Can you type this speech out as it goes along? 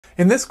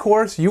In this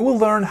course, you will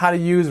learn how to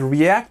use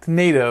React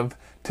Native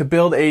to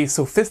build a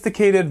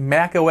sophisticated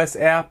macOS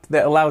app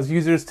that allows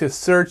users to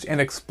search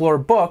and explore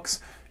books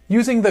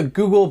using the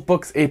Google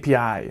Books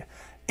API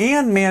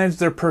and manage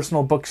their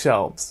personal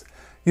bookshelves.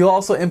 You'll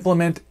also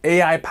implement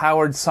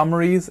AI-powered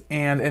summaries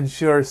and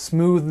ensure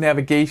smooth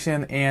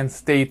navigation and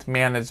state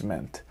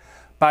management.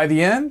 By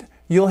the end,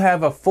 you'll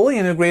have a fully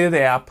integrated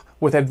app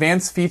with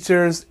advanced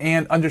features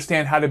and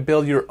understand how to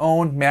build your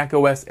own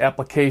macOS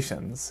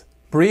applications.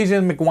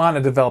 Brijen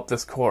Makwana developed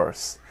this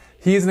course.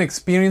 He is an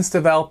experienced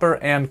developer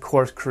and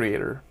course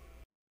creator.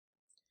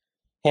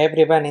 Hey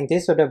everyone, in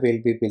this video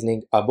we'll be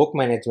building a book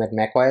management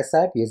macOS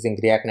app using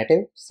React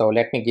Native. So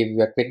let me give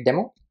you a quick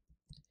demo.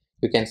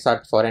 You can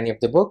search for any of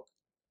the book.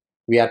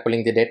 We are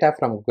pulling the data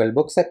from Google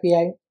Books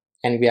API,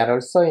 and we are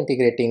also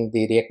integrating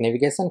the React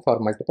navigation for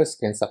multiple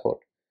screen support.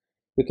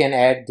 You can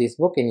add this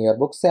book in your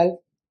bookshelf.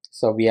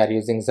 So we are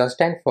using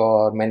Justin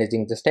for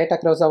managing the state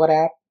across our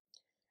app.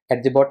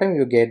 At the bottom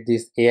you get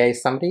this AI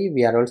summary.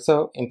 We are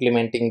also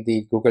implementing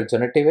the Google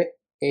Generative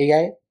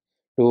AI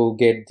to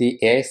get the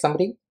AI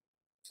summary.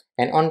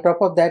 And on top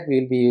of that,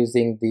 we will be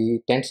using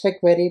the Tanstack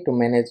query to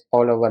manage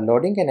all our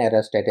loading and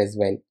error state as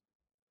well.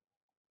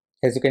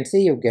 As you can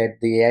see, you get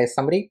the AI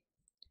summary.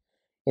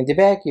 In the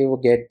back, you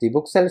get the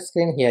bookshelf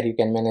screen. Here you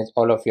can manage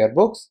all of your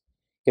books.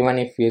 Even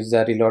if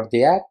user reload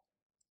the app,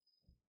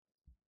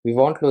 we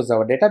won't lose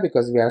our data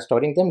because we are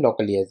storing them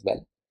locally as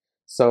well.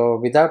 So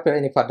without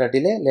any further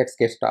delay, let's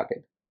get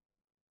started.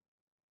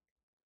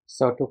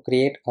 So to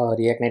create a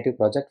React Native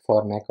project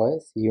for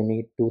macOS, you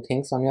need two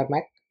things on your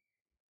Mac.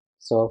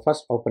 So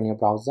first open your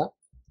browser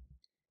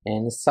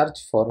and search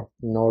for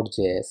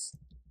Node.js.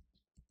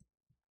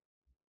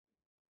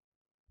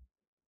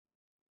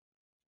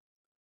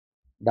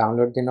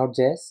 Download the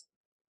Node.js.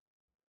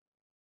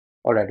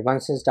 Alright,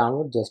 once it's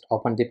downloaded, just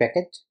open the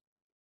package,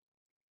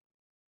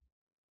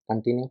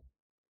 continue,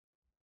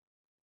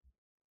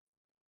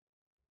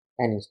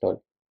 and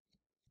install.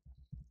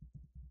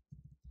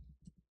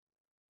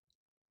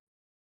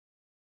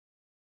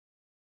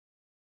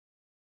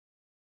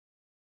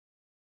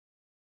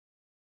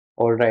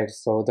 Alright,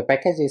 so the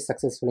package is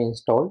successfully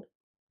installed.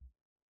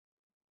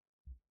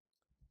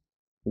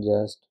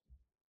 Just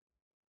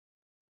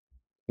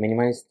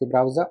minimize the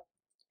browser.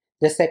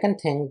 The second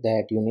thing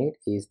that you need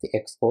is the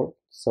Xcode.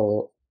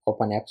 So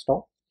open App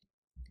Store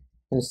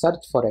and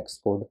search for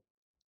Xcode.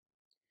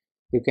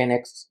 You can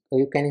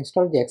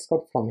install the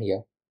Xcode from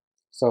here.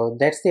 So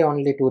that's the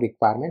only two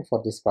requirement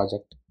for this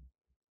project.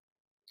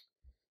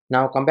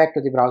 Now come back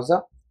to the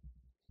browser,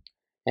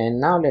 and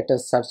now let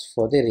us search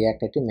for the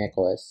React Native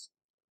macOS.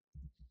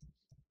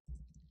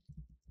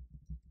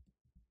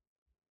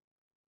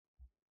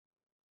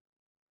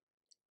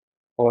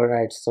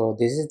 Alright, so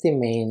this is the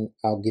main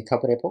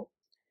GitHub repo.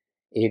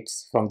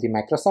 It's from the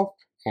Microsoft,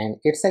 and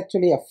it's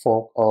actually a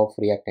fork of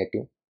React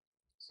Native.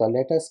 So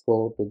let us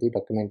go to the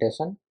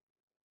documentation.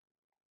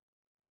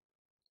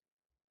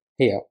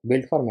 Here,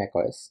 build for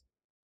macOS.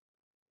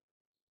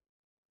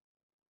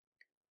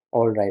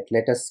 Alright,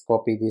 let us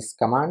copy this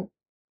command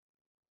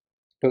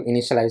to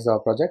initialize our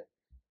project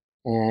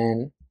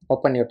and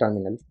open your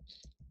terminal.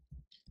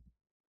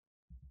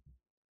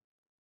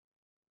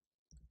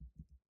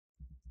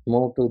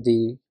 Move to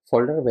the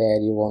folder where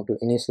you want to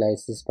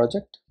initialize this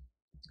project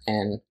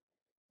and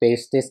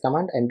paste this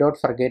command, and don't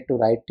forget to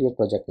write your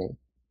project name.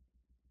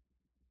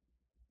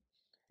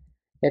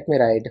 Let me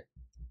write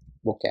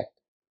book app.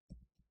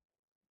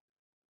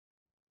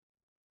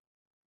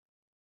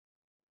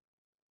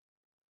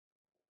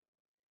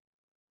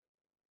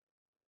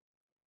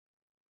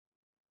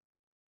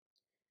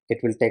 It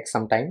will take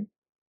some time.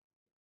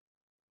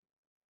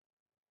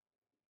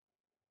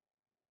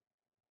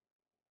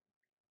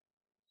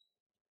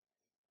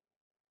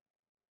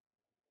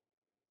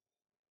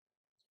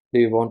 Do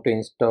you want to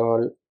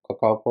install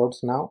Cocoa Pods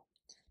now?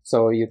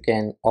 So you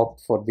can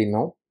opt for the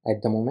no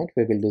at the moment.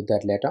 We will do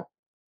that later.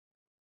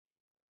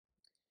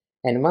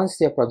 And once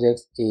your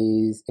project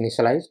is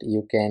initialized,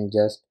 you can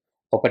just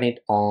open it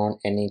on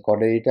any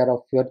code editor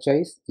of your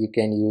choice. You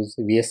can use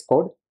VS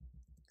Code.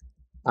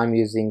 I'm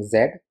using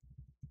Z.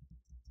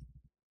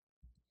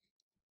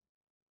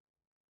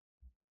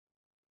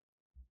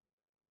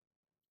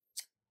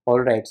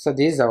 Alright, so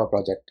this is our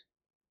project.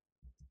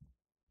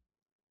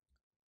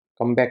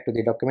 Come back to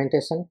the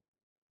documentation.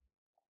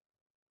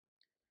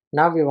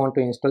 Now we want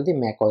to install the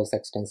macOS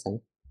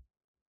extension.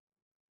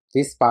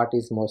 This part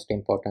is most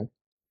important.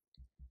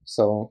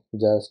 So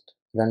just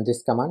run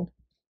this command.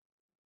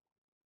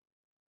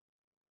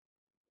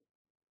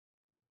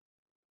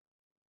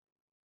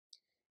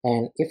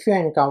 And if you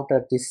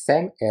encounter this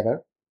same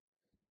error,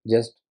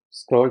 just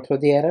scroll through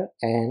the error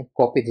and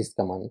copy this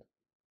command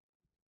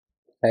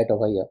right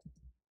over here.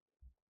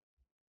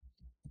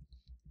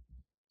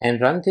 And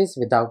run this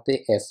without the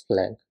S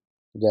flag.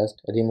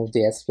 Just remove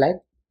the S flag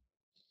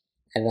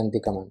and run the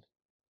command.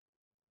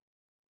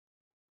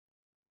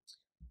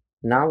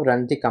 Now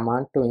run the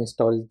command to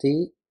install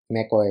the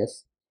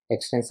macOS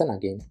extension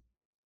again.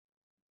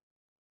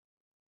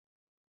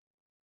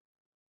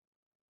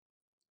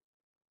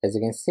 As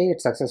you can see,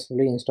 it's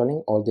successfully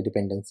installing all the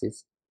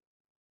dependencies.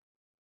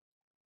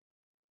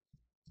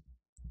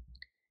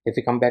 If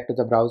we come back to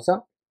the browser,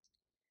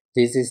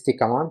 this is the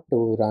command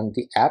to run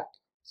the app.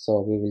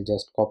 So we will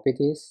just copy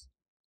this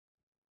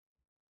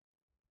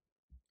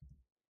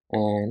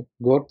and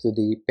go to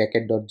the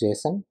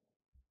packet.json,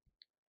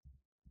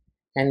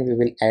 and we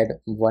will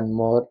add one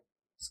more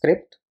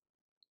script,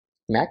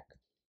 Mac,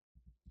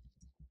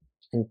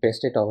 and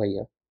paste it over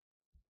here.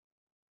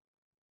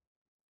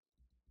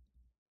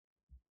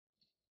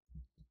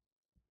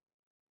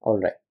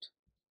 Alright,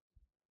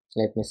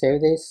 let me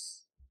save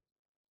this.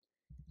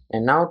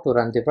 And now to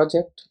run the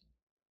project,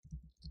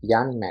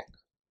 yarn Mac.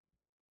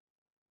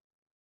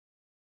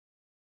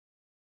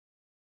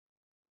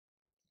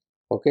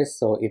 Okay,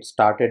 so it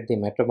started the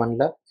Metro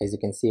bundler, as you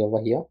can see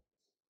over here.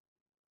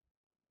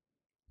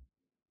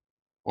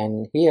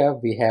 And here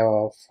we have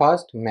our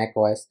first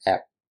macOS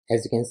app.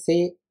 As you can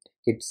see,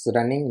 it's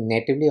running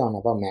natively on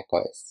our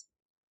macOS.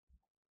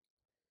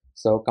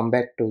 So come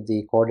back to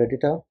the code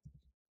editor.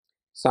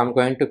 So I'm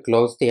going to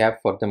close the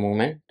app for the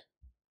moment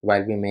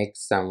while we make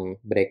some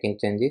breaking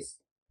changes.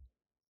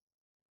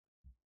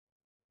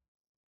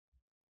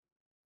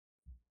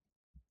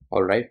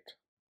 Alright.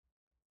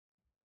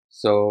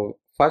 So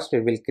first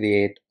we will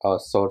create a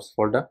source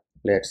folder.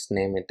 Let's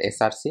name it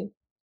src.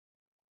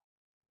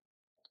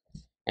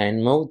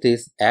 And move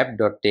this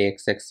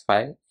app.txx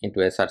file into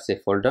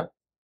src folder.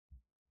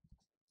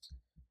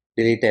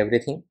 Delete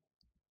everything.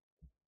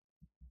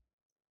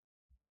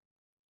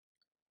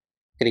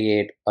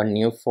 Create a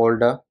new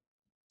folder.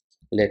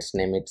 Let's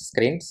name it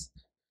screens.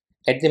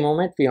 At the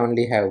moment we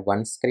only have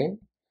one screen,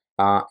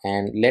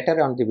 and later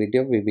on the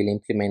video we will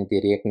implement the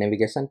React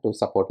navigation to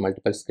support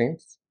multiple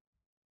screens.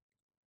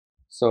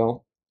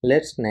 So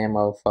let's name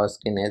our first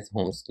screen as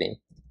home screen.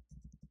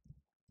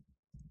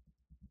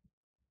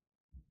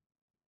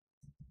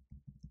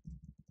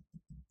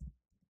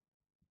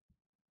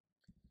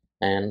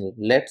 And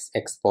let's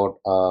export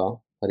a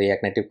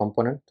React Native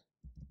component.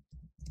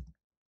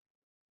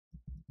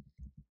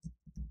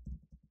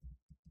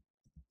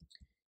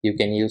 You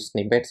can use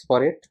snippets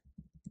for it.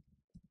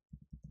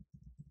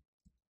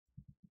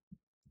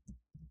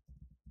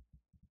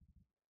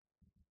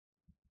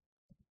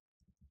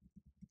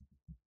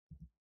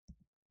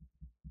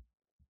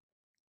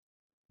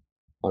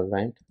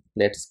 Alright,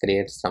 let's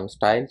create some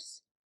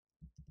styles.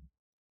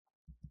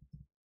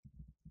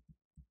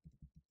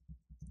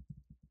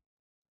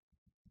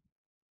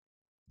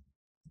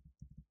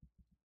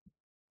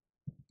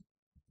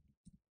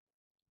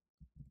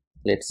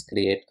 Let's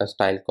create a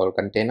style called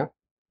container.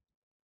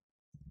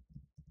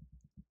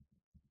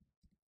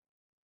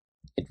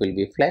 It will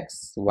be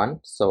flex 1,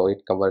 so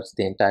it covers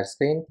the entire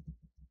screen.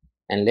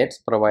 And let's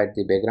provide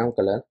the background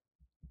color.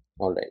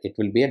 Alright, it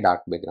will be a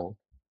dark background.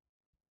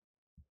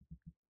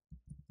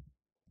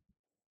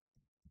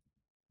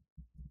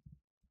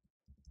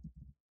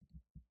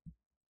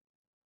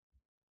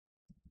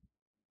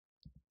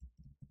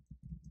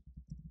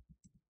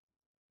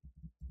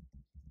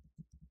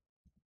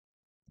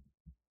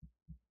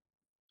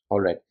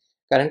 Alright,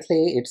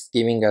 currently it's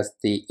giving us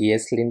the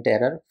ESLint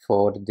error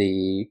for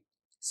the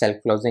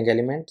self-closing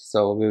element,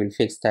 so we will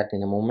fix that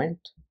in a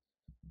moment.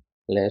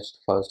 Let's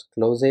first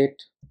close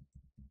it.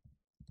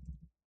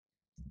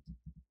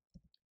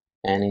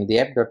 And in the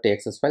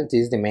app.txt file, this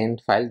is the main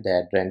file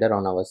that render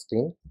on our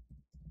screen.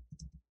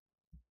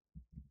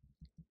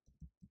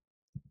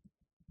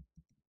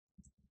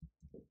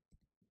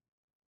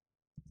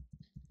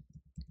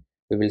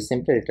 We will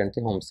simply return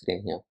the home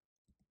screen here.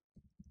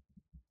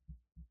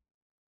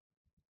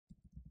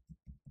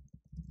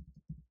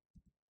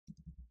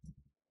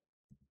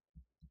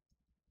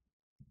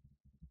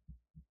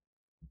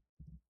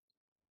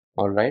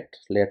 Alright,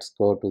 let's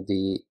go to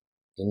the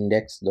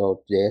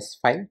index.js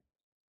file.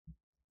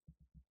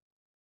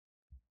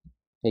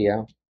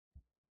 Here,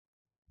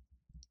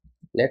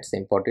 let's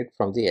import it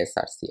from the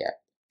src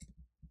app.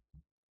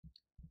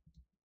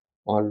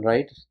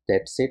 Alright,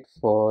 that's it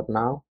for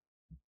now.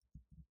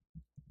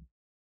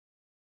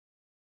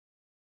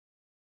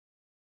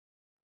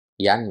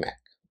 Yarn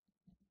Mac.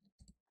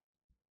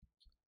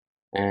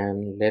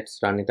 And let's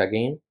run it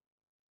again.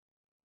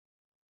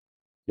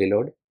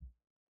 Reload.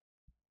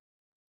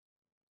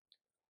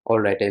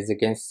 Alright, as you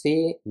can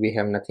see, we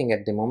have nothing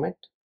at the moment.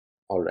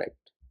 Alright.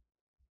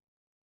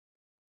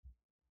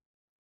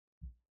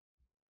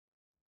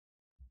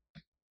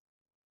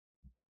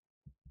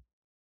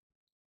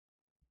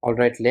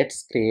 Alright,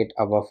 let's create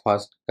our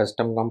first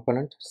custom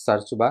component,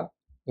 SearchBar.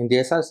 In the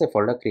src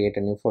folder, create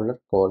a new folder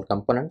called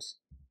components.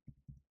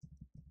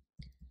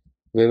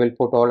 We will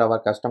put all our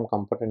custom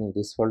component in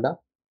this folder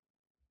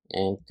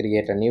and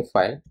create a new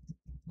file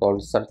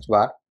called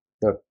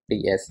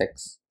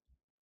searchbar.tsx.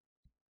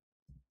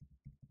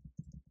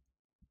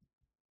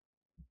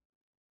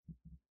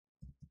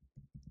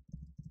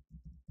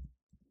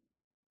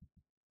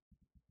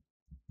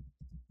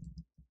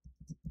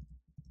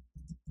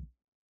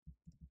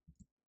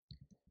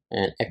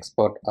 And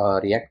export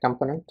a React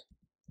component.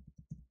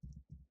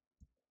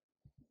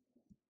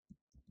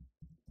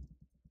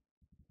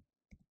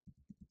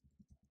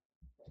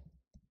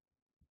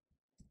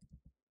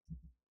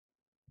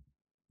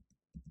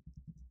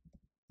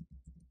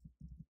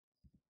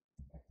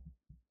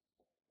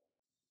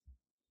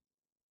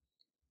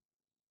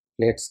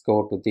 Let's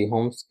go to the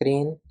home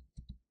screen.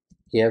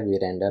 Here we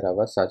render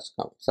our search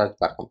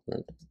bar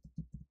component.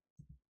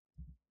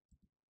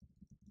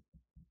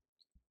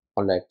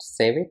 Alright,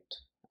 save it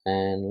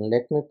and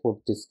let me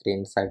put the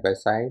screen side by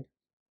side.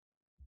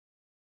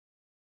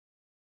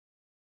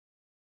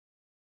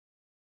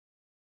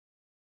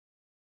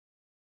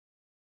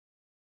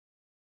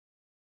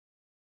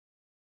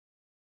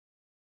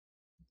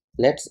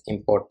 Let's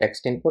import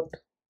text input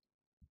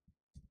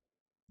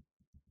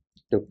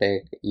to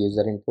take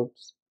user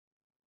inputs.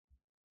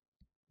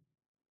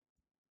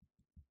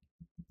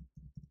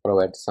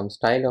 Provide some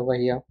style over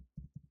here.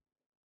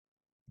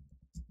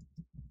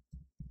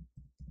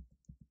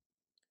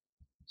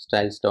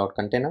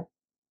 Styles.container.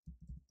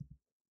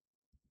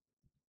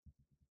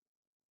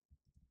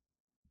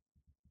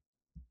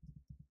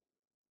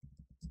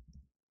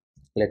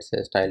 Let's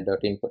say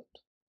style.input.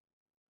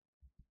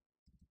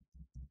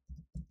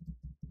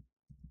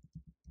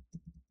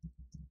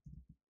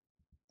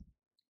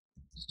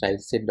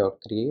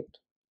 Styleset.create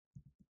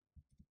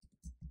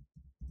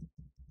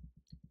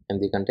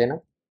and the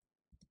container.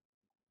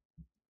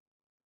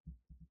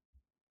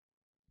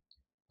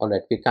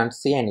 Alright, we can't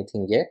see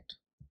anything yet.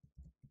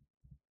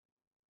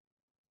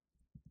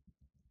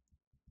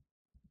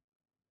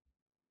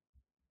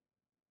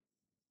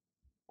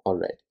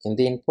 Alright, in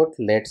the input,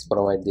 let's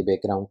provide the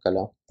background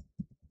color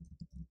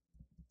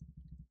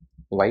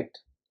white.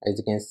 As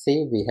you can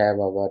see, we have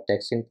our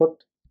text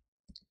input.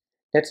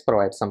 Let's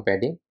provide some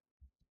padding.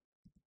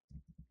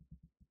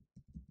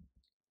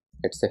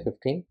 Let's say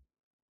 15.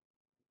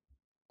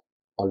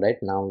 Alright,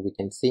 now we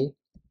can see.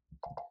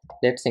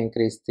 Let's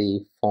increase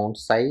the font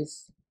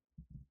size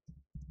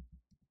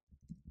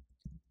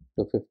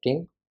to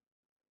 15.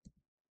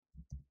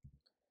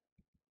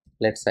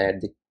 Let's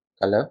add the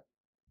color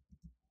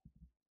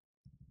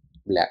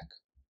black.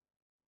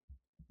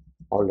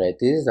 Alright,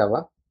 this is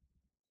our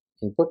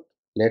input.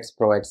 Let's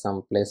provide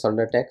some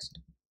placeholder text.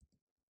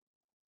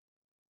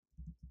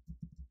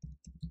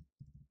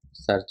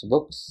 Search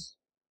books.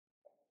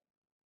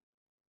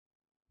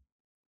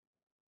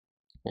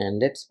 And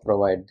let's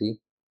provide the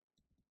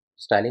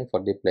styling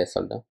for the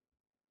placeholder.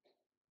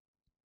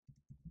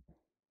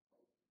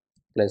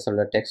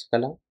 Placeholder text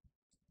color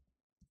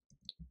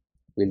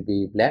will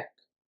be black.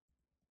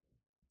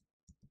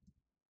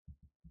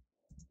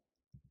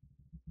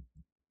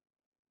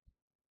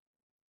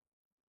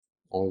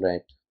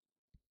 Alright.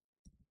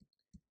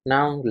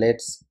 Now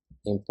let's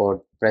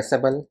import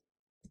pressable.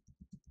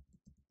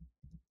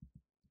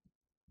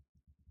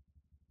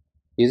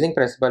 Using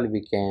pressable,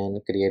 we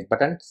can create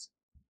buttons.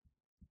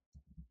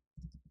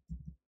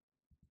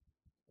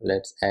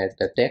 Let's add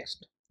the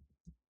text.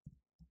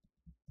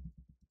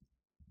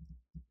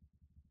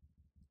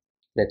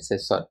 Let's say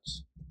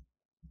search.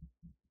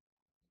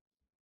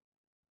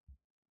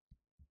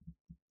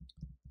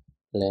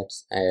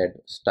 Let's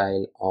add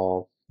style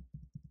of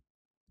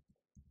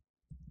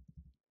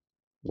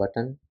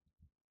button.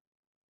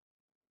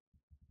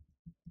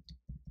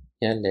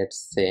 Here let's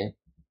say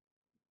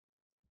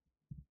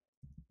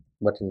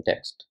button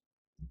text.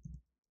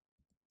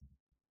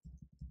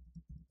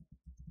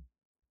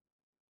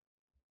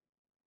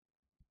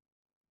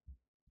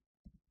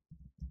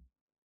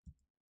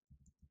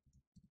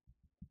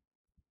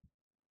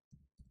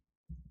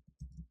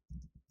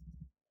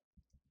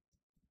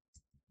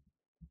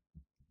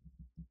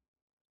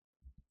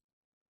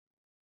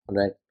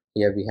 Alright,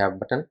 here we have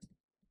button.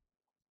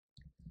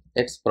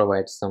 Let's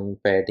provide some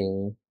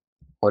padding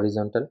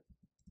horizontal.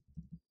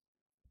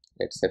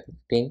 Let's say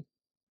 15.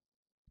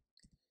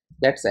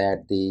 Let's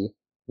add the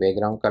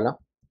background color.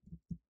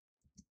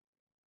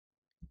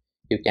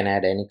 You can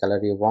add any color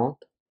you want.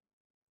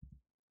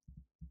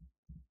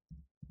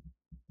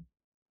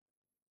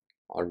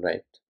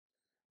 Alright,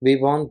 we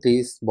want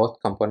these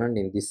both components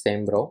in the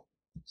same row,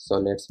 so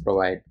let's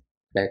provide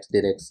flex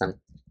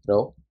direction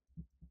row,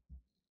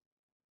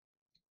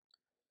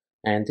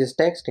 and this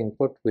text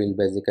input will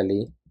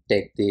basically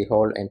take the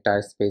whole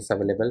entire space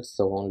available,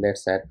 so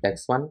let's add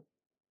flex 1.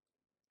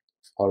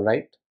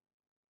 Alright,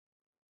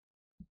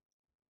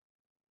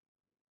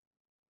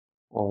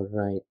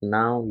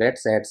 now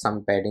let's add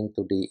some padding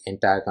to the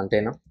entire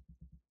container.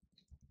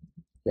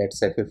 Let's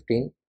say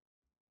 15.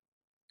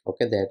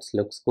 Okay, that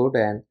looks good,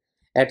 and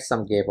add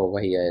some gap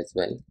over here as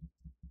well.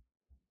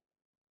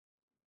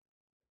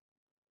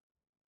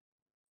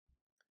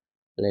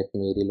 Let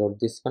me reload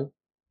this one.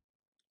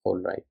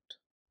 Alright,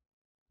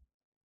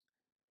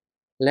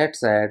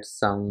 let's add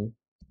some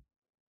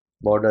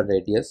border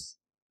radius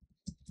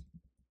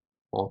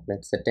of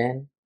let's say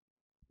 10,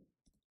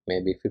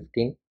 maybe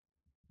 15.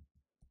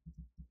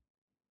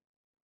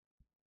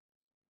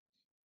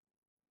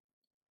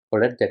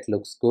 Alright, that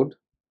looks good.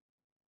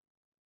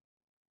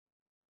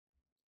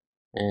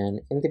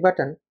 And in the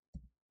button,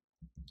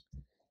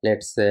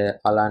 let's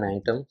align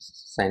items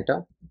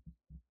center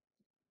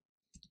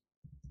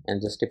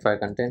and justify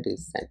content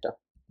is center.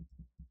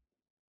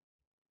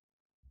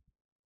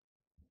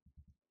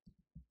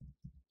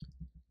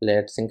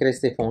 Let's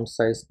increase the font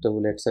size to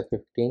let's say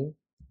 15,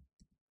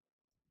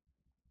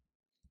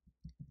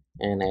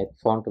 and add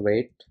font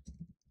weight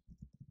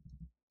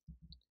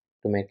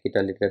to make it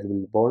a little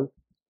bit bold.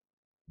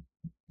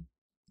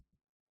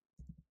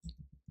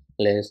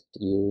 Let's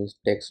use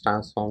text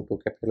transform to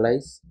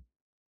capitalize.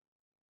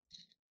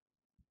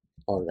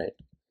 Alright,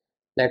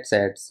 let's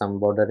add some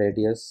border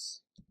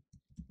radius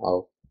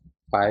of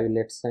 5,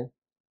 let's say.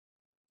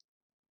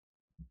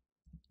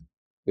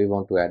 We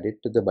want to add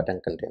it to the button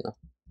container.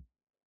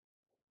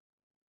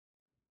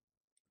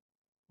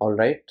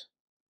 Alright,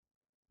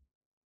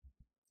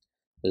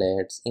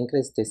 let's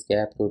increase this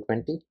gap to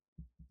 20.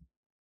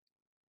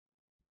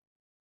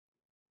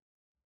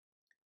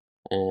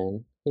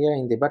 And here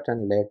in the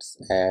button, let's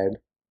add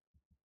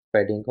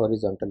padding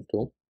horizontal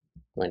to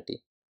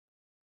 20.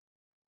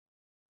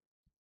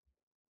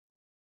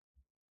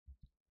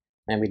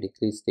 And we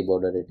decrease the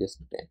border radius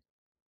to 10.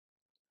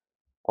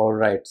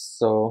 Alright,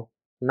 so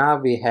now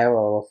we have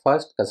our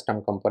first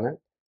custom component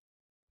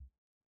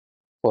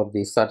for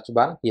the search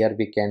bar. Here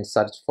we can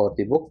search for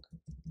the book.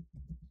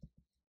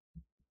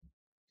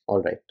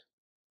 Alright,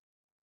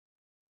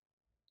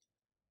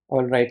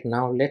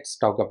 now let's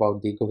talk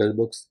about the Google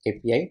Books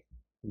API.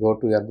 Go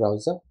to your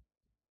browser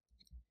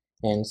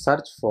and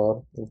search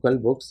for Google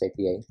Books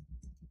API.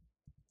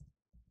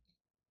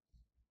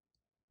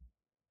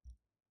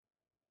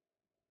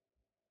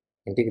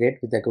 Integrate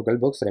with the Google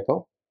Books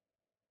repo.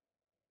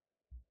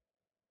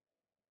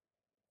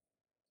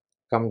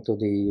 Come to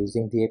the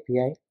using the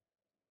API.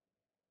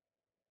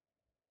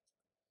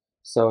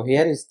 So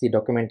here is the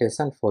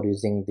documentation for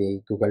using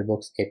the Google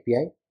Books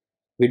API.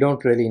 We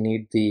don't really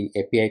need the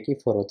API key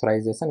for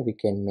authorization. We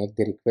can make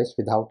the request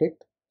without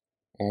it.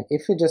 And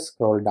if you just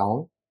scroll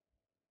down,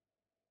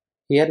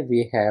 here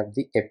we have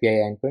the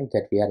API endpoint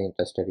that we are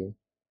interested in.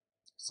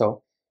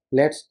 So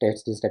let's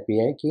test this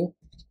API key.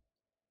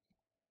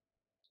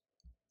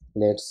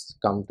 Let's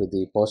come to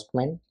the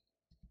Postman.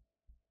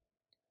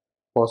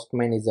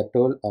 Postman is a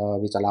tool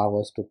which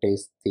allows us to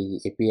test the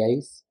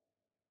APIs.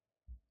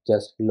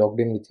 Just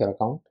logged in with your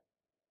account.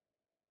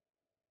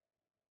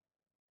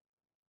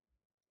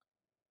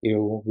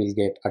 You will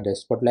get a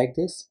dashboard like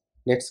this.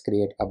 Let's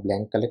create a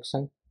blank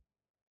collection.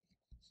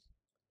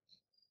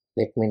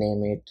 Let me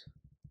name it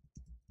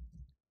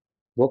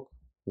Book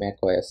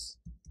MacOS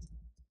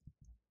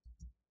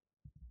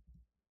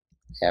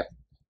app,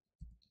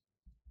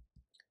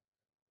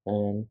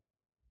 and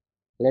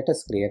let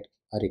us create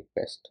a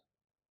request.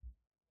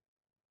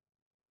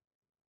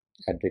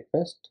 Add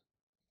request.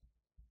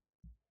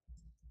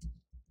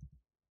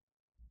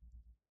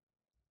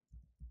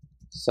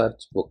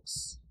 Search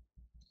books,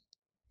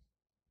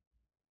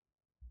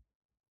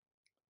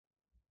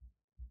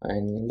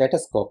 and let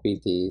us copy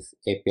this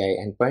API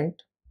endpoint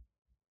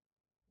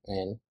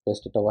and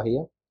paste it over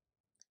here.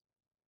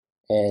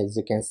 As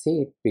you can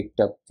see, it picked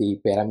up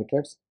the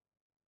parameters.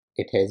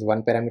 It has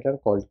one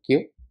parameter called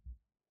Q.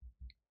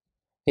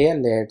 Here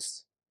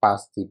let's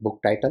pass the book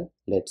title.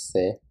 Let's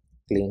say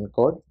clean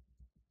code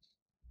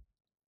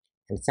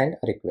and send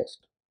a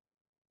request.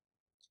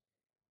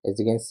 As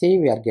you can see,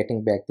 we are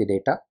getting back the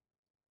data.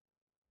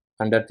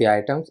 Under the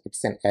items,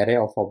 it's an array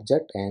of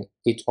objects, and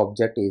each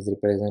object is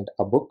represent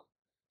a book.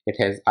 It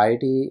has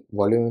ID,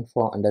 volume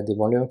info. Under the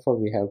volume info,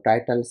 we have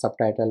title,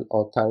 subtitle,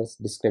 authors,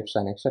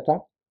 description, etc.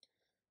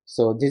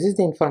 So this is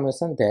the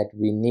information that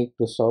we need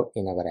to show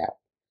in our app.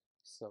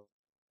 So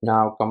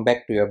now come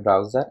back to your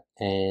browser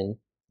and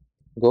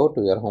go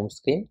to your home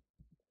screen.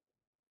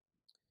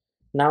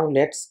 Now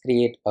let's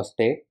create a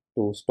state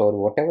to store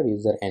whatever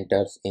user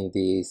enters in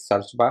the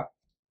search bar.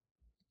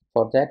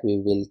 For that,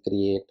 we will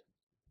create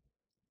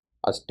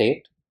a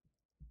state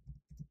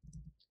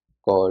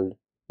called,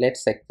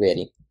 let's say,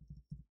 query.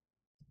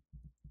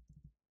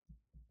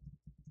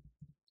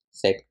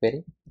 Set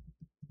query,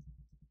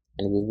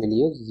 and we will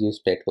use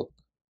useStateHook.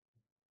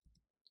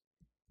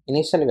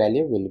 Initial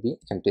value will be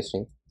empty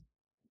string.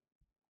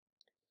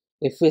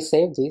 If we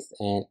save this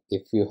and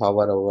if you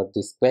hover over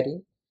this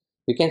query,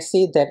 you can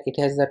see that it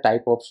has the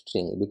type of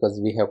string because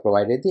we have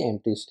provided the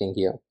empty string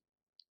here.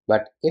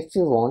 But if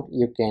you want,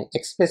 you can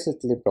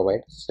explicitly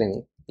provide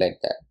string like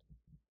that.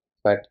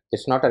 But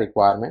it's not a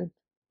requirement.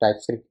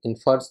 TypeScript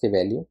infers the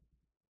value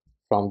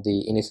from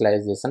the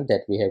initialization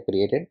that we have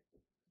created.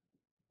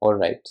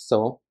 Alright,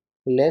 so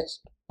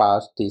let's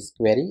pass this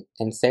query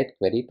and set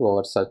query to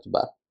our search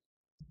bar.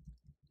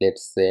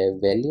 Let's say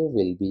value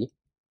will be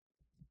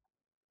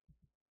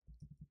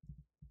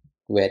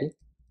query,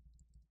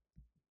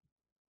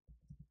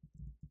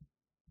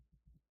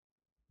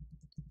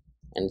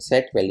 and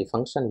set value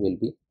function will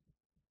be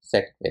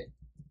set query.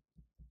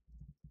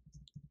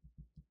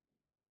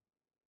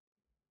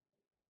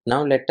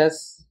 Now let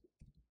us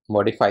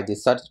modify the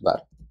search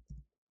bar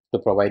to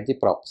provide the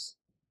props.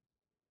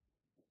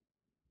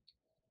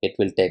 It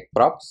will take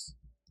props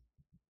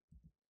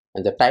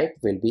and the type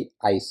will be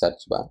I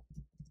search bar.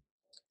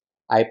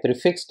 I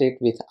prefixed it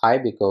with I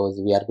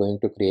because we are going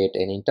to create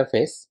an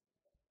interface.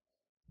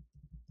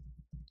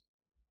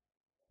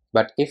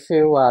 But if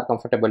you are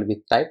comfortable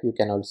with type, you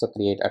can also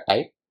create a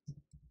type.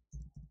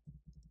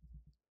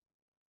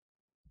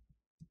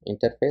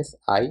 Interface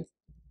I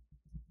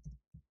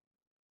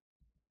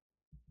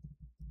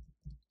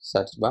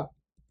search bar.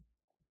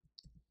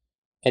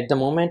 At the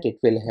moment it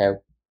will have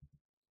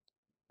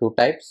two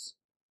types.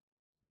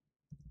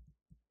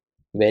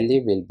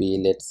 Value will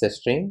be, let's say,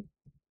 string,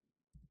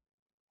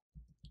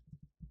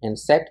 and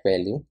set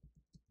value.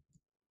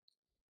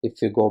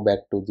 If you go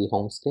back to the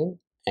home screen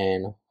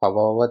and hover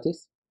over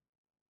this,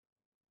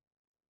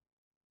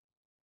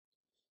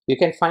 you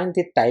can find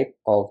the type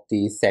of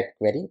the set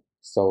query,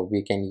 so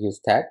we can use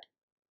that.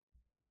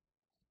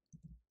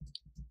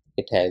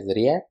 It has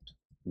react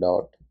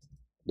dot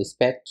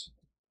dispatch,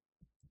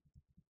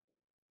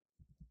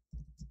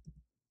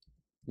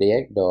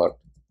 react dot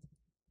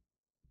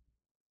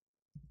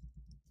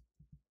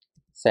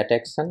set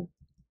action,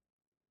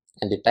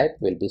 and the type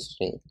will be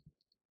string.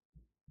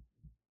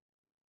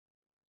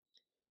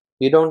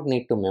 You don't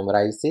need to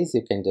memorize this,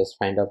 you can just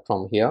find out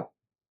from here.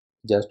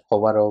 Just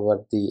hover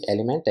over the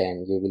element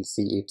and you will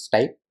see its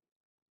type.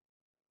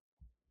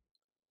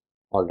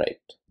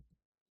 Alright,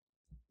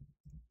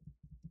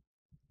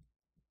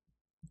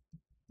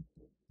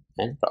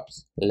 and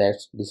props.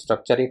 Let's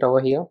destructure it over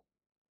here.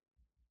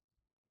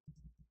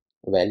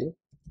 Value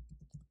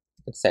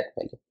and set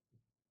value.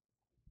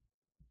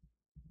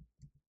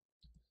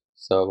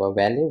 So our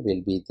value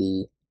will be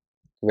the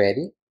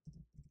query,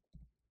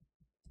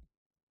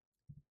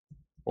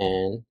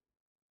 and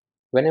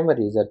whenever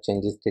user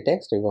changes the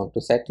text, we want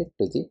to set it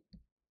to the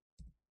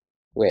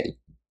query.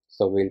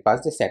 So we'll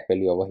pass the set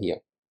value over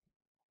here.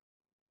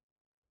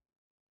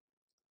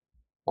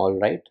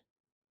 Alright,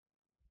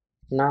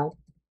 now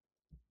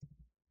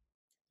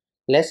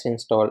let's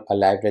install a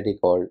library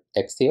called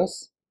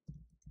Axios.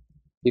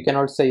 You can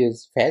also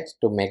use fetch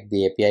to make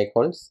the API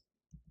calls.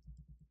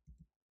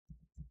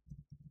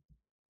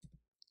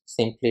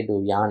 Simply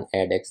do yarn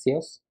add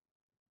Axios.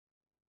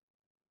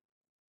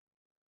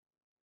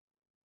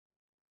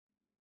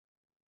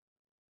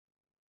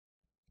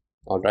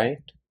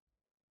 Alright,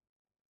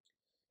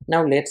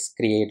 now let's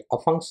create a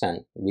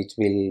function which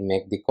will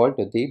make the call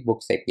to the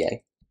books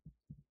API.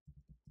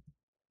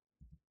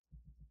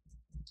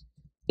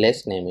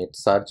 Let's name it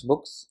search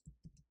books.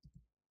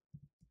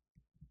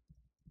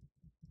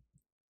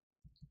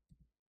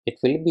 It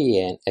will be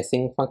an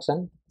async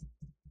function.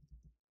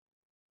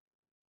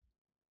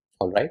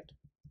 Alright,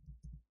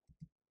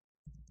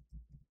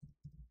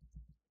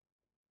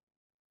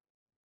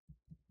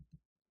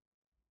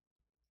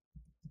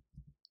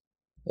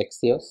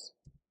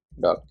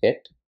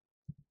 Axios.get.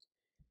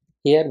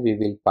 Here we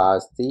will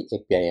pass the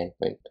API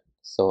endpoint.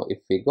 So if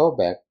we go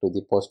back to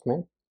the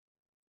Postman,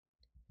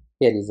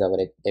 here is our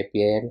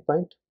API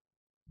endpoint,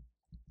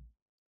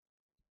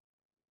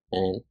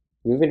 and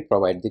we will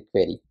provide the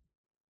query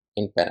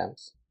in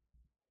params.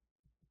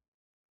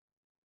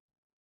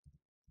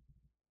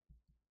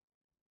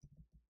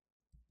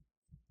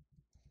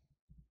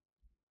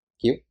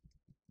 Q,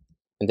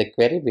 and the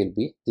query will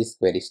be this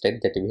query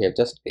state that we have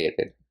just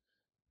created.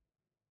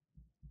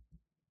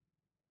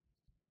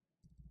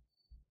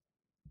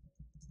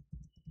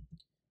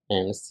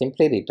 And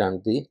simply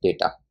return the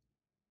data.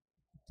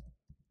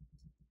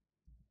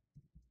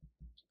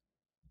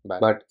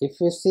 But if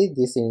you see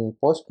this in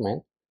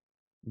Postman,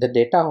 the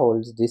data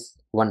holds this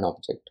one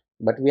object,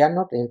 but we are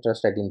not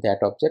interested in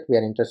that object, we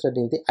are interested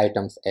in the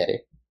items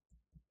array.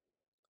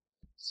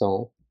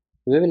 So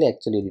we will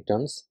actually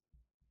returns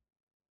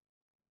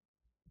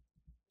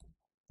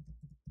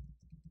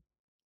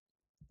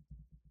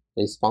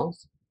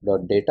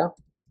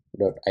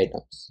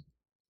response.data.items,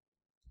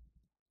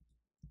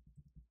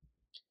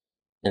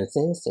 and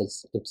since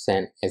it's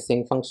an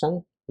async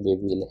function, we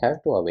will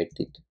have to await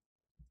it.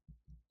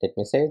 Let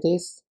me save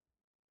this.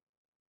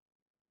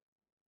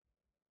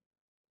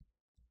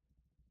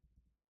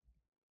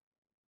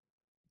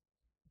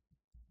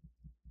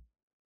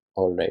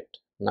 Alright,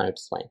 now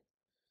it's fine.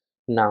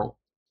 Now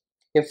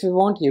if you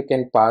want, you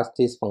can pass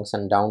this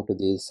function down to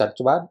the search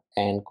bar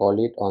and call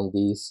it on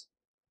this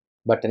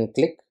button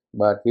click,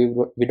 but we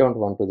don't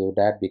want to do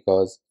that,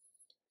 because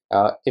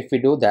if we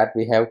do that,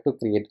 we have to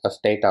create a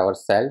state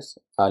ourselves,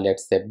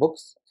 let's say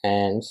books,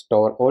 and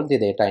store all the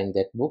data in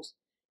that books,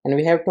 and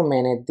we have to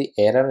manage the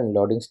error and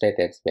loading state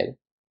as well.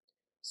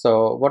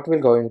 So what we're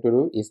going to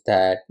do is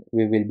that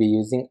we will be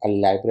using a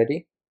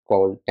library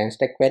called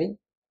Tanstack query.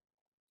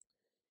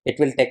 It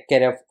will take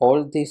care of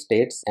all the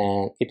states,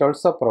 and it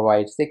also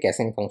provides the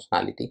caching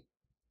functionality.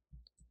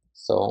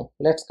 So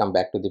let's come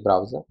back to the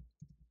browser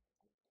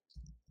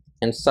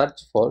and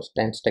search for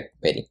Tanstack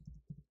query.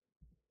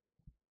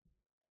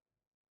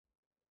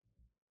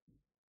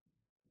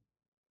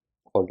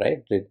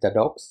 Alright, read the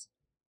docs.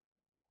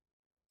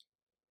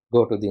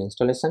 Go to the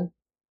installation.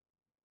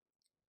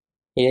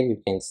 Here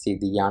you can see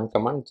the yarn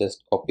command.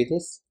 Just copy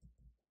this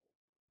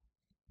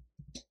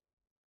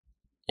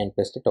and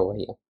paste it over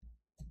here.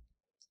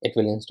 It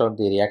will install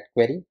the React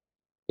query,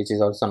 which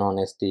is also known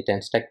as the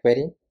Tanstack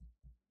query.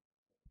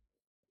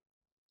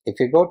 If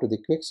you go to the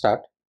quick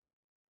start,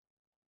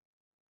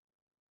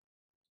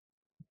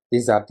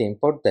 these are the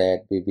import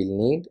that we will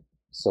need.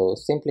 So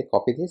simply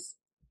copy this.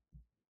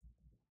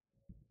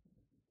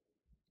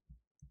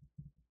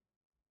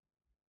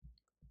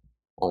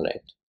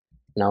 Alright,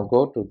 Now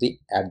go to the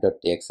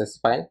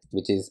app.txt file,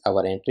 which is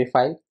our entry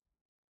file,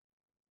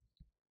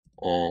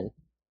 and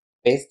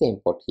paste the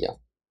import here.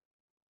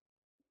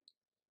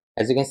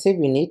 As you can see,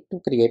 we need to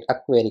create a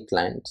query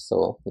client.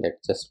 So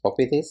let's just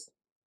copy this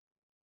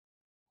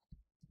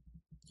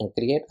and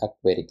create a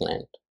query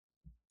client.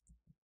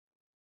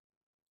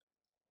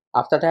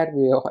 After that,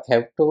 we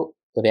have to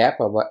wrap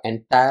our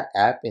entire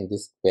app in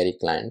this query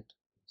client.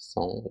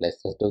 So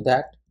let's just do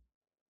that.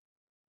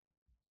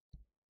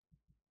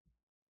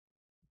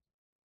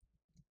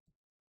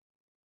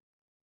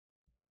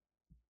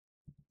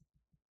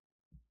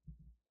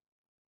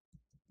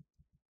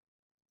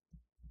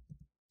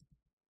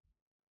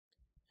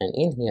 And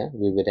in here,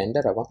 we will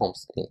render our home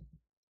screen.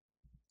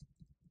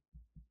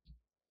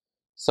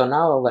 So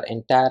now our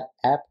entire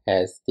app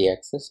has the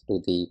access to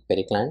the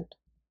query client.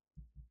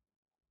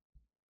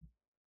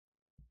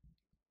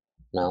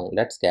 Now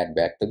let's get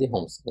back to the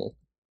home screen.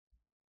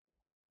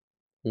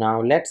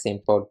 Now let's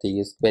import the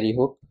useQuery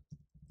hook.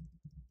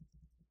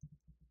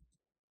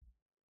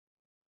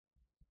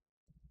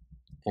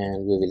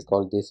 And we will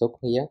call this hook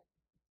here.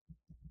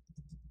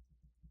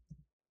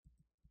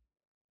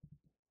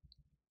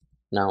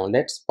 Now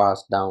let's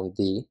pass down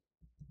the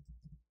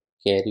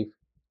query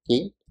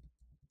key.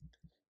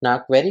 Now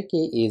query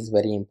key is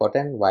very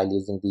important while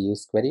using the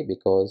useQuery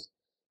because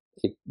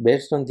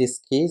based on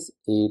these keys,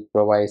 it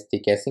provides the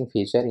caching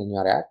feature in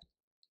your app.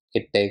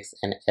 It takes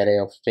an array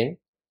of string.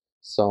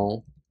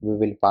 So we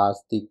will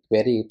pass the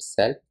query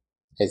itself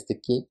as the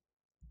key.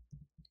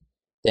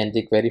 Then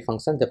the query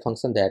function, the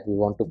function that we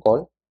want to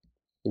call.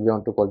 We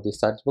want to call the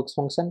search books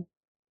function.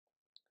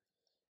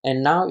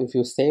 And now if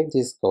you save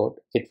this code,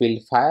 it will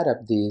fire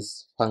up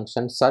this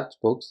function search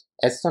books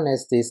as soon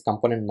as this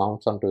component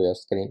mounts onto your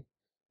screen.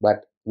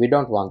 But we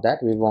don't want that.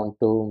 We want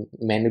to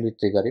manually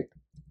trigger it.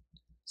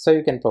 So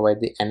you can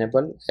provide the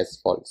enable as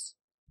false.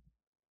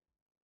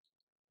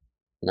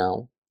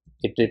 Now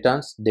it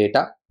returns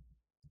data,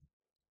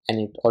 and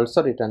it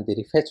also returns the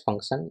refetch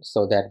function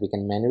so that we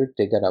can manually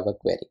trigger our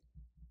query.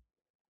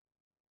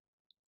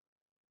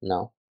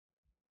 Now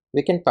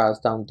we can pass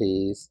down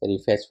this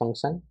refetch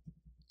function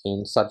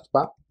in search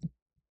bar.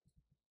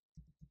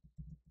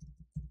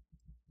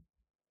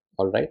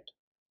 Alright.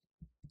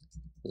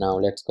 Now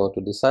let's go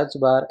to the search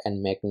bar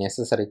and make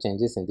necessary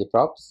changes in the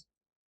props.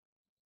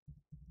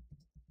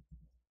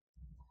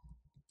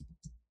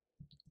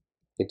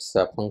 It's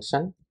a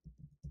function.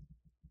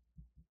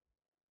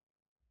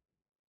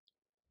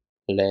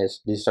 Let's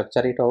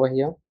destructure it over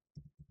here.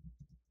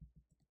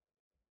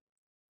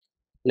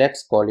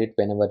 Let's call it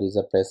whenever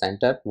user press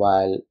enter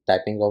while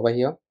typing over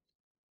here.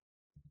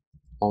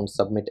 On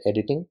submit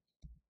editing,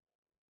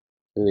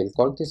 we will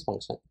call this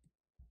function.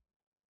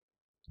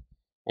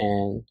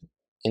 And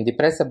in the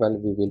pressable,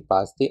 we will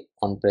pass the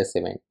onPress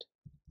event.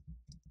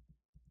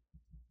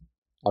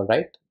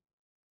 Alright.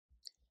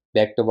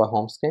 Back to our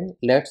home screen.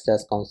 Let's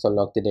just console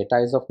log the data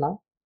as of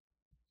now.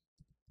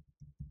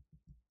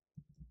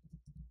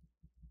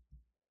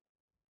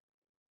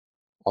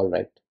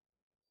 Alright.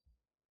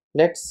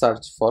 Let's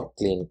search for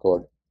clean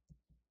code.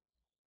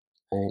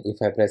 And if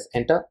I press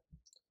enter,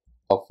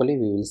 hopefully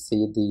we will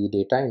see the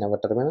data in our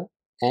terminal.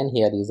 And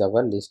here is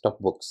our list of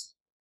books.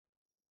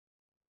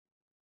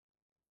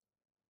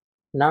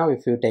 Now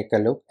if you take a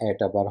look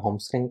at our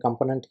home screen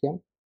component here,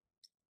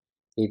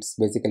 it's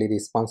basically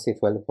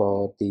responsible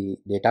for the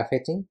data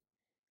fetching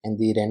and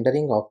the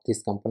rendering of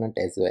this component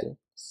as well.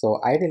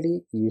 So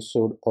ideally you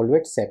should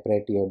always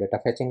separate your data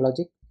fetching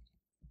logic,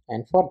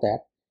 and for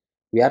that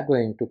we are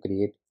going to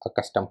create a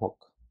custom hook.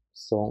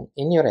 So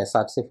in your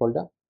src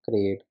folder,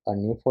 create a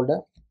new folder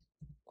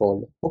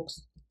called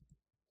hooks.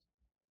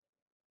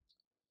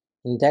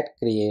 In that,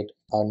 create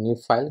a new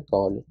file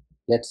called,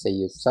 let's say,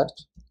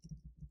 useSearch,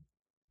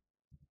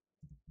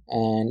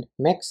 and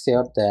make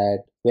sure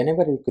that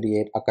whenever you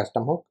create a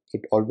custom hook,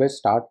 it always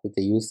starts with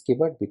the use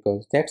keyword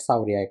because that's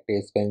how React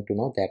is going to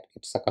know that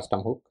it's a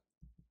custom hook.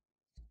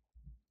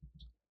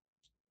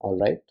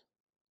 Alright.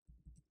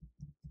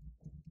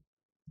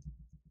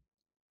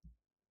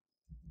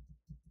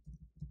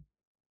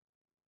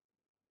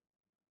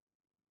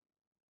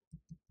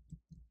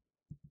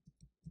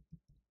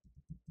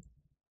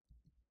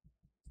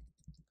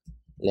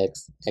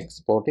 Let's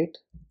export it.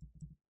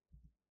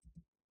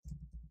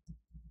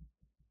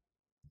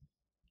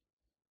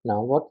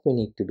 Now what we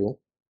need to do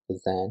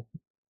is then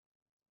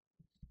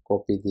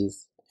copy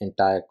this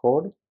entire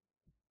code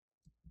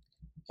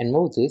and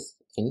move this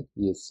in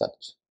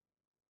useSearch.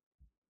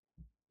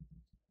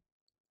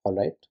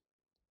 Alright.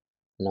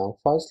 Now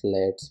first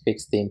let's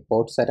fix the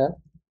imports error.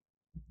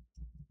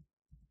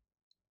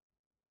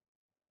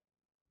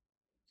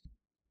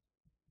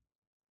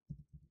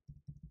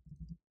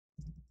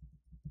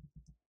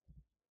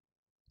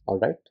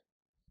 Alright.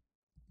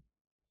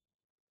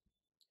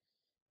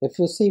 If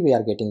you see, we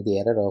are getting the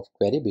error of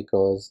query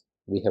because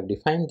we have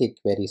defined the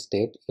query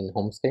state in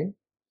home screen.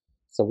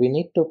 So we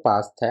need to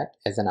pass that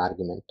as an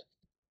argument.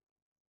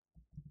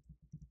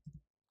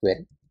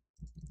 Query.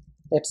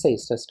 Let's say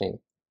it's a string.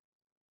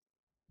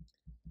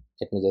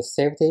 Let me just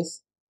save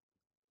this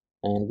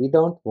and we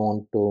don't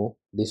want to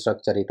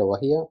destructure it over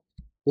here.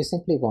 We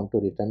simply want to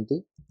return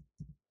the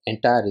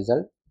entire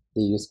result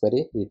the use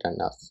query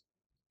returned us.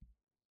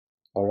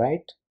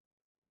 Alright,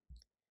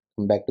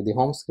 come back to the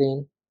home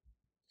screen.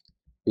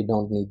 We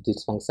don't need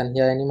this function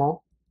here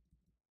anymore.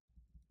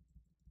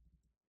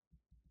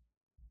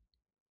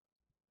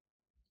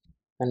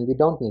 And we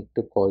don't need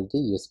to call the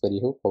use query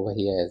hook over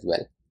here as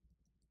well.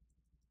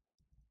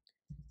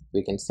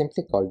 We can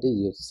simply call the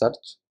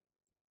useSearch.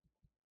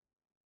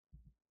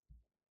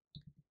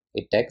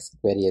 It takes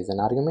query as an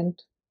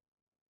argument.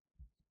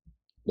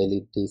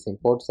 Delete these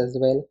imports as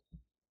well.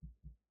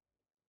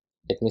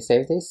 Let me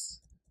save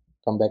this.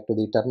 Come back to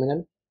the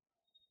terminal.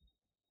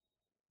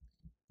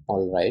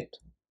 Alright.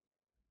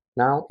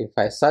 Now if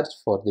I search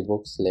for the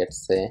books,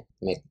 let's say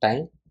make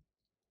time.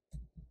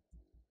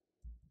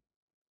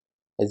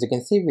 As you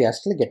can see, we are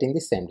still getting the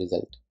same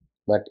result.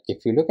 But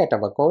if you look at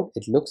our code,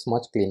 it looks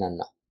much cleaner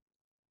now.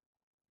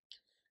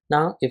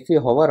 Now if you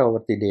hover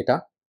over the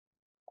data,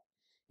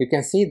 you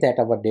can see that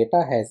our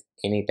data has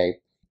any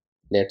type.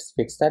 Let's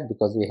fix that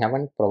because we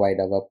haven't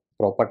provided our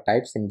proper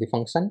types in the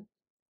function.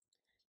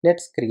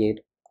 Let's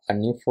create a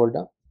new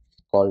folder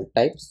called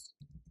types.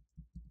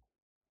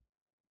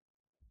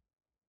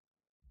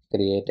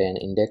 Create an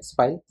index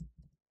file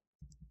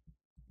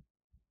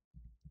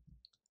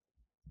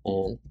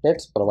and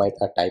let's provide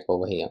a type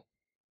over here.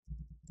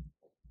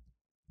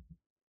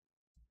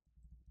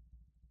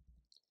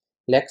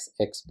 Let's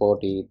export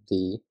it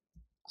the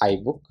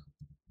iBook.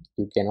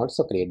 You can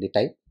also create the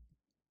type.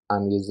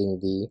 I'm using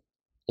the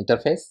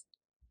interface.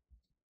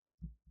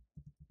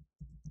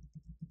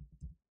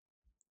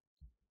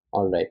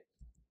 Alright,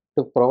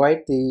 to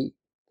provide the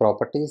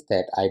properties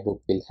that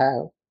iBook will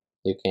have,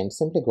 you can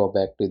simply go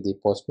back to the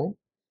Postman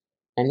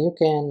and you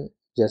can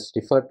just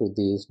refer to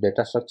this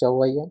data structure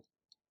over here.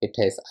 It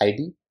has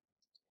ID,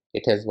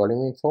 it has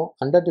volume info.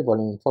 Under the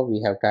volume info,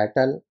 we have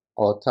title,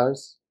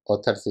 authors.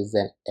 Authors is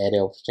an array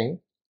of string.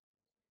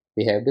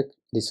 We have the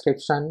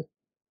description,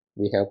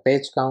 we have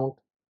page count,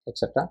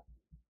 etc.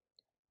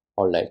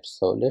 Alright,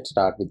 so let's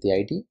start with the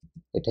ID.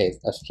 It has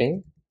a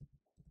string,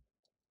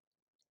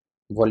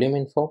 volume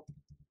info,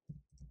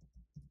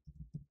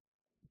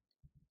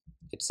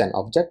 it's an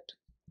object,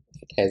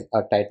 it has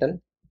a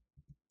title,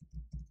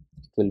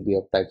 it will be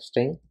of type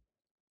string.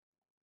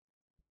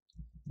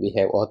 We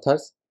have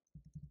authors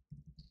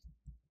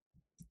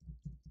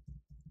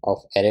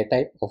of array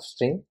type of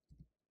string,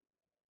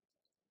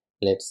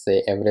 let's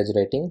say average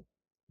rating,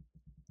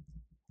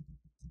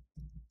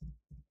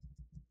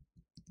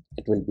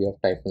 it will be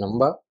of type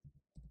number.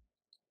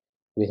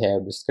 We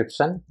have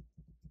description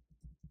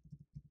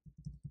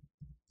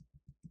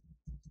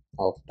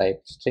of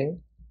type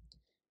string.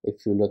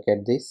 If you look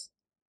at this,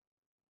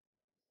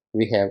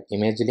 we have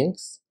image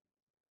links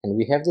and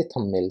we have the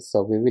thumbnail,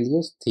 so we will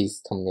use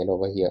this thumbnail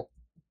over here.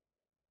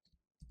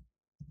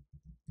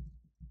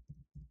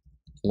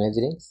 Image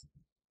links,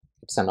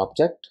 it's an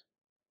object,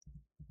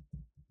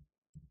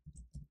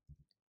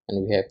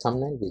 and we have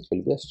thumbnail which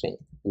will be a string.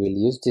 We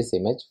will use this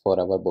image for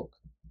our book.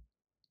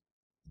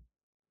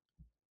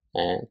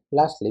 And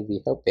lastly,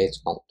 we have page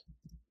count.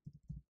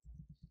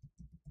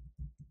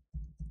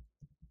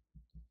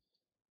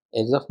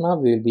 As of now,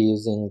 we will be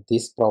using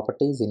these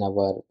properties in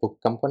our book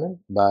component,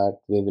 but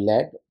we will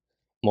add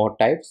more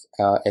types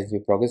as we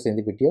progress in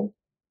the video.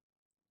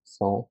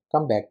 So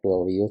come back to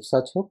our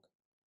useSearch hook.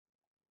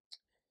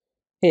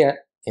 Here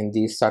in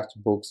the search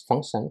books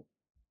function,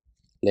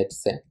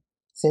 let's say,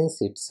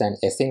 since it's an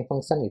async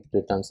function, it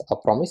returns a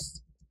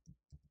promise.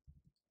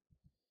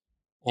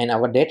 And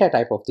our data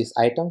type of these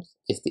items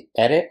is the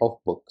array of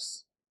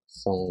books.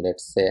 So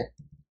let's say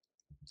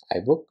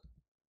iBook,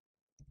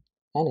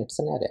 and it's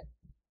an array.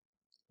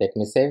 Let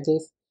me save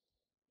this.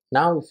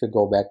 Now if you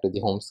go back to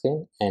the home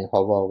screen and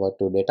hover over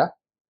to data,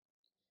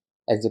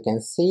 as you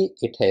can see,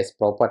 it has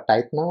proper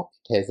type now.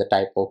 It has a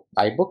type of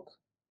iBook.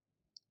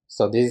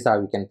 So this is how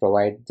we can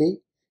provide the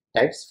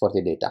types for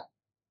the data.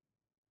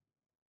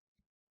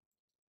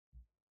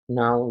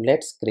 Now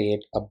let's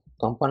create a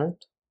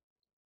component.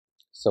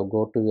 So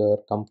go to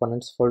your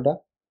components folder,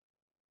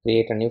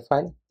 create a new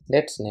file.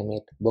 Let's name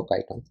it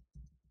BookItem.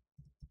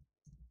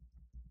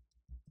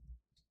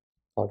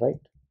 Alright.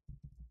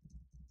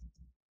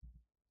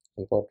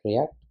 Import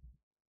React.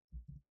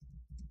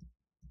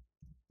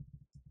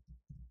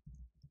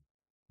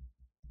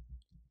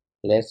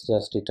 Let's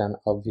just return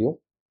a view.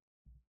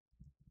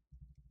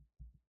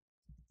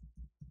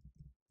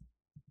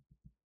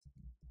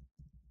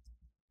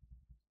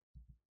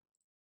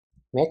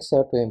 Make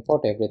sure to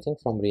import everything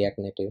from React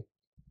Native.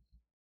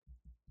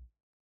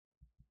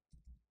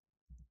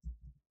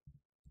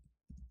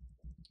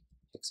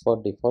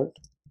 Export default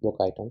book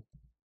item.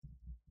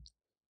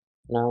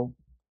 Now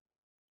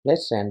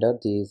let's render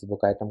this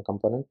book item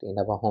component in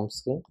our home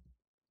screen.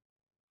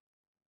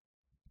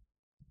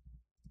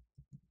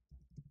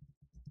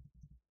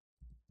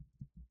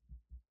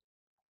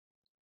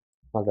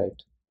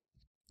 Alright,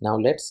 now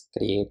let's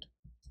create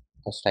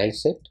a style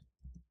sheet.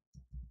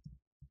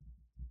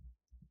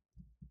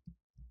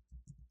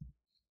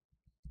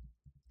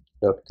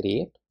 Dot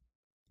create.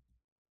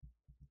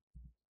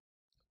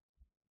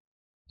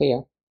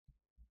 Here,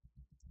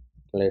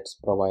 let's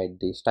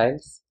provide the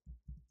styles.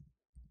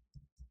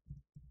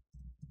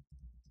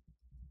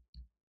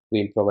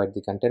 We'll provide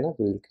the container.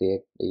 We will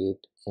create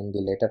it in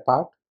the later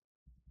part.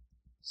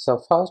 So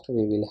first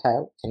we will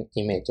have an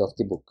image of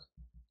the book.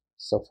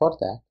 So for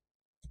that,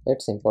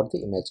 let's import the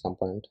image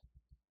component.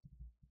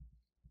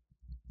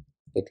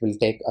 It will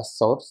take a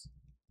source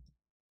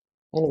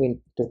and we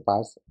need to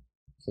pass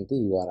in the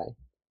URI.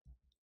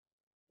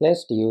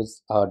 Let's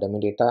use our dummy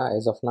data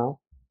as of now.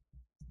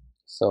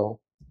 So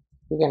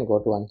we can go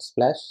to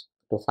Unsplash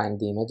to find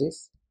the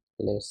images.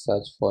 Let's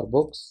search for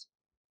books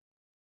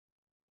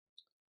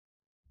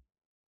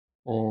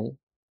and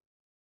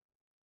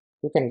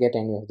you can get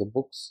any of the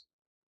books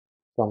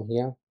from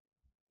here.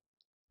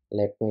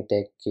 Let me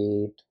take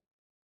it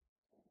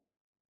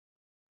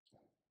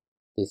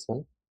this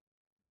one.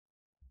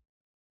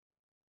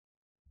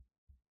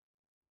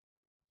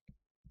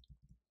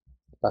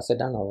 Pass it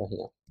down over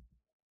here.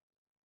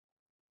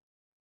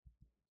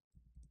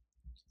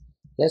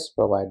 Let's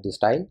provide the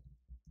style.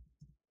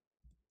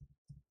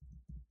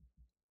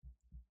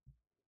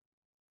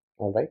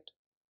 Alright.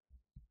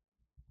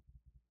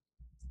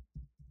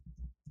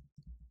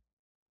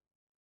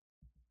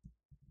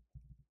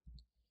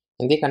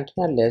 In the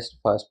container, let's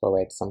first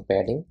provide some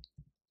padding,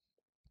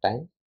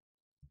 time,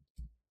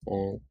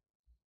 and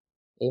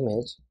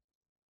image.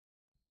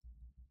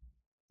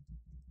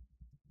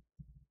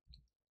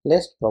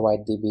 Let's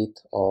provide the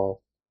width of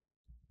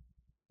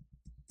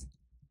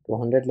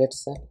 200,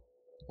 let's say,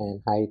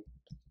 and height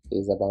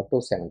is about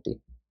 270.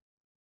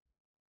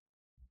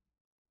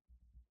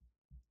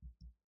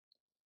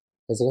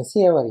 As you can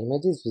see, our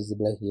image is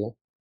visible here.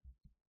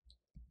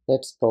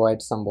 Let's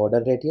provide some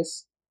border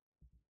radius.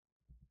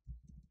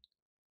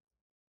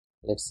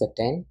 Let's say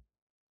 10.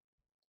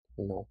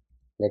 No,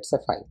 let's say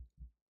 5.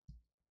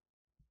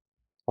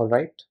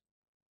 Alright.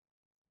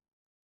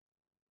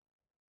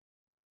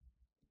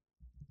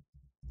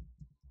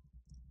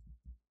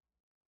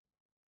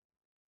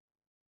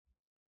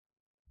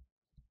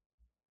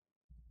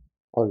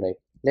 Alright,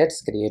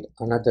 let's create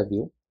another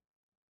view.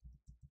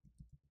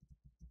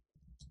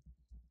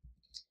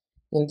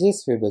 In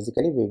this view,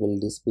 basically, we will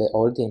display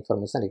all the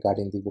information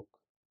regarding the book.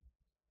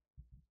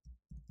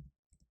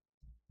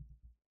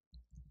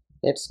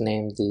 Let's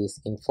name this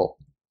info.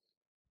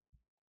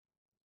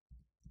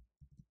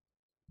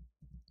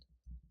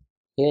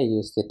 Here,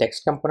 use the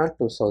text component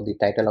to show the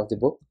title of the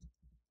book.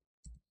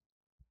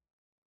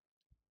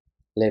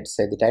 Let's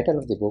say the title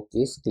of the book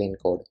is clean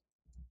code.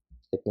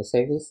 Let me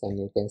save this and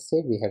you can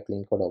see we have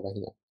clean code over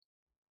here.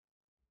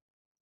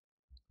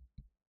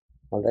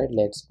 Alright,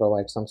 let's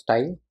provide some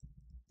style.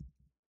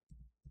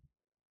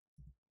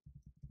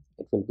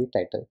 It will be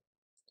title.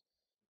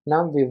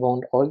 Now we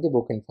want all the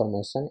book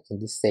information in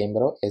the same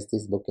row as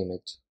this book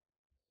image.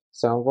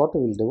 So what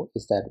we will do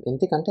is that in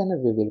the container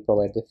we will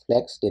provide the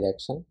flex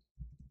direction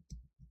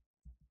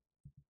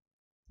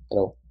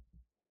row.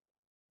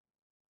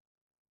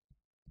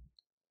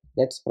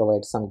 Let's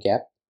provide some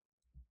gap.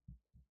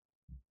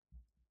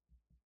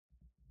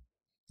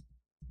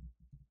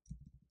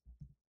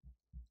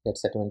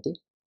 Let's say 20.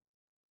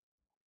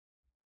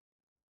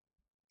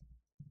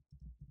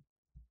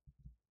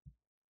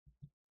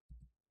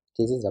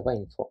 This is our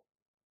info.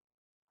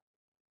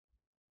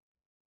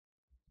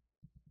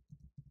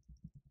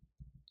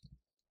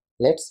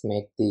 Let's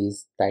make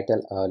this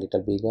title a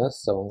little bigger,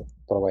 so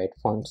provide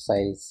font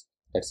size,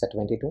 let's say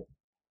 22.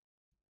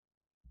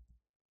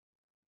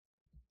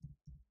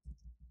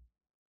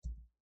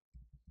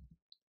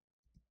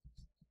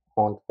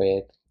 Font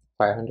weight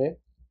 500.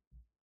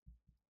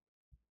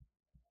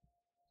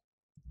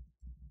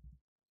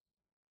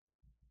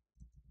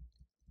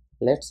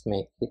 Let's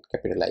make it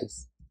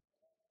capitalize.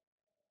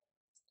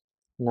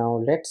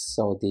 Now let's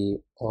show the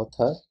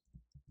author.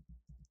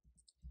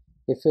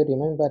 If you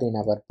remember in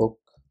our book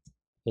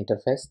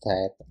interface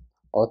that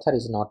author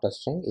is not a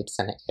string, it's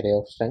an array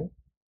of string.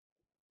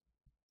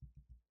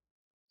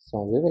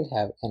 So we will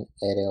have an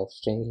array of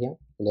string here.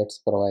 Let's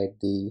provide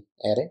the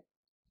array.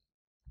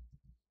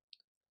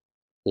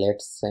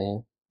 Let's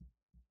say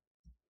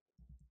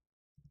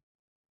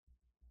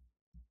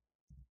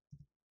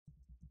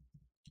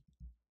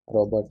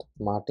Robert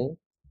Martin.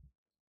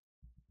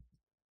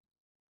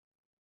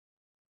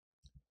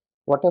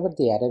 Whatever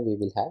the array we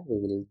will have, we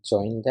will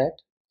join that.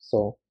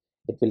 So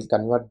it will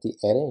convert the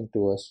array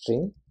into a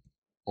string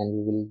and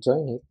we will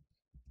join it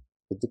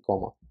with the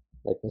comma.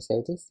 Let me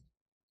save this.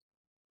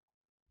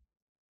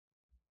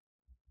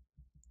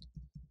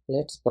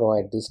 Let's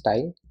provide the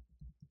style.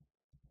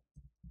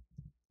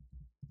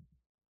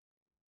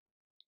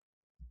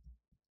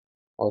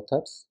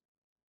 Authors.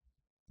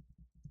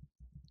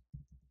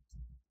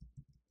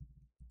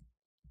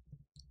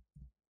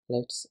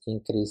 Let's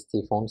increase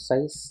the font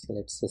size.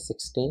 Let's say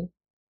 16.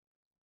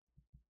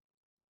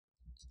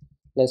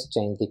 Let's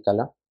change the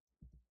color.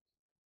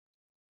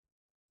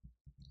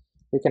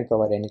 You can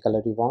provide any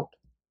color you want.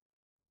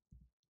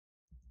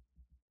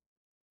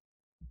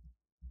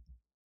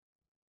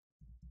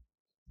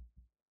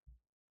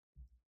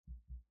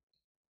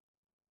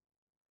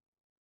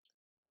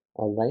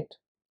 Alright,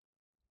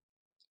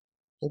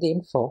 in the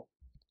info,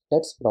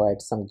 let's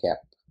provide some gap.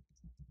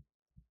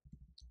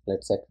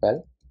 Let's say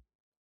 12.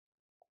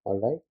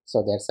 Alright,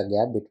 so there's a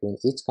gap between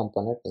each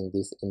component in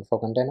this info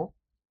container.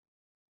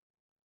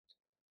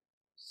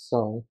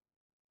 So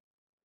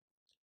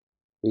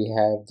we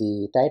have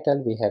the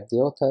title, we have the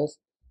authors.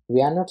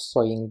 We are not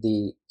showing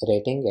the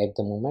rating at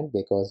the moment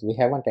because we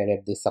haven't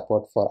added the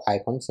support for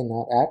icons in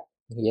our app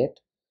yet.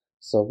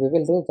 So we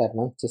will do that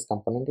once this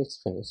component is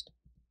finished.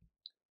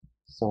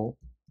 So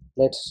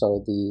let's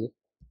show the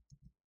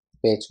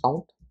page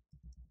count.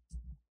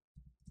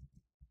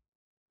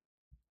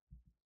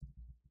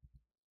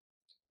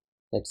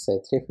 Let's say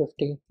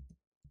 350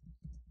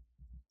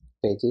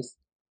 pages.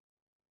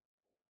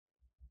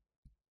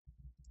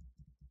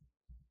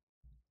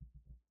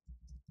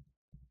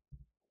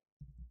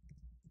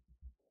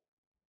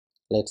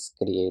 Let's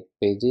create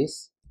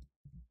pages.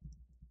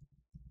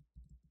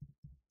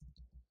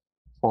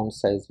 Font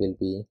size will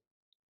be,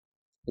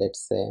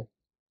 let's say,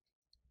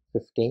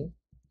 15.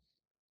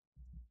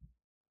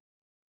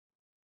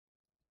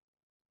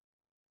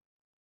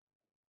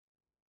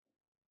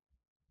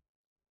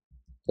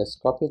 Just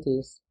copy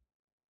this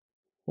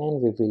and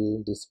we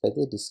will display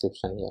the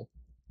description here.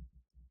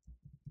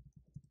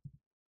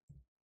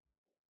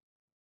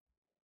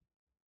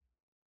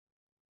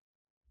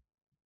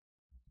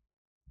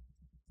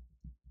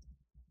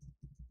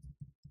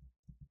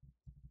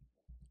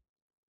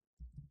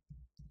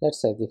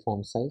 Let's have the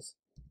font size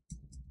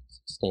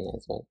 16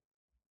 as well.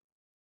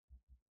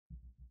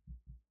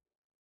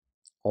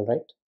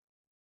 Alright,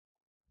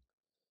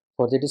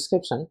 for the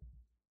description,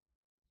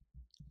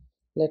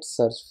 let's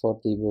search for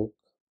the book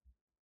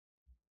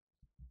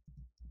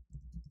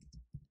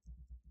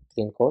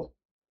clean code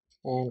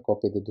and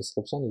copy the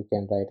description. You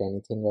can write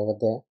anything over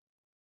there.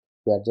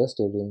 We are just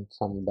using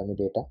some dummy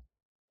data.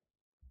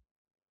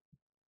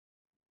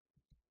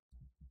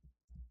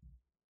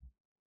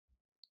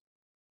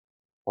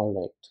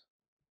 Alright,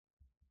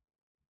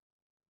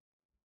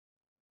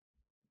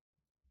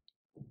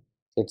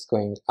 it's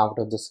going out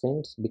of the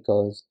screens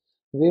because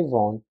we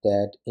want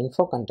that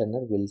info container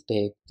will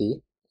take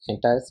the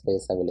entire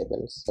space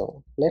available.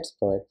 So let's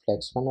provide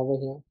flex one over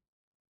here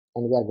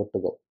and we are good to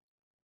go.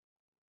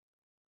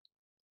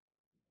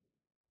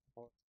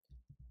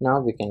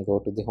 Now we can go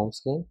to the home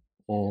screen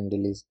and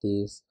release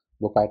this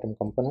book item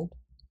component.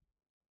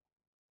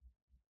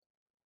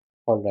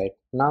 Alright,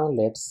 now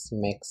let's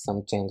make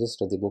some changes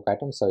to the book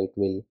item so it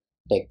will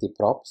take the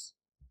props.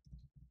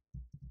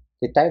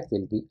 The type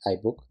will be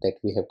iBook that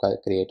we have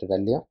created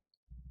earlier.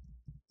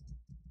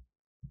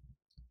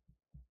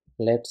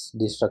 Let's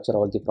destructure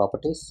all the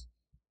properties.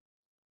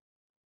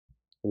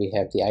 We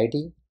have the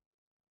ID,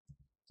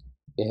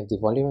 we have the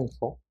volume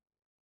info,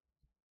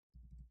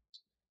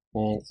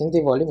 and in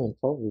the volume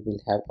info we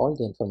will have all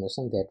the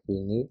information that we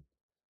need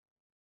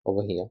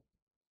over here.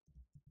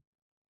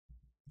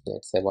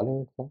 Let's say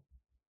volume info.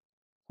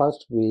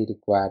 First we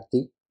require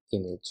the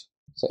image,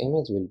 so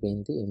image will be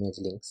in the image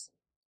links.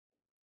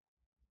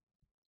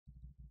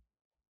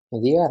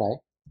 In the URI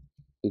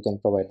you can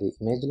provide the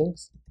image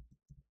links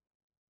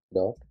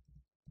dot,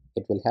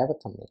 it will have a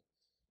thumbnail.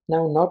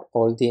 Now not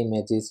all the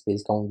images will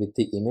come with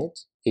the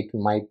image, it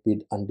might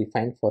be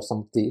undefined for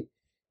some of the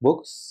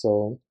books,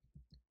 so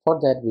for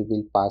that we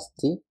will pass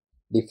the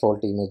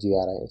default image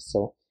URI.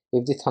 So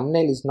if the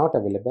thumbnail is not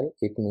available,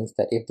 it means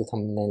that if the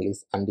thumbnail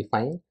is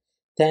undefined,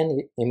 then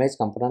image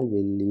component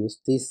will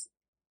use this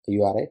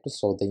URI to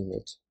show the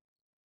image.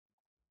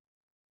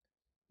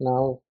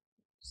 Now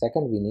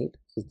second we need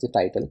is the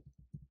title.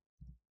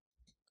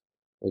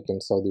 We can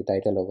show the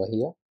title over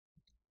here.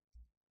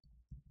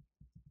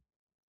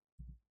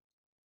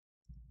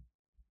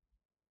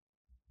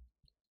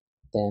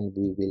 Then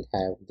we will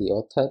have the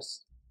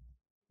authors.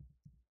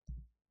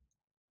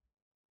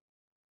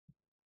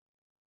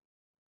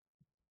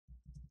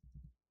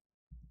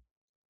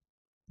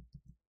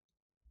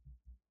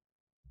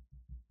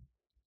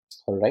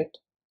 Alright.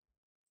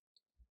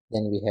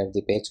 Then we have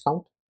the page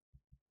count.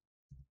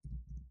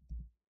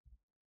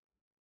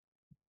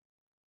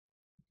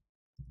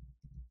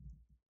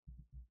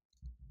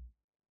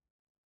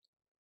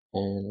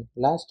 And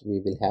last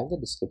we will have the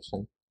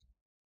description.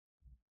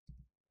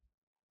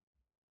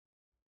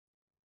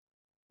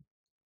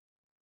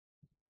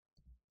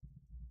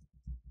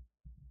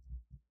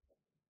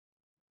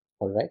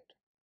 Alright,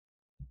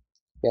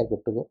 we are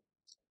good to go.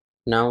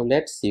 Now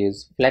let's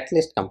use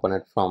flatlist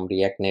component from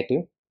React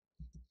Native.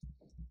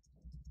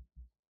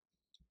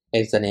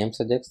 As the name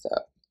suggests,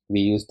 we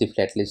use the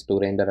flatlist to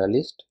render a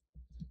list.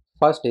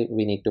 First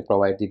we need to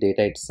provide the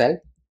data itself.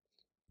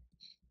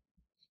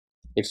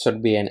 It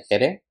should be an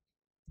array.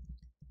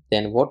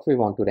 Then what we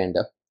want to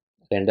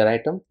render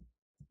item.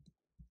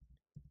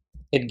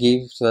 It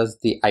gives us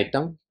the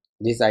item.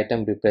 This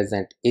item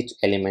represents each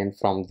element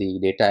from the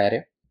data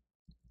array.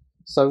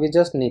 So we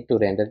just need to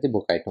render the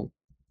book item.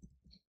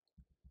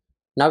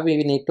 Now we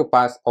need to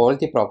pass all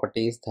the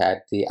properties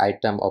that the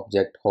item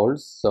object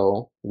holds.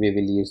 So we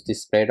will use the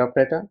spread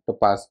operator to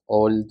pass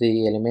all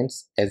the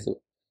elements as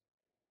well.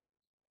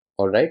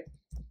 Alright.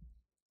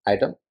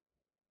 item.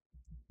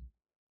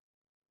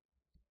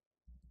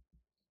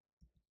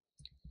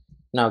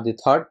 Now the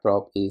third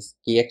prop is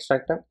key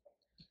extractor.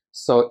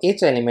 So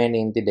each element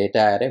in the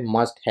data array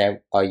must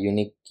have a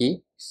unique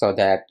key so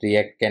that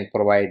React can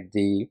provide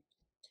the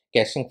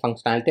caching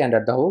functionality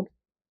under the hood.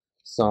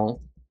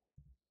 So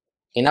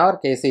in our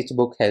case, each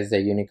book has a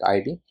unique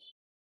ID.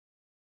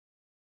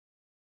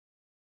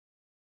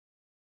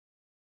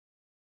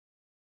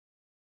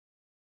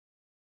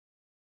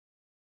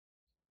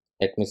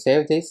 Let me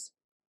save this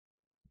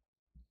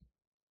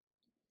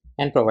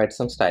and provide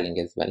some styling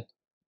as well.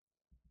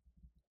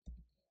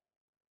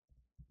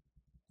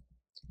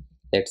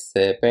 Let's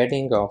say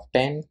padding of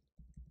 10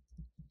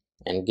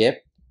 and gap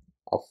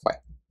of 5.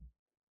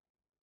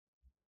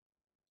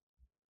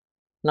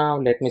 Now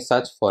let me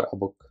search for a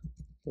book.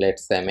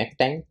 Let's say make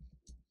time.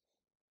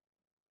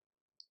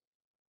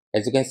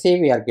 As you can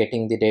see, we are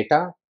getting the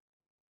data.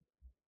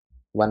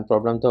 One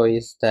problem though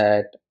is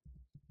that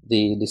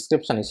the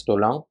description is too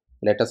long.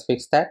 Let us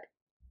fix that.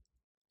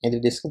 In the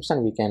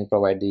description, we can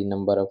provide the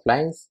number of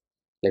lines.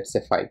 Let's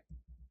say 5.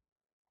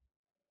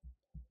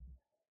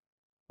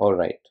 All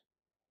right.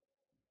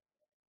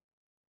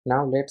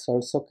 Now let's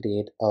also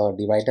create a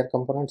divider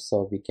component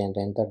so we can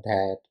render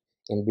that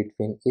in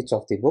between each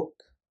of the book.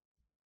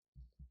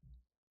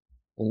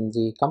 In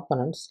the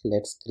components,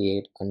 let's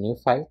create a new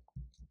file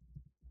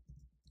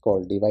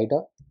called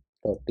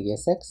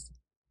divider.tsx.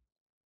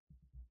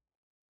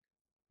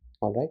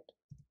 All right.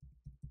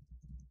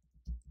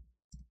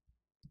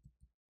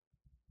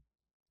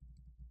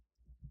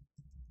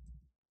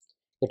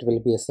 It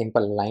will be a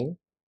simple line.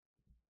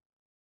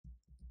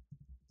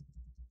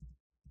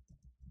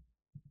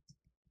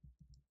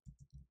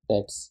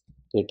 Let's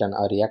return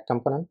a React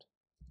component.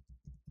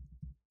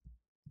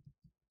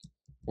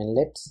 And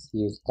let's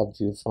use a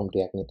view from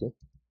React Native.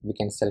 We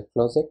can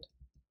self-close it.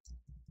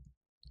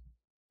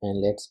 And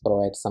let's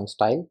provide some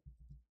style.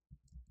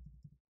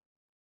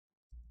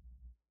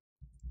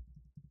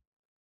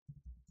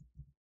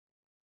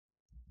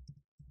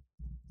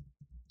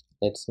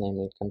 Let's name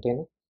it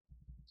container.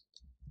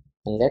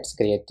 And let's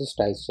create the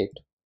style sheet.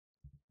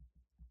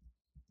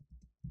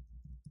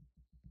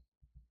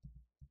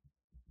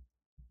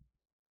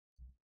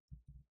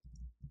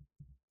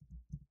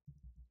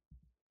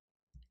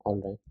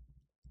 All right.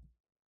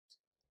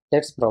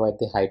 Let's provide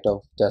the height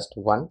of just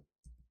 1.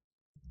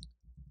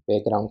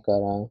 Background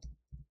color.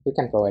 You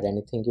can provide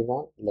anything you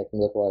want. Let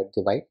me provide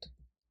the white.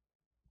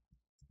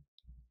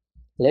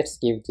 Let's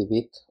give the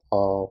width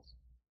of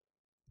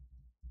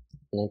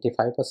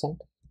 95%.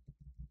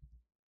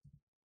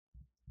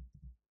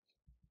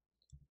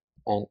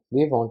 And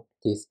we want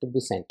this to be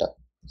center.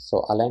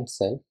 So align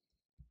cell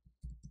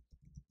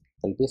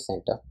will be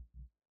center.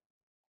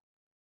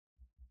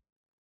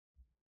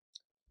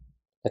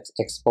 Let's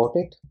export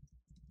it.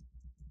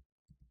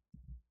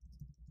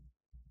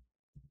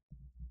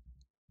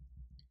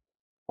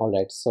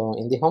 Alright, so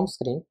in the home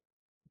screen,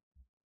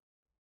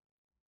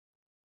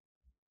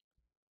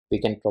 we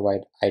can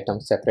provide item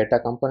separator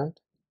component.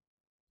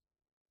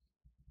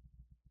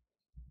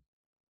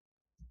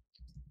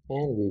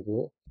 And we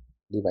will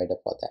divider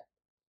for that.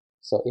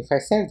 So if I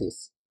save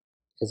this,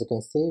 as you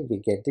can see, we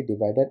get the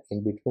divider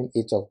in between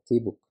each of the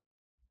book.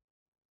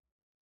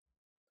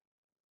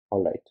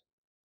 Alright.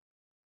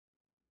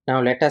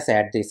 Now let us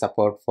add the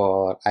support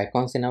for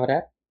icons in our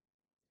app.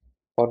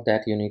 For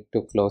that, you need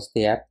to close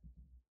the app.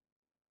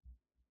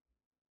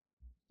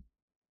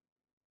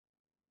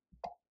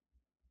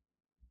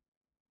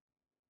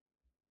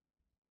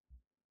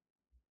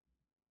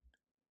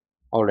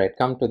 Alright,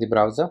 come to the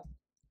browser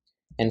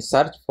and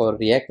search for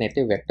React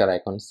Native vector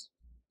icons.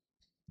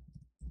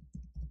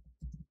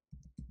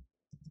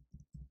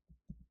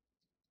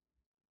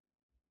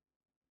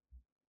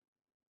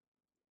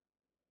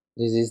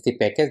 This is the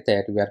package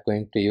that we are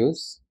going to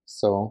use.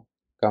 So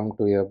come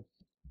to your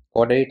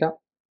code editor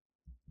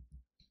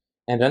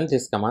and run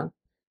this command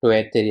to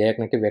add the React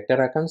Native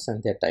vector icons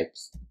and their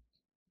types.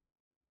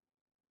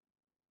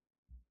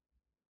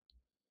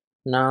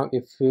 Now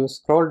if you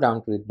scroll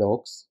down to the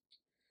docs,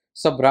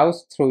 so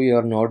browse through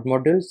your node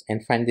modules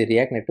and find the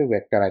React Native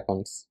vector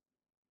icons.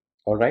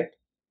 Alright,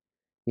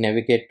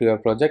 navigate to your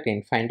project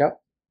in Finder.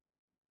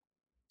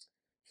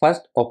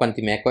 First open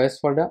the MacOS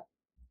folder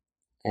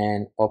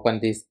and open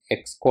this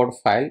Xcode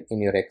file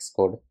in your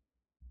Xcode.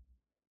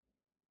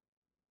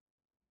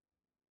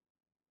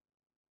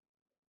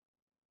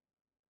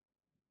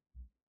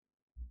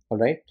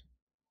 Alright.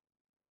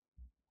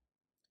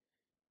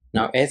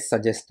 Now as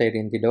suggested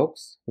in the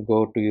docs,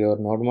 go to your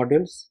node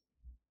modules.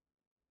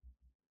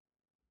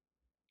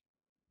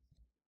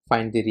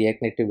 Find the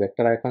React Native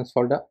vector icons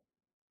folder.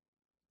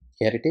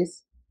 Here it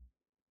is.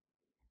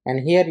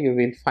 And here you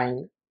will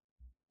find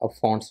a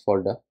fonts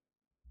folder.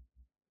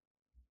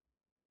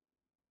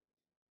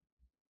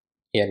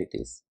 Here it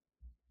is.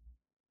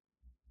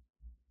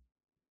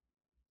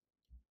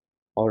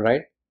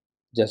 Alright,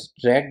 just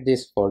drag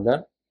this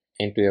folder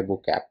into your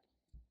book app.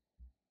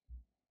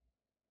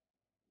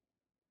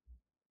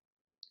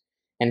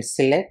 And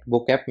select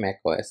book app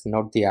macOS,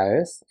 not the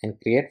iOS, and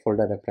create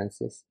folder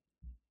references.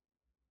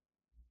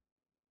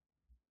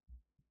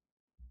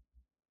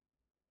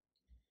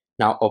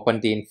 Now open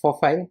the info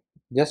file,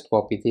 just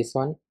copy this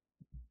one.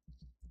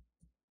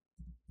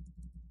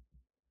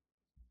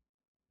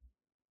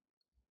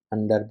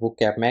 Under Book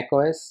App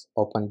macOS,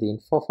 open the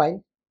info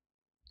file,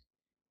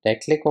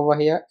 right click over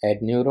here,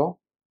 add new row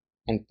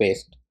and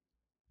paste.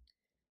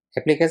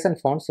 Application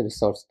fonts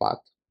resource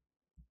path,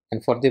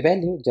 and for the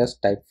value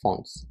just type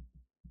fonts.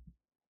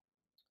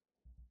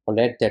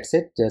 Alright, that's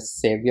it. Just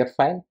save your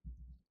file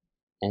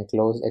and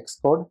close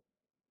Xcode.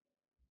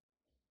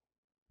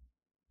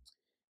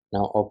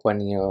 Now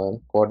open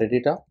your code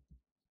editor.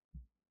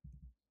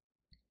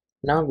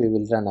 Now we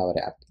will run our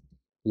app,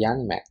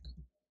 Yarn Mac.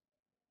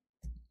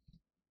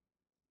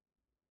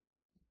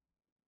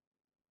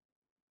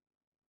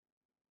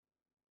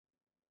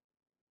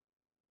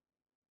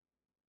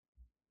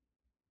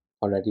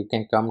 Alright, you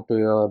can come to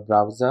your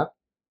browser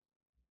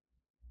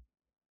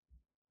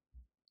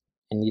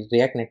and in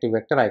React Native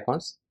vector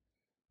icons,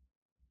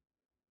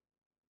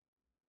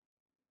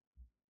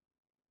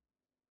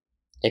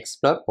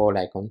 explore all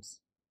icons.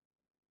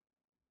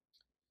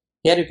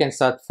 Here you can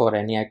search for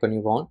any icon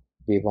you want.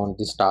 We want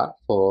the star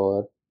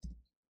for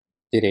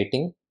the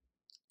rating.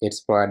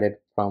 It's provided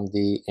from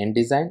the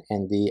InDesign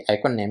and the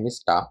icon name is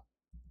star.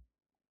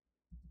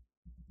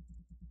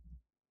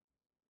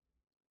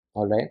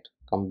 Alright,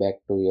 come back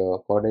to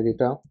your code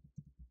editor.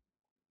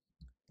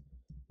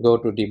 Go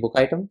to the book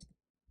item.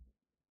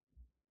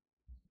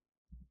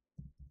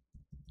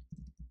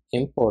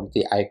 Import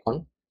the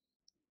icon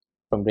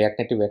from React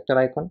Native vector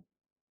icon.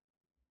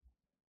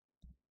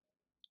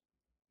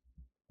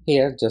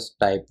 Here just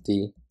type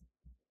the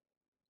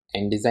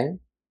InDesign.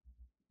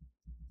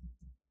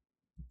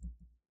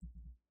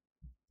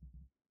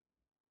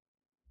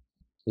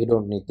 You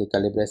don't need the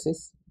curly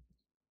braces.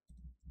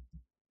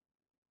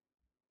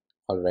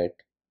 Alright,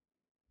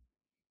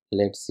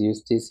 let's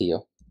use this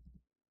here.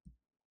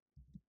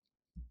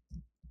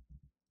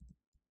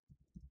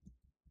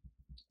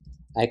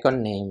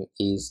 Icon name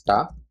is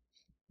star.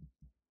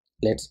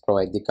 Let's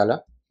provide the color.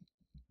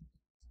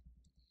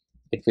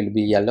 It will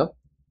be yellow.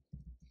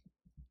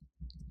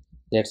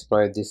 Let's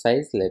provide the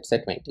size. Let's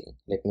say 20.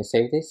 Let me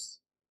save this.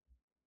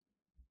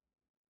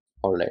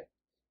 Alright,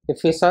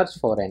 if we search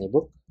for any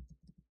book,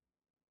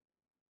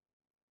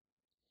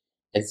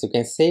 as you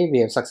can see, we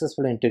have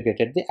successfully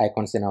integrated the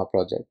icons in our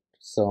project.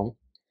 So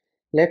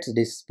let's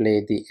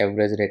display the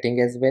average rating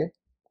as well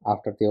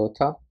after the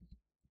author.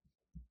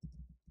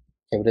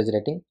 Average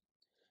rating.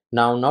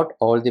 Now not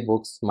all the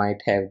books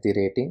might have the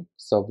rating,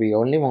 so we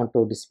only want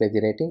to display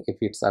the rating if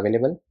it's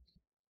available.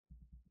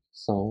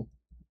 So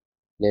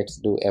let's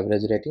do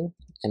average rating,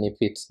 and if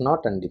it's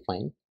not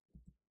undefined,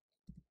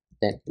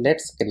 then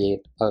let's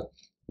create a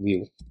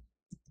view.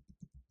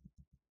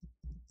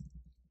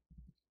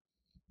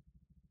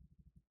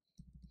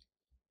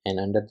 And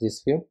under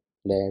this view,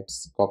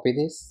 let's copy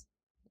this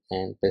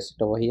and paste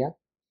it over here.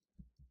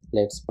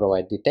 Let's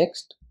provide the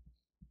text.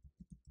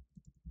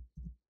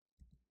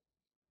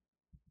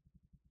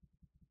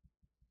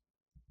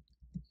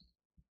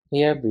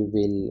 Here we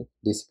will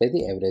display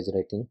the average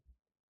rating.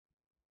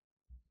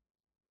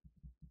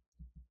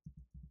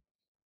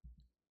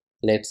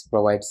 Let's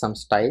provide some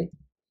style.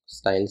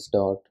 Styles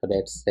dot,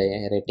 let's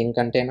say, rating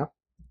container.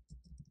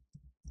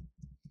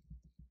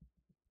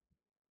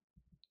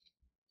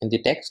 In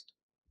the text,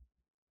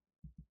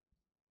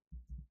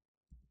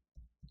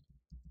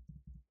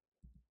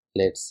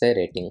 let's say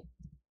rating.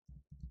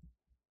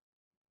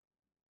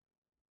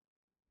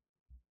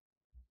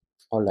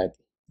 Alright,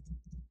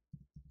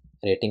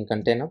 rating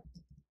container.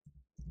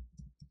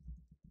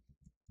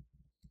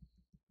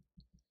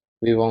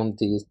 We want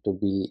these to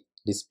be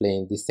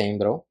displayed in the same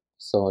row.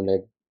 So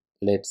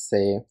let's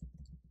say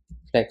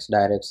flex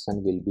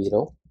direction will be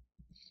row.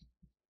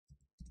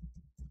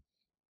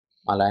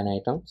 Align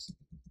items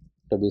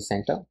to be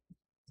center.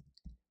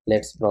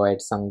 Let's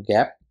provide some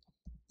gap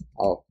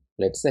of,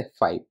 let's say,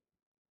 5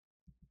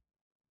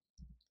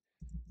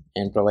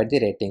 and provide the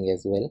rating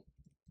as well.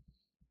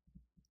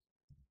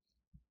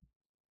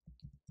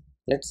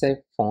 Let's say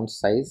font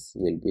size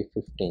will be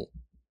 15.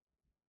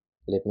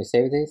 Let me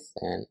save this,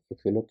 and if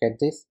you look at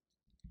this,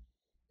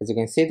 as you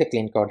can see, the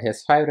clean code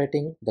has 5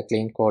 rating. The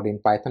clean code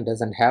in Python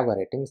doesn't have a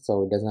rating,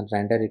 so it doesn't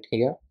render it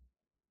here.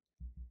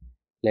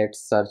 Let's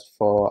search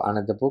for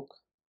another book.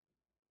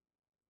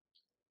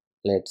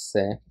 Let's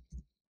say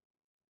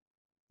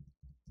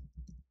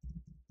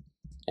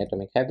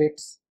Atomic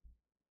Habits.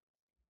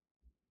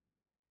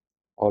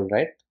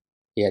 Alright,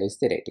 here is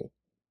the rating.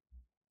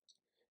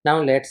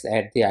 Now let's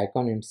add the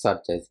icon in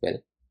search as well.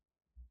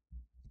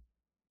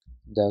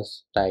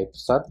 Just type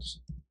search.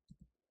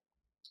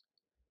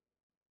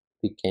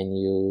 We can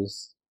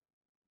use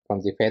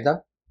from the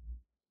feather.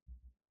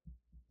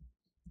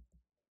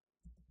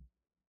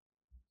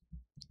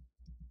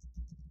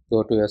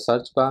 Go to your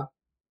search bar.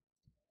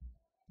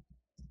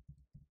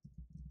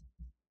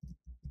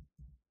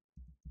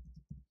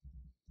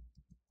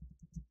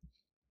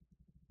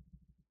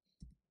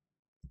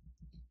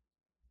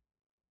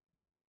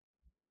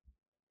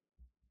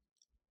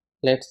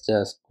 Let's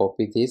just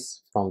copy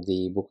this from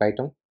the book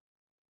item.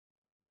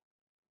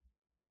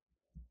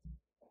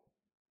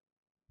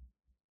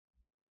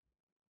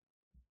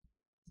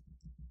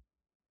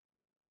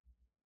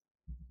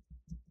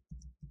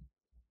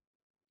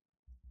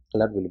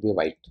 color will be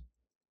white.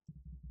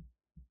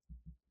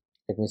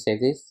 Let me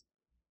save this.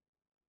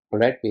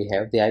 Alright, we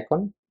have the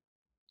icon,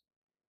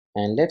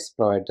 and let's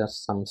provide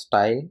just some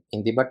style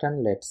in the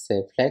button. Let's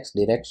say flex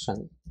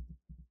direction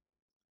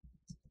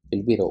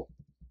will be row,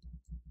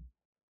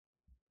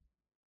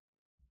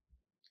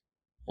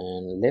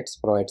 and let's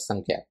provide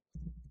some gap,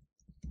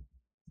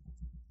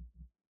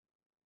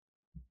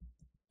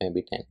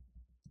 maybe 10.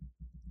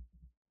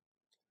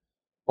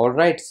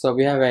 Alright, so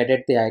we have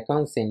added the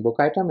icons in book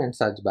item and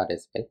search bar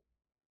as well.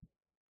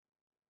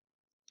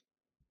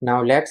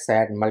 Now let's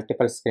add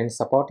multiple screen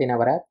support in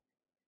our app.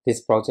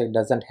 This project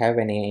doesn't have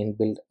any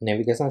inbuilt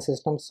navigation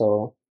system,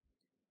 so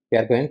we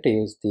are going to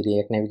use the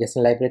React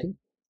navigation library.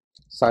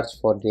 Search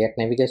for React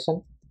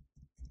navigation.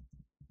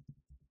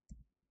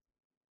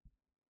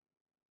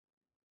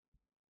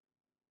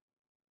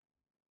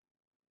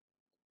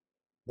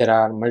 There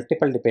are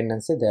multiple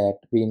dependencies that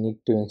we need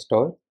to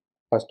install.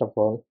 First of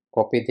all,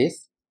 copy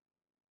this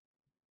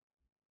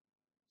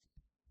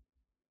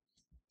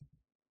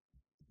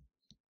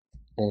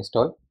and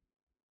install.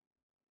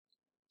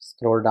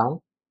 Scroll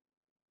down.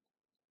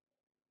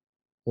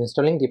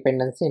 Installing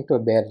dependency into a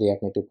bare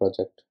React Native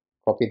project.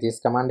 Copy this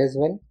command as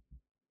well.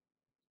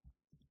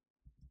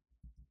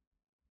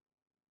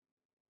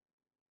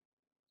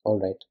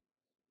 Alright.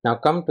 Now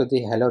come to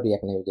the Hello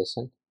React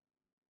navigation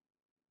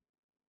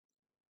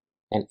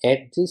and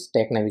add the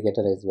stack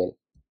navigator as well.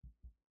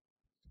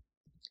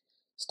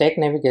 Stack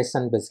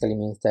navigation basically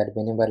means that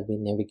whenever we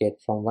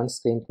navigate from one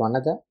screen to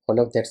another, all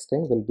of that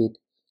screen will be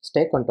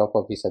stacked on top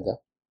of each other.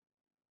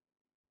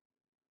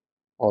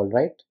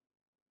 Alright.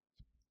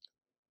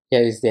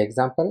 Here is the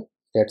example.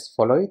 Let's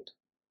follow it.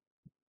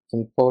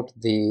 Import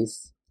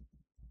these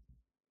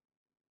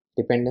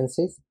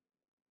dependencies.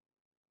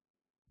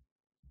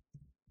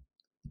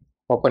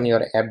 Open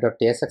your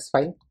app.tsx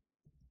file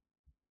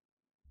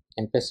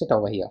and paste it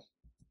over here.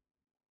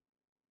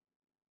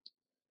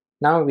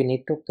 Now we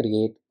need to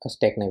create a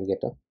stack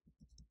navigator.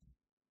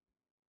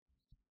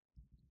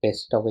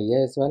 Paste it over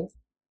here as well.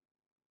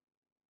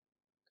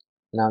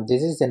 Now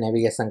this is the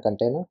navigation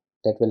container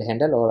that will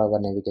handle all our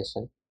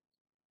navigation.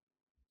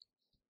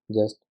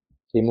 Just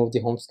remove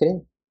the home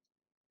screen.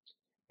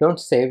 Don't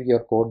save your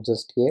code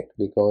just yet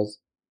because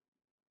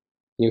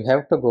you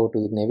have to go to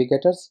the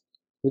navigators.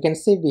 We can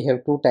see we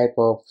have two types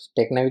of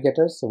stack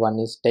navigators. One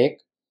is stack,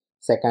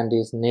 second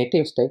is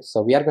native stack.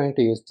 So we are going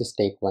to use the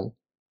stack one.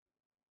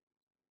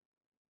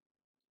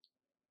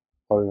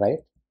 Alright,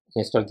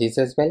 install this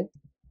as well.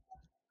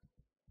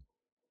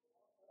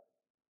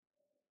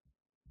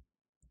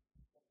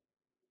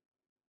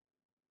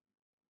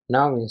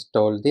 Now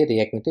install the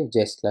React Native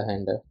JSON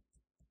handler.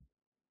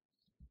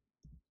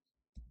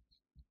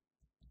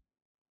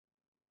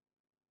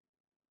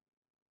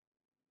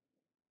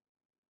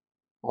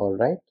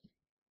 Alright,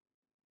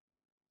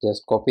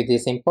 just copy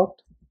this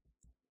import,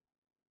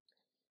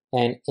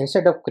 and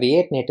instead of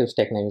create native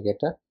stack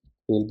navigator,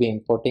 we will be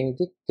importing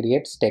the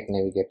create stack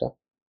navigator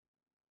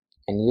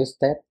and use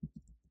that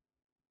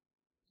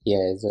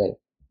here as well.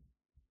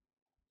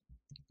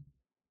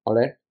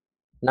 Alright,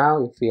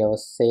 now if we have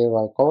save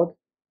our code,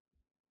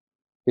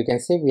 you can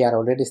see we are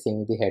already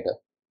seeing the header.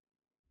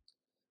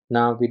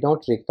 Now we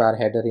don't require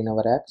header in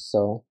our app,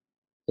 so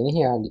in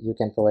here you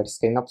can provide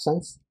screen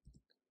options.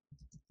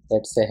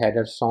 Let's say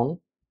header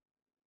shown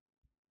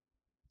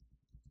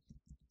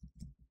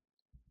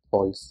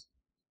false.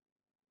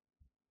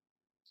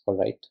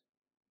 Alright,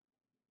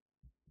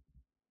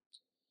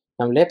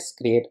 now let's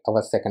create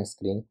our second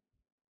screen.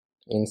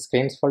 In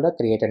screens folder,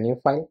 create a new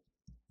file.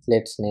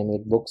 Let's name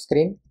it book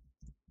screen.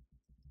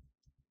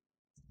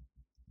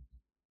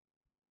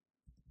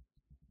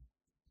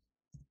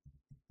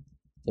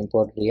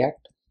 Import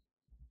React.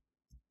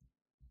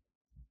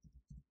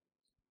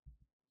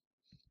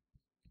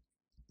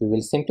 We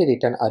will simply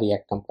return a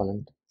React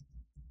component.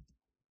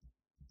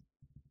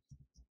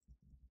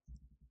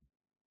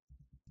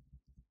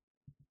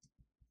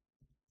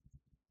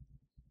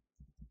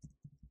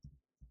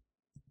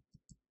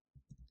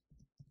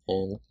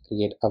 And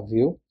create a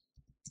view.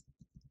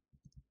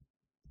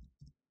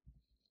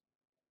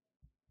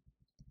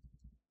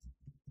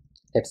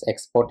 Let's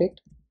export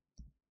it.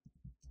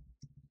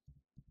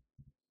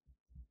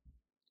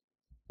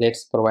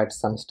 Let's provide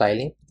some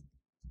styling.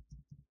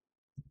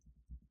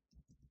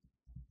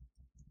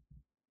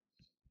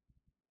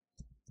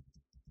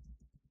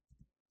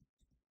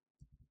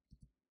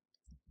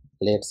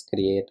 Let's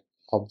create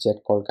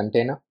object called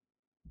container.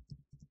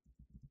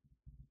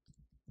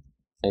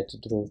 Let's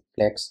do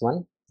flex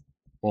one.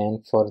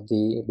 And for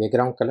the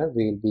background color,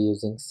 we will be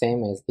using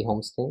same as the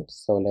home screen.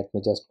 So let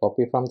me just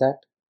copy from that.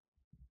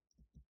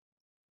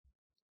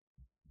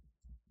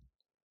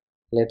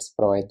 Let's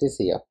provide this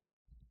here.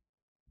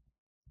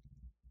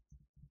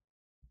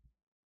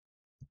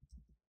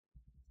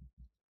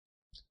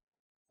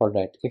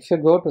 Alright, if you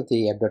go to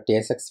the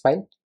app.tsx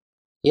file,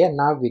 here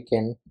now we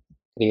can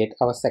create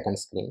our second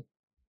screen.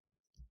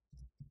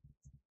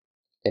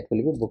 That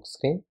will be book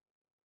screen,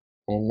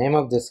 and name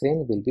of the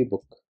screen will be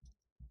book.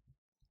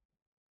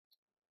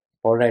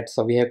 Alright,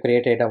 so we have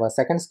created our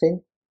second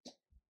screen.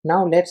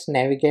 Now let's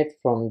navigate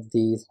from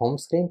the home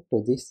screen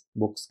to this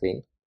book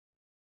screen.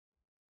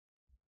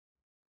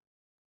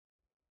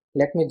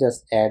 Let me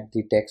just add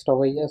the text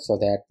over here so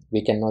that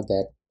we can know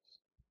that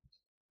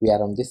we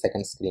are on the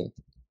second screen.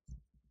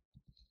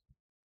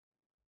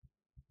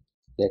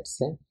 Let's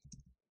say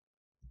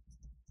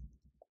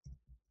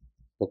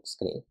book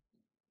screen.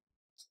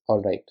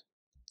 Alright.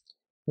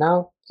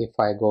 Now if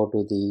I go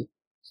to the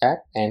app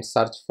and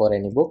search for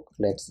any book,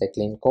 let's say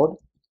clean code.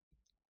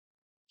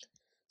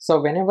 So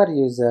whenever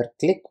user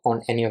click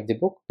on any of the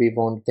book, we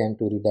want them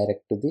to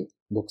redirect to the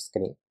book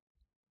screen.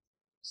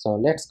 So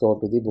let's go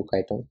to the book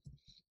item.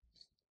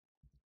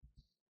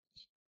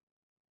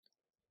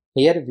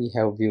 Here we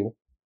have view.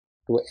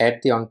 To add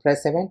the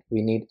onPress event,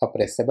 we need a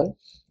pressable.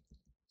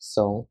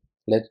 So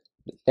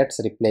let's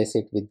replace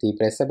it with the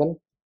pressable.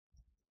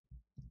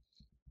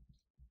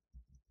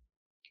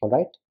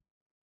 Alright.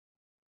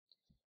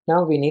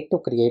 Now we need to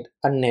create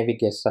a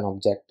navigation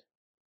object.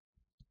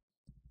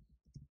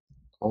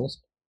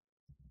 Const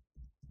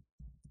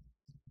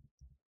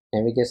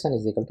navigation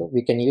is equal to,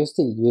 we can use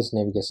the use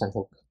navigation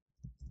hook.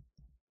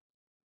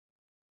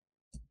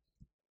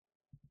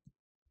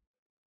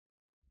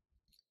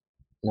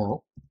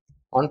 Now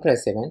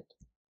onPress event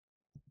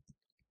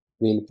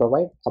will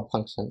provide a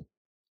function.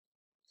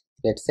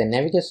 Let's say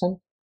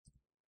navigation.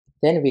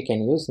 Then we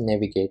can use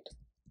navigate.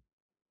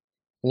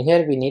 And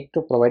here we need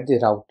to provide the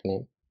route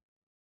name.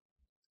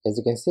 As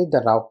you can see,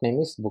 the route name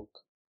is book.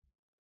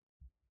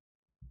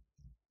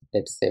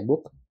 Let's say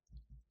book.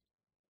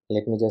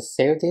 Let me just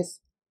save this.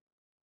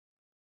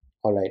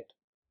 Alright.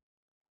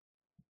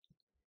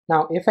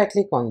 Now if I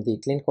click on the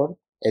clean code,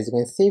 as you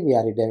can see, we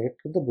are redirected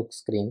to the book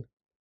screen.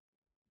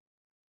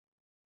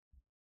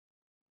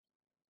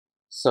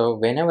 So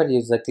whenever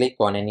user click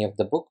on any of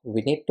the book,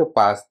 we need to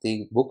pass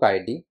the book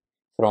ID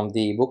from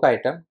the book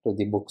item to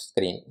the book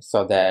screen,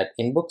 so that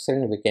in book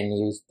screen we can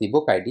use the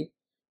book ID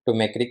to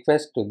make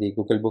request to the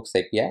Google Books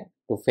API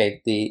to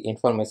fetch the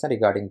information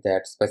regarding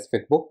that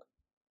specific book.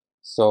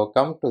 So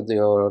come to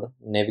your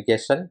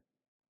navigation,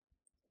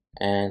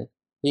 and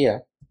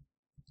here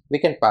we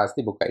can pass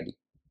the book ID,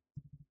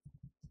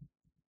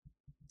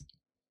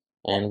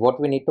 and what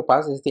we need to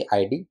pass is the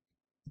ID.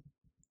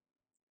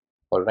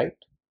 Alright.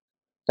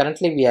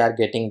 Currently we are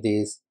getting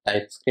these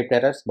TypeScript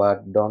errors,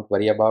 but don't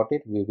worry about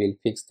it, we will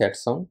fix that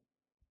soon.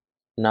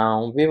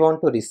 Now we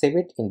want to receive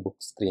it in book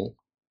screen.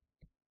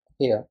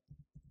 Here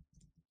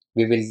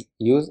we will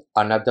use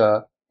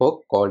another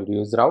hook called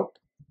useRoute.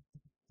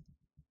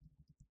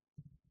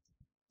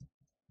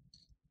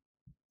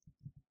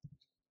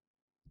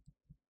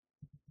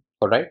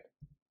 Alright.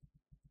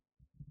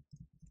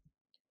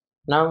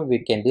 Now we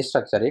can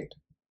destructure it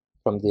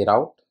from the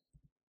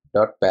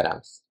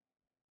route.params.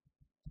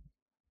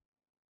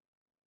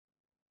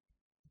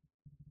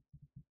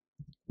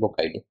 Book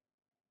ID.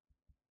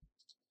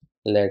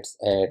 Let's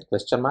add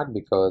question mark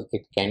because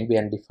it can be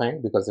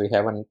undefined because we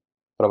haven't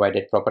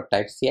provided proper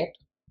types yet.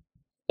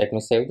 Let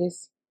me save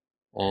this,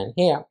 and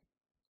here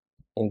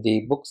in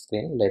the book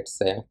screen, let's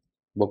say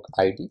book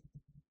ID,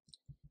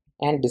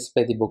 and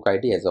display the book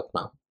ID as of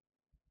now.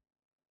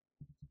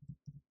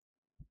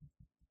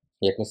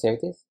 Let me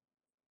save this.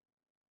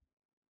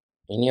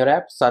 In your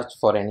app, search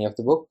for any of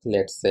the book,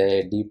 let's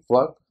say deep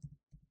work,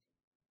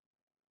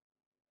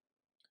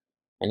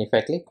 and if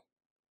I click,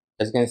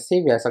 as you can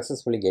see, we are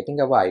successfully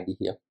getting our ID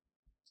here.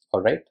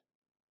 Alright.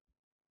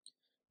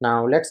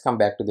 Now let's come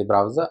back to the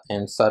browser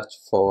and search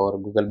for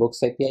Google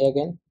Books API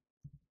again.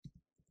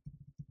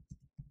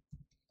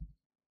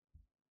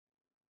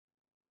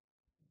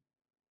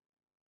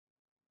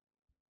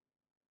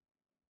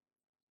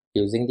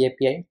 Using the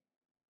API.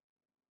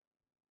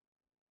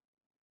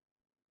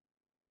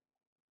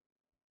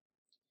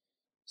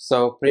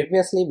 So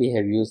previously we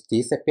have used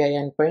this API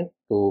endpoint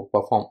to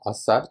perform a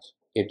search.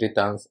 It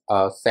returns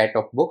a set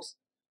of books,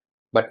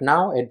 but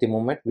now at the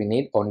moment we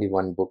need only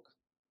one book.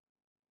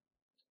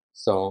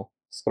 So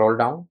scroll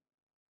down,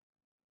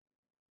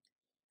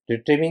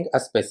 retrieving a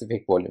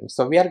specific volume.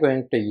 So we are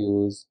going to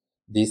use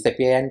this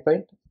API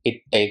endpoint.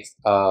 It takes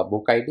a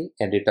book ID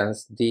and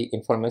returns the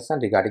information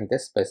regarding the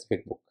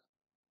specific book.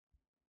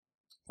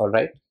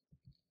 Alright.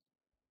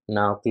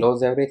 Now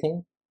close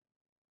everything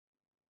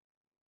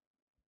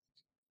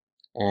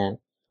and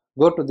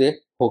go to the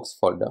hooks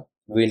folder.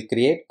 We'll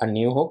create a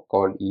new hook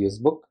called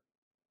useBook,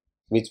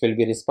 which will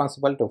be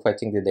responsible to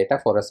fetching the data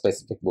for a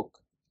specific book.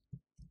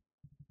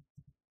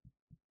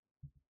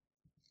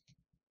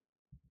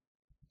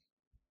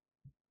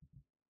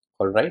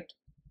 Alright.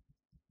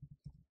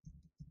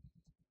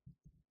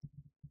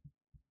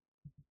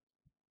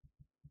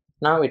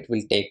 Now it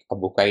will take a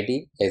book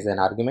ID as an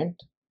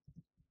argument,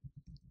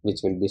 which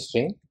will be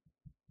string.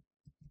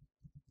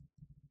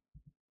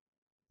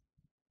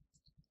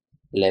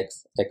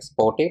 Let's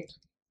export it.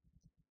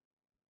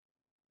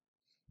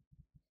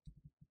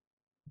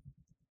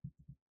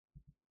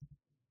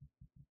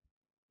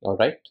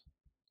 Alright.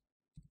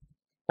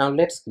 Now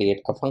let's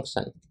create a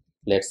function.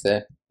 Let's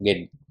say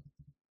get.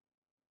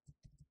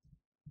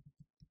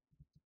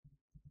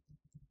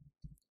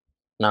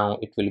 Now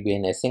it will be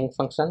an async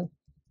function.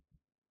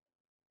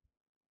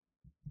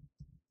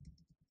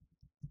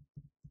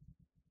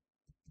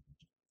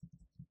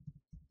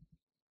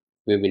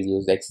 we will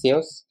use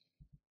Axios.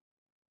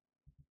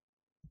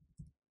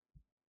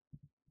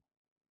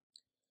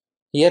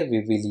 Here we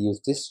will use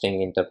this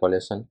string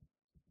interpolation,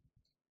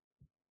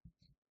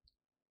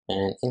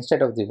 and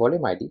instead of the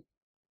volume ID,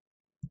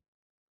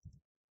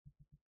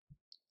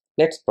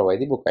 let's provide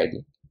the book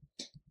ID,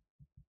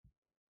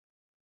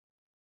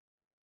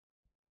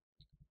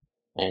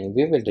 and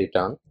we will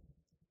return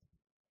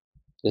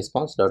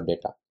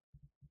response.data.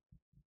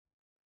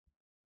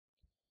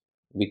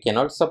 We can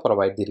also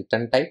provide the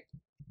return type.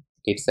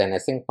 It's an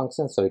async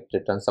function, so it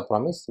returns a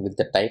promise with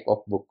the type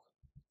of book.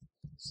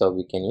 So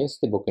we can use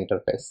the book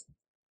interface.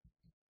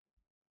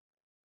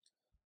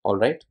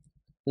 Alright,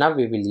 now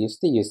we will use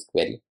the use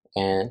query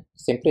and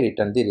simply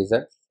return the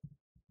result.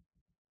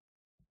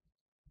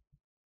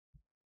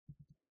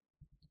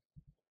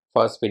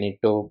 First, we need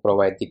to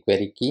provide the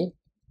query key,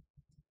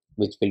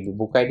 which will be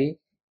book ID.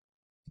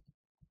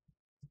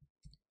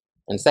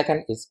 And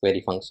second is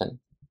query function.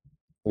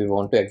 We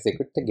want to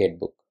execute the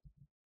getBook.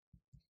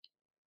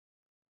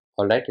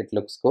 Alright, it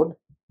looks good.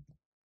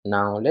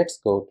 Now let's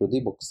go to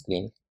the book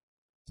screen.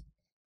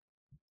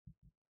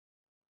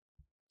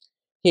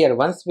 Here,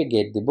 once we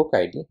get the book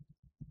ID,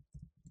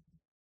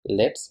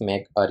 let's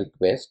make a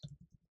request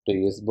to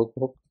use book,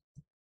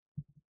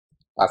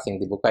 passing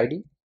the book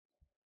ID.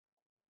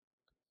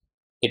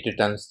 It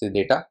returns the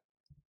data.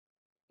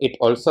 It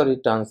also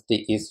returns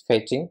the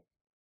isFetching.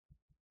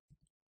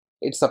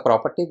 It's a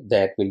property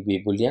that will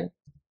be Boolean,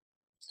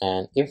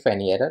 and if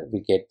any error,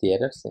 we get the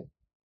error in.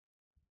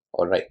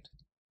 Alright.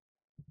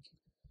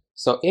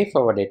 So if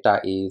our data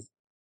is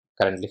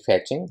currently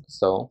fetching,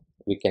 so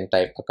we can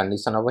type a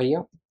condition over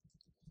here.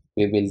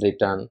 We will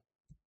return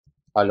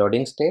a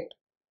loading state.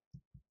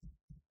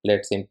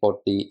 Let's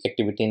import the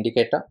activity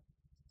indicator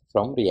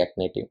from React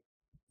Native.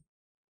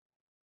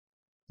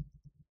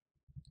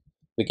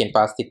 We can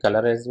pass the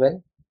color as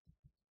well.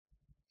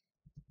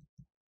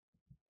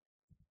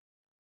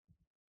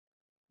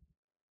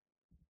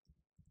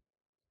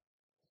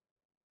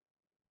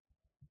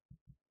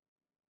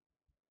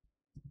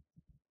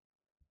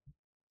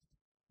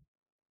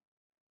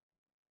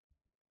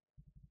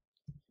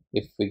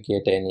 If we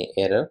get any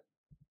error,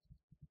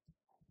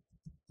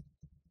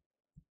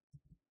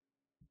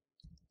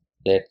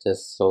 let's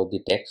just show the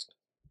text.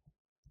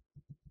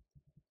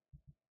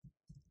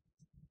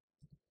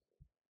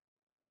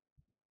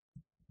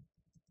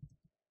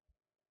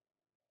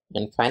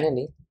 And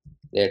finally,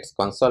 let's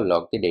console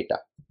log the data.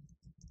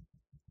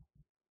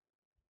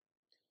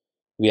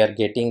 We are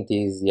getting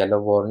these yellow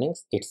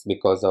warnings. It's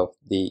because of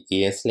the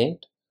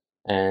ESLint,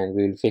 and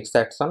we will fix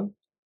that soon.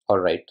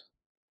 Alright.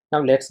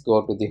 Now let's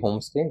go to the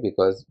home screen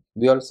because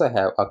we also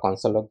have a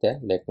console log there.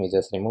 Let me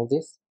just remove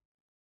this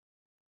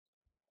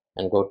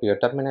and go to your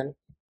terminal,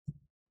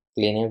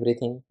 clean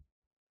everything.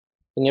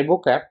 In your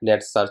book app,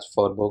 let's search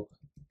for book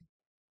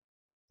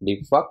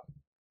deep work.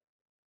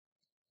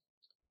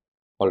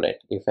 Alright,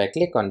 if I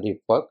click on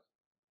deep work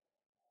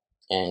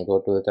and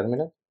go to the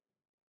terminal,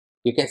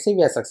 you can see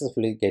we are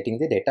successfully getting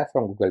the data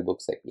from Google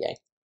Books API.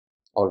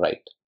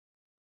 Alright.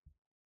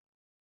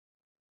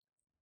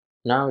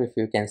 Now if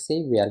you can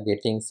see, we are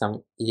getting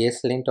some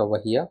ESLint over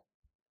here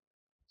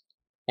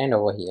and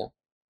over here.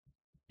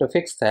 To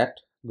fix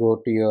that, go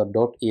to your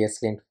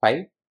 .ESLint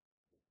file,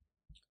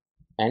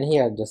 and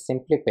here just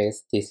simply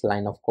paste this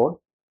line of code.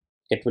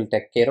 It will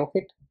take care of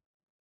it.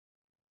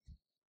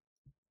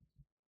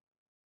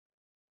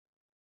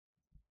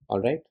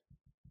 Alright.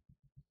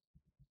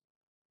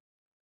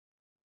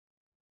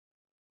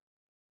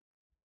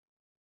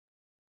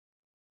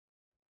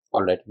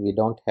 Alright, we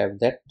don't have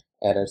that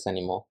errors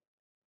anymore.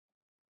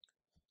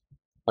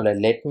 Alright,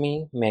 let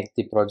me make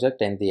the project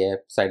and the app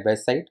side by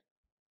side.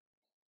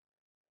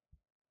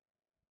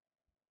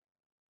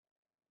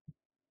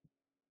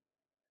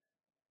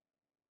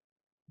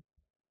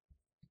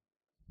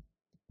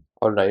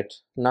 Alright,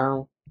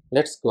 now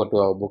let's go to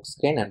our book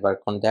screen and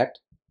work on that.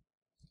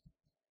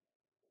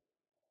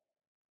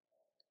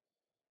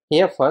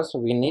 Here first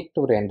we need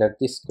to render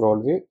the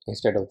scroll view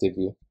instead of the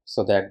view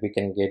so that we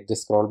can get the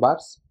scroll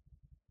bars.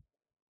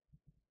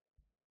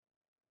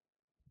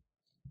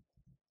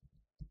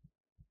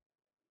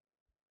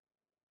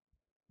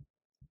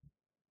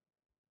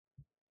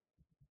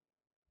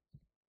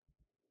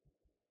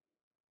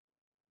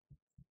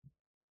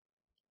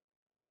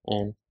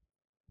 And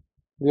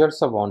we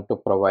also want to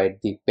provide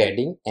the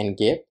padding and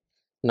gap.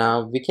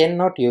 Now we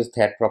cannot use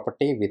that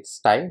property with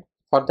style.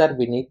 For that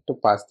we need to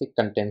pass the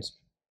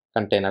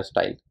container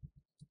style.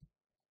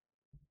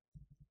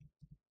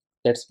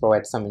 Let's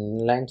provide some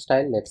inline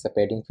style. Let's say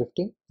padding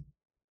 50.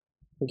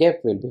 Gap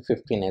will be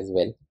 15 as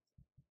well.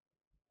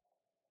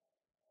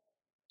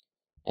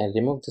 And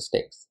remove this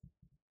text.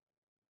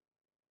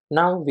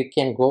 Now we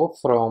can go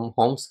from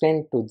home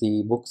screen to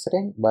the book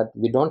screen, but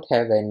we don't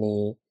have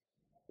any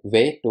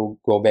way to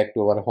go back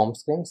to our home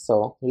screen.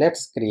 So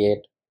let's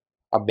create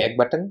a back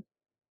button.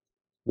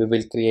 We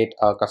will create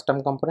a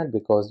custom component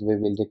because we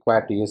will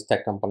require to use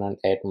that component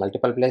at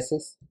multiple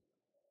places.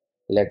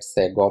 Let's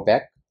say go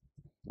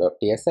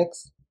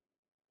back.tsx.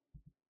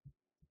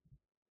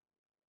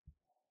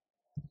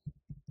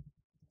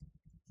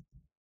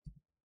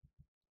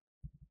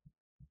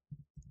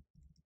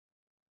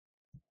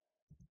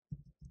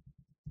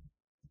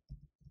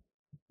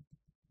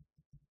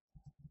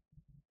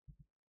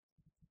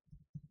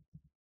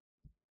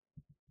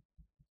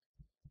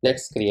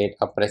 Let's create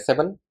a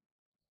pressable.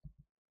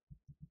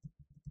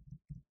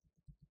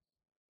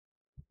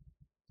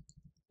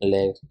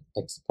 Let's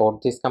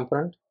export this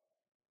component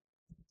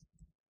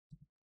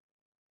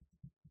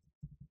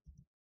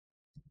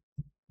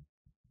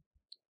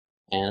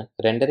and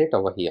render it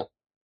over here.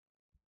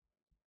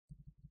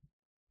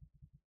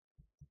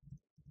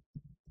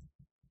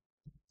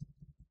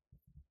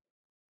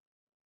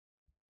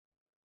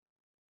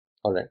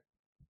 Alright,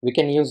 we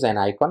can use an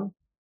icon.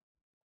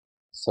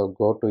 So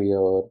go to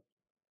your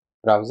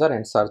browser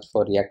and search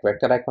for React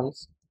vector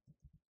icons.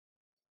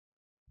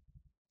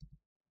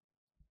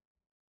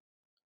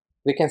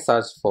 We can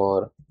search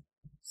for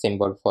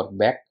symbol for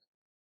back.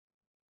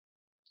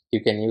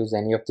 You can use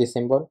any of the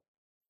symbol.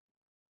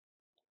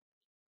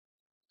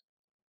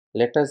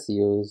 Let us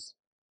use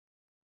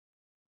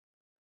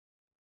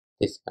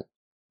this one.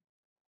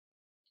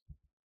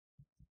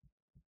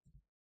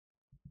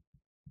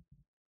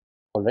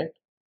 Alright,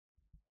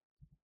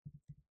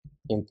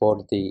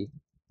 import the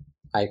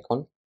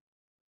icon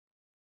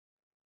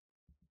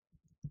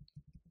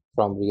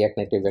from React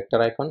Native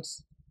vector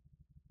icons.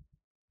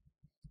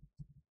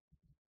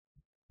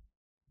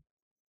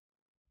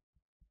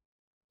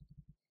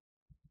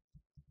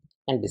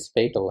 And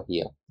display it over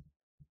here.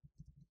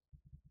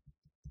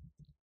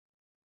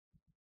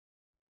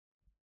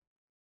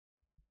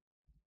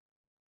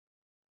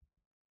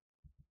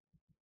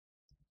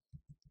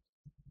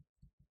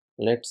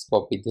 Let's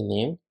copy the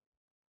name.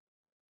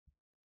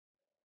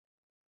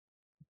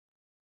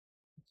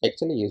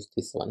 Actually use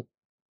this one.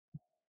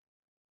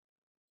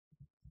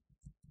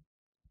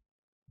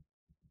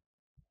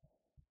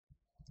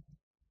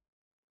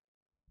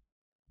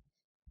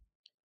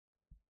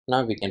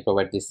 Now we can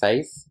provide the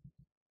size.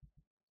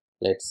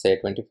 Let's say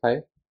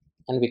 25,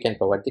 and we can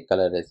provide the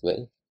color as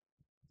well.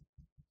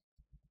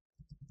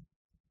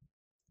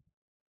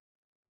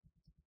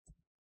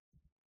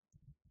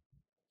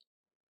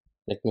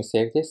 Let me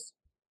save this.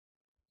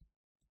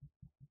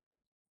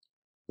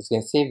 As you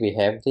can see, we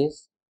have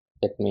this.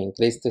 Let me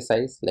increase the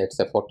size. Let's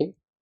say 40,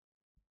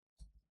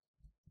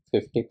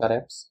 50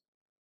 perhaps.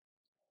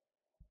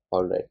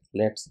 Alright,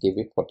 let's give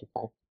it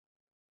 45.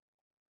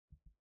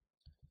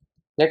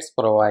 Let's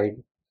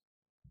provide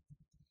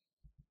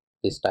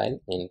the style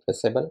in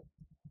pressable.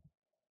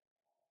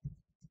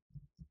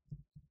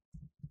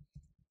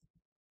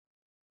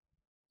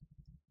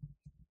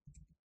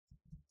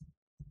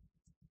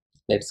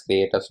 Let's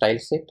create a style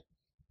sheet.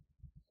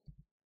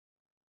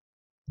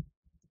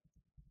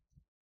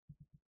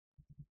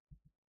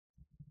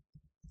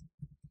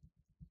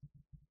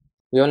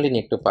 We only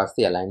need to pass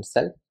the aligned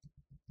cell,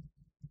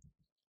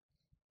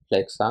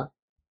 flexa,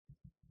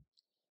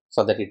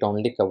 so that it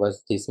only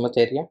covers this much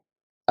area.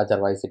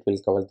 Otherwise, it will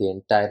cover the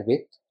entire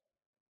width.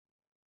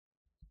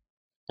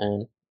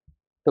 And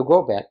to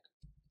go back,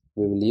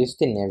 we will use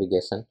the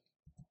navigation.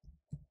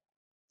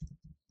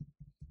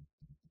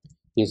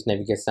 Use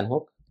navigation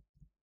hook.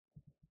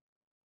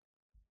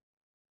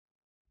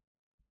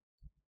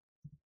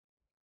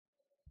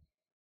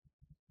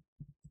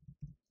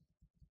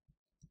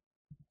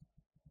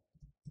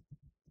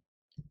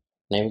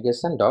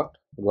 Navigation dot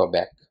go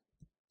back.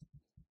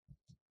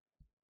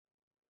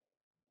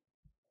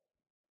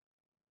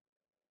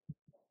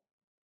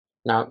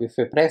 Now, if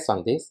we press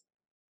on this,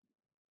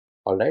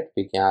 alright,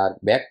 we are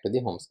back to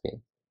the home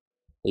screen.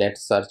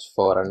 Let's search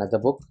for another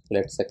book.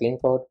 Let's say clean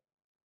code.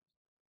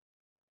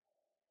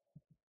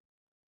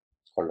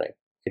 Alright,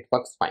 it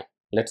works fine.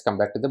 Let's come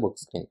back to the book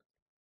screen.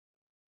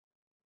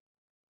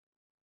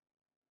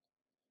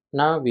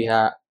 Now we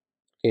are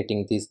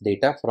getting this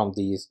data from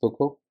the book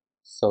hook.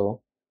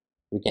 So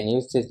we can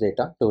use this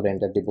data to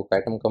render the book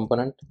item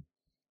component.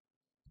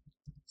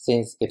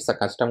 Since it's a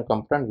custom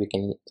component, we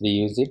can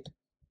reuse it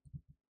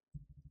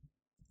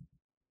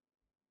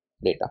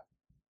data.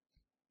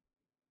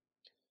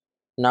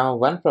 Now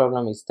one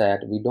problem is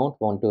that we don't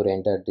want to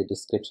render the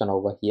description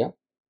over here.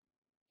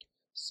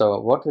 So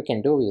what we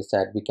can do is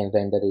that we can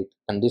render it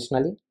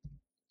conditionally.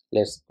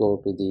 Let's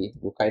go to the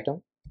book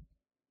item.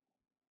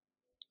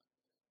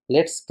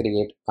 Let's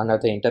create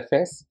another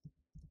interface.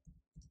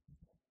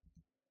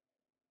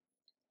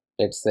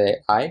 Let's say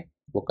I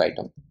book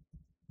item.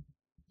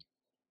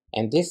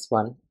 And this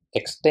one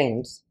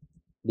extends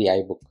the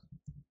iBook.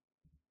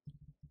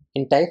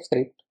 In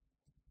TypeScript,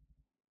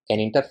 an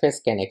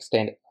interface can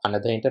extend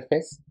another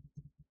interface.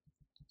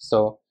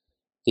 So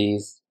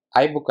this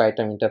iBook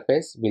item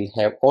interface will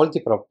have all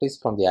the properties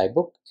from the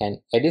iBook, and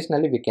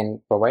additionally we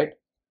can provide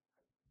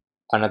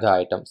another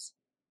items.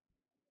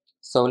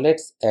 So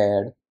let's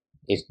add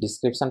its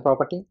description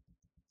property.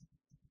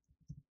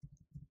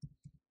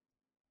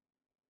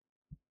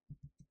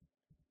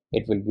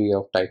 It will be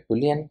of type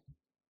boolean.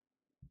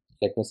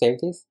 Let me save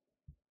this,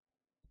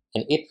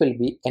 and it will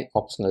be an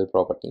optional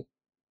property.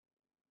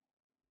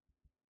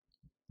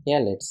 Yeah,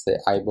 let's say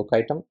iBook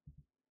item.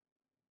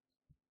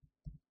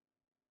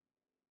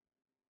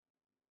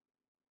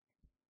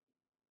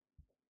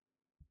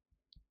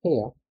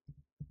 Here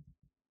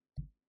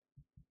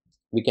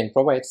we can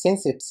provide,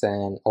 since it's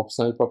an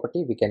optional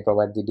property, we can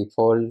provide the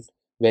default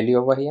value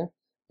over here,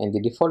 and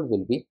the default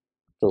will be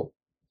true.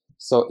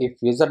 So if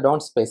user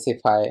don't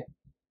specify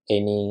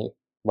any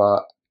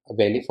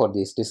value for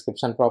this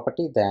description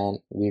property, then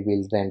we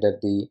will render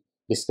the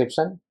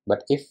description.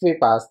 But if we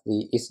pass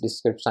the is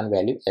description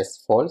value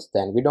as false,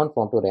 then we don't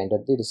want to render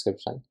the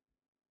description.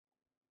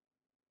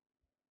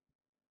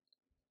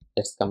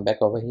 Let's come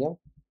back over here,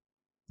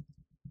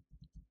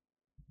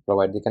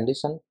 provide the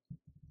condition.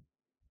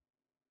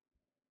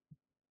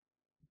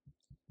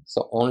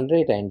 So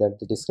only render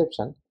the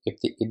description if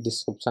the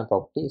description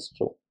property is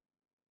true.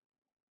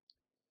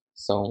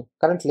 So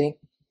currently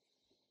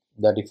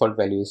the default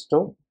value is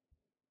true,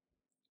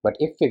 but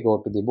if we go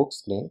to the book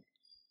screen,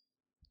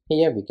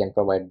 here we can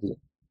provide the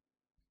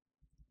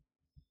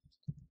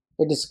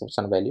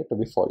description value to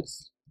be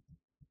false.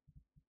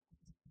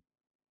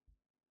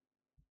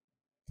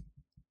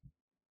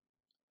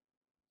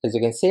 As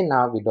you can see,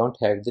 now we don't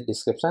have the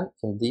description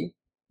in the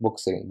book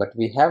screen, but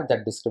we have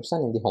that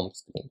description in the home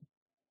screen.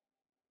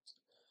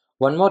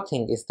 One more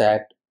thing is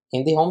that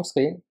in the home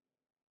screen,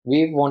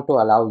 we want to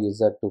allow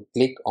user to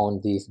click on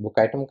this book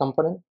item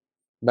component,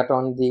 but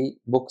on the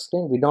book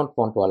screen, we don't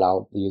want to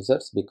allow the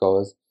users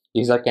because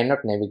user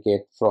cannot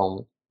navigate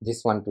from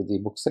this one to the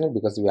book screen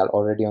because we are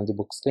already on the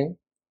book screen.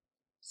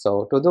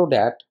 So to do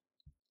that,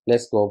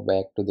 let's go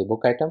back to the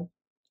book item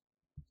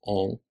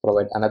and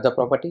provide another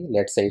property.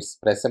 Let's say it's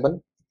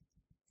pressable.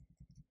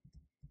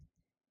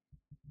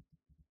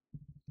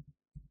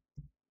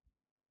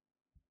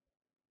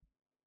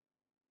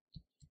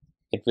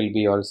 It will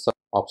be also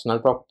optional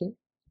property,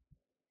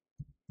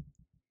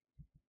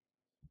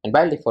 and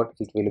by default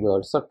it will be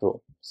also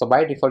true. So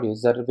by default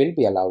user will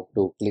be allowed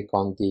to click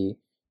on the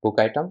book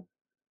item,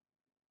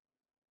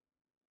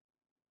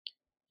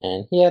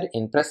 and here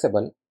in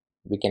pressable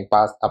we can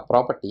pass a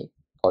property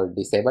called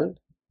disabled.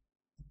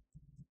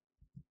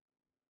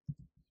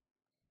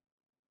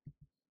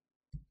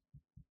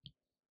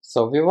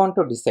 So we want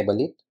to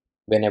disable it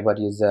whenever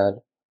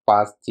user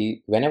pass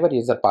the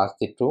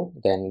true,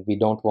 then we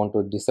don't want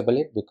to disable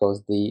it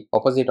because the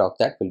opposite of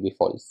that will be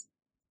false.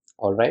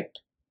 All right,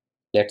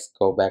 let's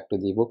go back to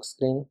the book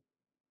screen.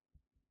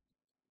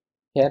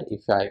 Here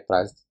if I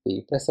press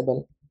the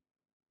pressable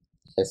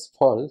as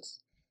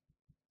false,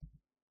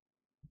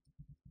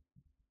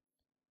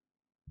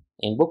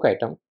 in book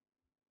item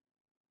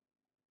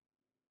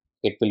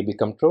it will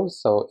become true,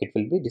 so it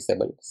will be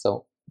disabled.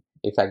 So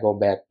if I go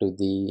back to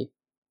the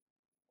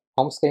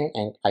home screen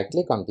and I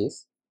click on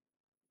this,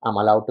 I'm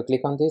allowed to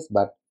click on this,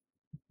 but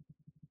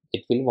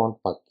it will won't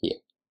work here.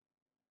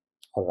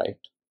 All right,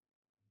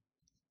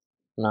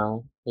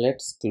 now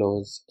let's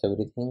close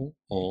everything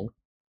and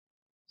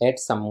add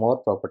some more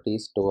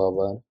properties to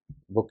our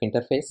book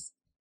interface.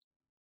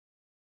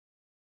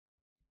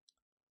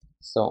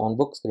 So on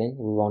book screen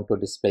we want to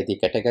display the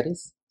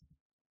categories.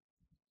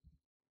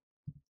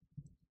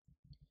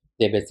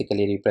 They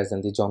basically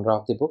represent the genre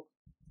of the book.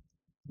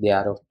 They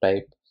are of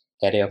type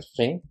array of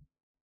string.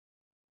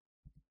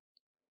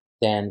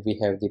 Then we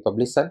have the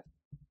publisher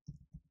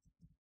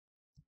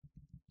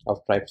of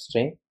type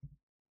string.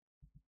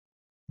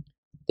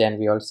 Then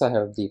we also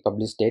have the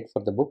published date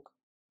for the book.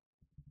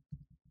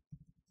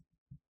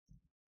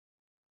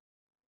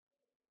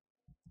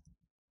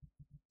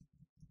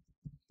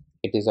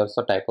 It is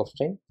also type of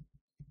string.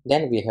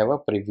 Then we have a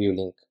preview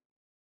link.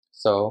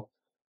 So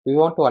we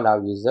want to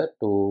allow user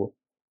to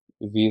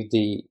view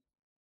the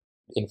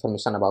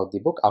information about the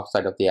book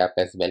outside of the app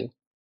as well.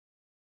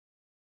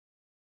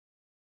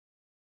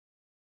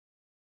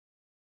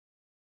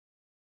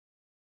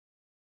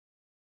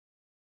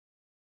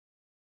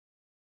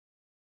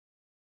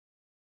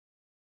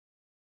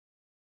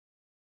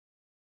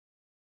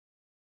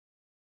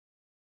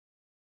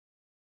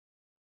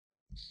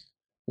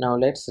 Now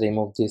let's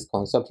remove this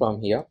console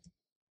from here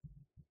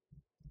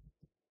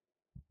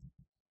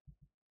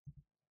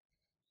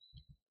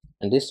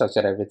and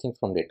restructure everything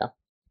from data.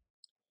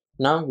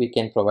 Now we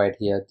can provide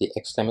here the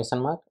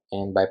exclamation mark,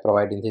 and by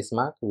providing this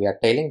mark we are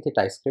telling the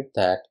TypeScript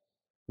that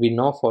we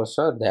know for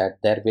sure that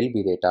there will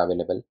be data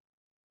available.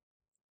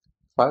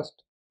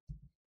 First,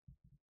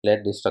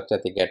 let's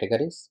destructure the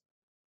categories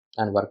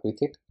and work with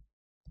it.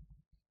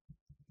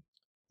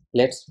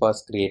 Let's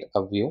first create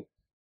a view.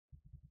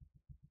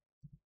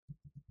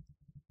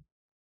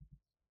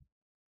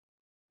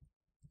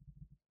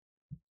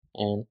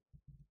 And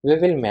we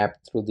will map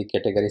through the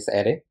categories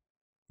array.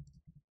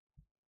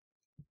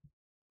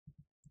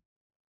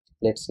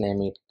 Let's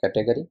name it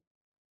category.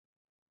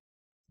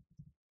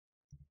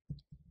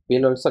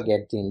 We'll also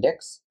get the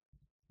index,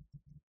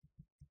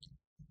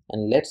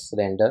 and let's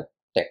render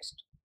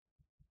text.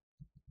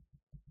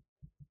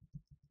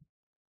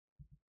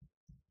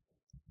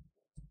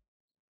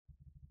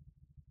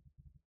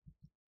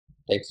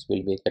 Text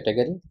will be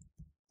category.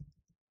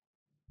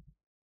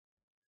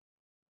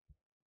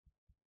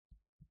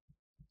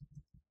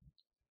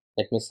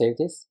 Let me save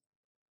this.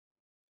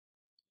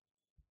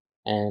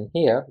 And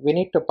here we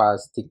need to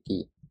pass the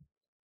key.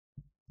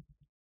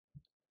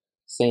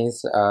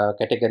 Since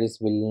categories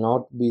will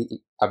not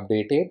be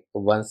updated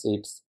once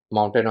it's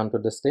mounted onto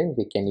the screen,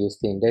 we can use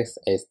the index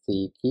as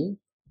the key.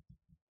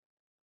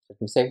 Let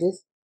me save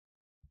this.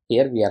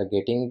 Here we are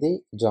getting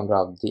the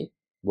genre of the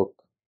book.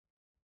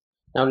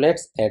 Now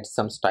let's add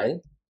some style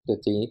to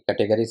the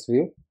categories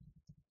view.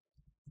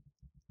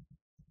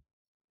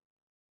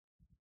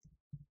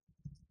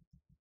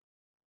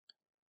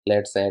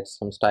 Let's add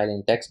some style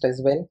in text as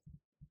well.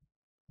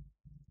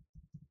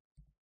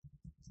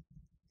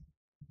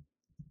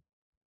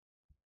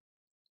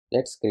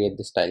 Let's create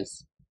the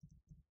styles.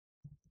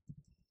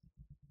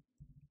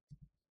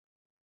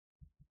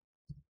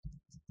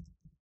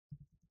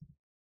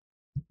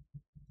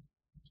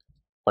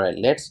 Alright,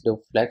 let's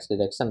do flex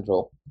direction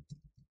row.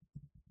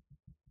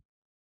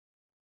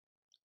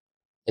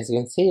 As you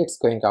can see, it's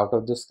going out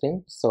of the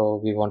screen, so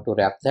we want to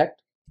wrap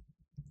that.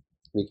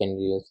 We can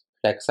use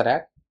flex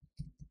wrap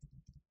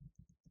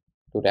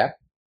to wrap.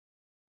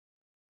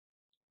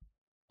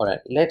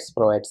 Alright, let's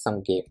provide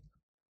some gap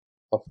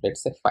of,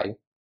 let's say, 5.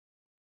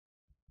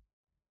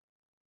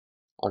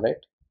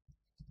 Alright,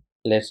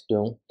 let's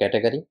do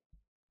category.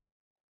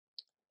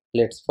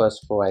 Let's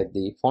first provide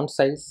the font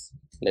size,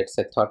 let's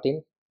say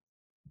 13.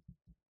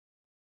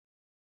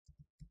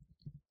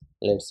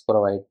 Let's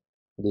provide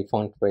the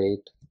font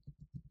weight,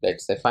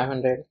 let's say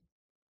 500.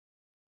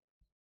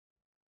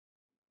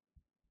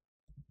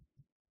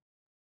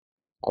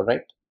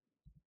 Alright,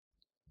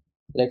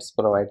 let's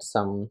provide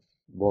some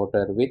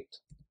border width.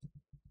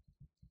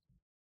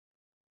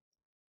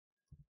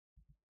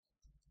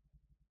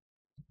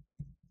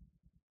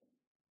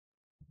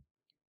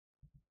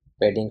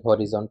 Padding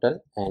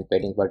horizontal and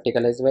padding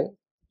vertical as well.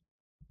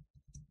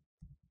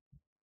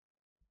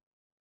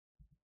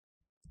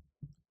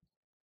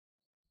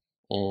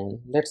 And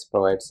let's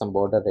provide some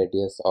border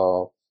radius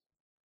of,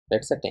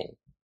 let's say, 10.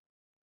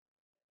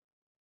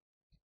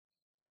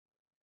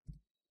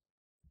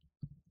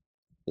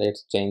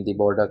 Let's change the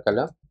border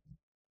color.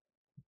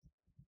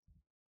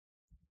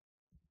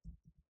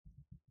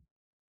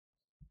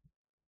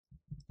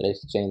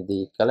 Let's change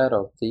the color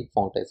of the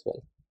font as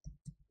well.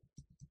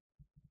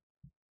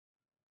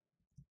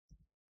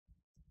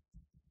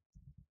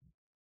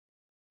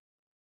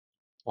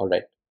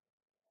 Alright,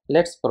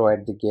 let's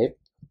provide the gap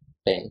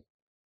 10.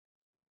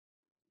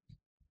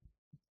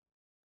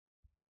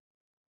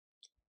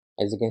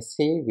 As you can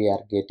see, we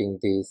are getting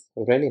this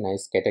really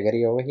nice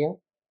category over here.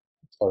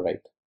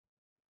 Alright,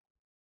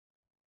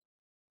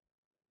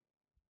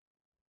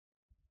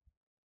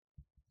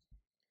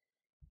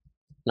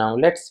 now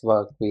let's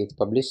work with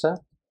publisher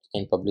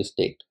and publish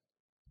date.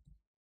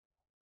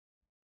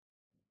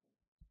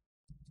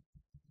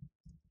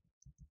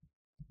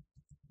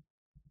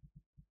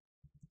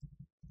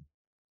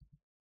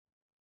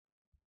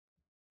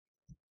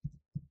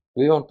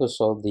 We want to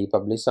show the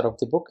publisher of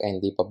the book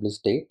and the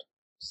published date,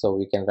 so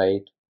we can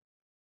write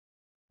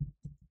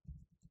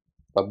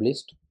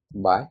published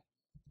by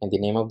and the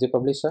name of the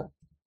publisher.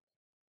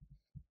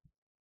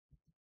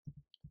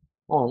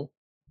 On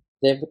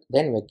then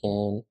we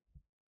can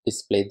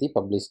display the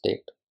published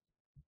date.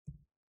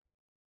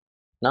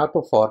 Now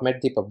to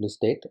format the published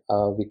date,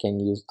 we can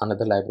use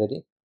another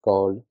library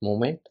called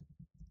Movement.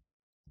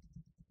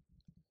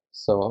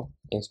 So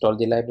install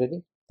the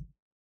library,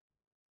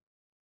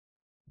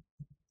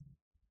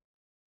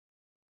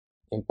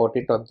 import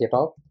it on the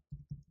top.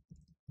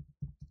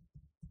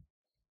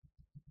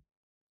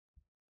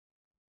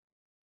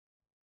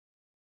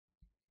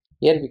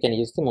 Here we can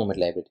use the Movement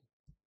library.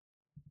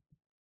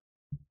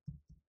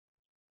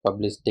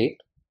 Publish date,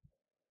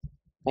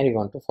 and we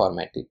want to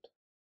format it.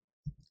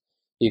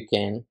 You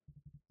can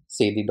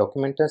see the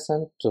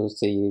documentation to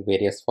see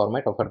various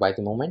format offered by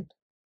the Movement.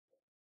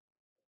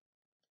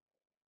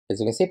 As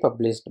you can see,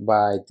 published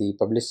by the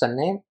publisher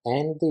name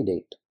and the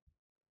date.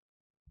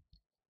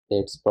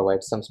 Let's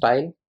provide some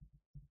style.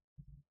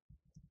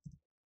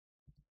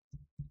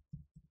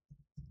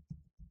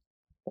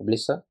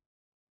 Publisher.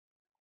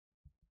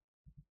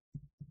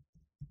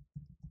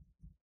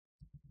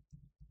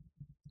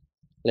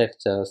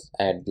 Let's just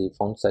add the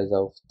font size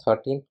of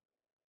 13,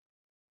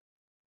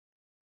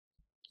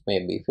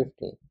 maybe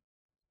 15.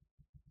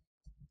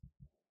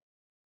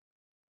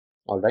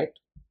 Alright.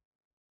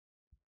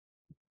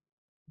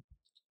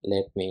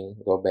 Let me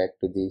go back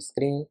to the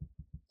screen,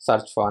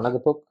 search for another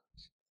book.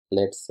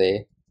 Let's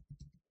say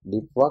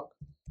Deep Work.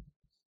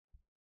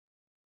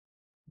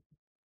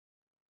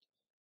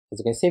 As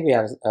you can see, we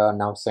are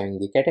now showing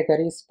the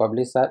categories,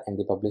 publisher, and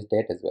the published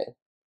date as well.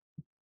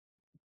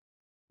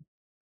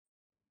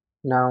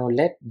 Now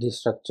let's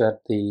destructure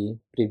the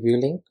preview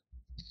link.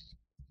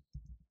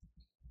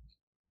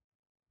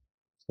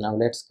 Now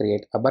let's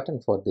create a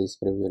button for this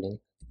preview link.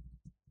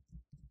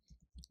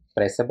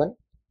 Pressable.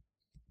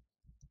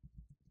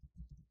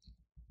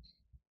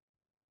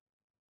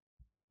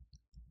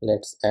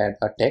 Let's add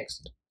a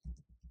text.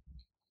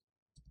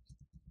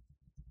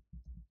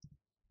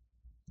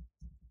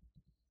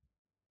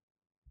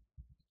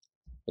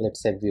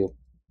 Let's say view.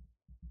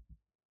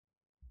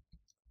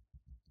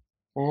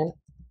 And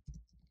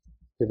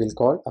we will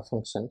call a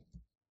function.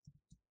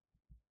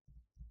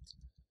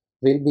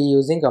 We'll be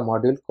using a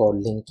module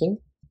called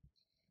linking.open.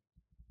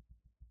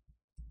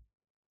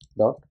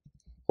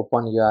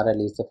 Open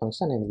URL is the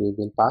function and we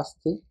will pass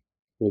the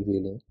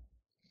preview link.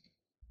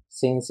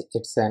 Since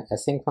it's an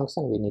async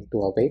function, we need to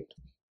await.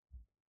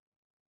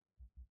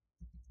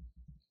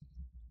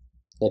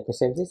 Let me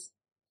save this.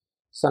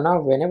 So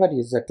now whenever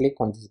user click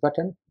on this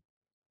button,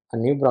 a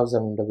new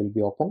browser window will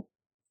be open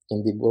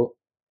in the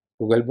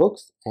Google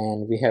Books,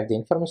 and we have the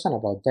information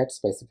about that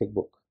specific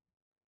book.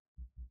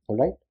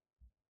 Alright,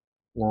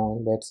 now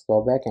let's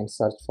go back and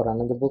search for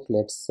another book.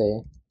 Let's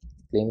say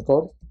Clean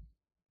Code.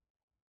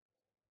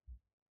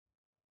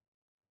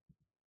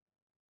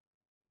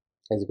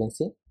 As you can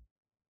see.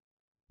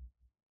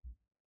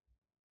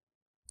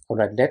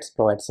 Alright, let's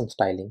provide some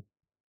styling.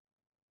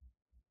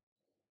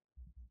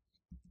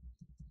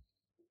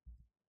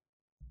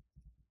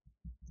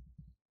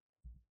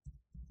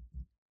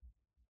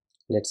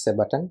 Let's say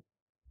button.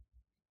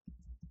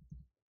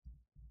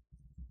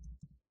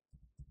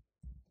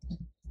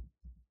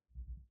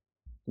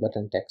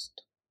 Button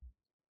text.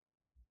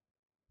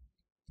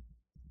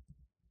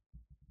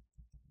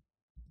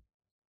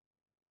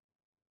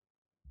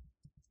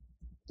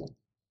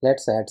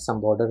 Let's add some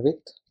border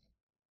width.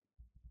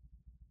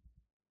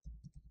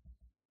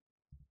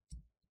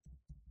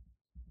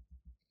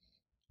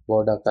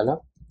 Border color.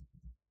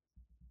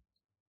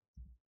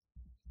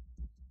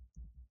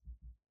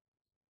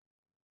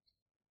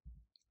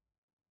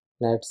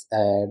 Let's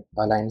add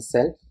align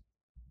self.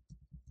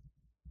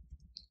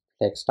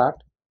 Text start.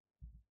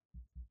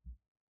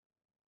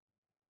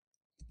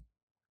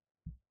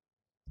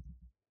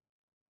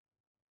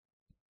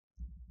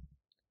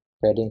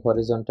 Padding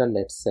horizontal,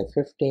 let's say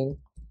 15.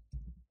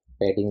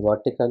 Padding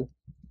vertical,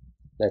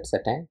 let's say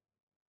 10.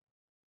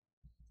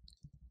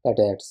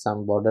 Let's add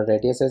some border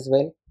radius as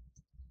well.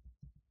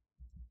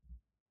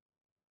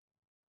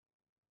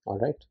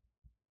 Alright,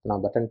 now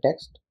button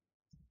text.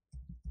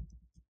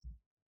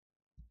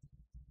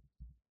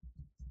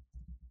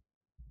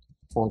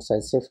 Font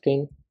size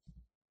 15.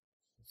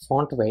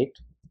 Font weight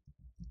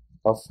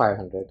of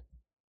 500.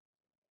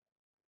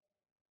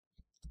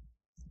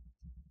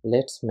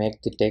 Let's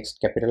make the text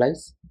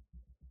capitalize.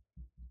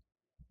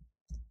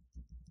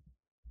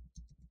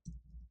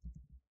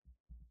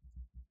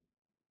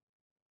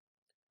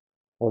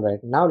 Alright,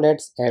 now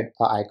let's add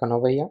an icon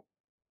over here.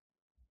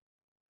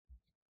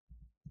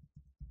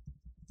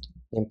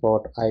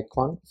 Import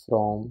icon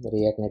from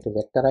React Native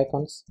Vector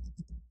Icons.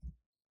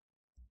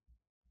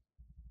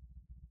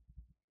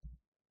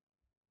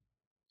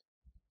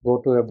 Go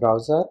to a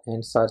browser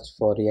and search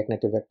for React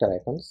Native Vector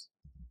Icons.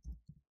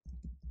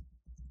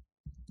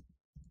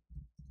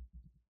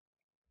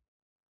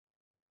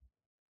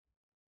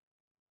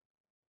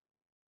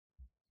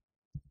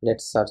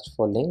 Let's search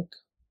for link,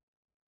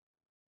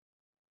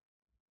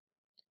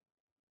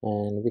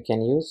 and we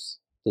can use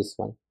this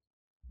one.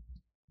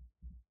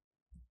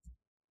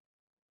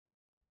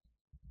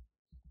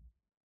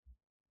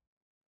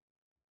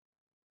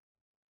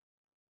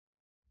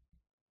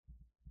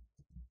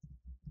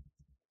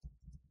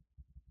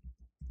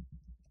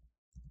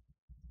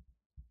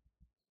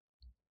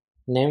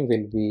 Name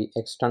will be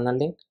external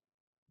link.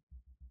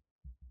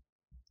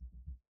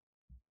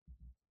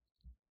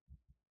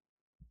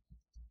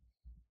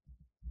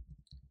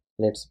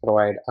 Let's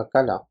provide a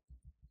color.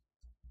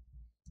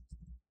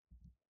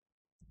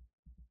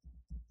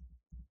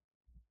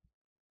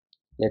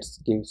 Let's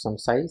give some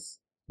size.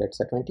 Let's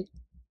say 20.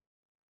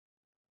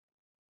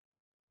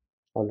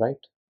 Alright.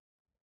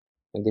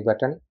 In the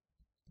button,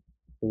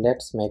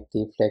 let's make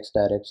the flex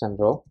direction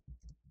row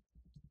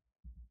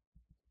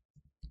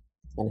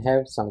and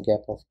have some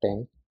gap of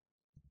 10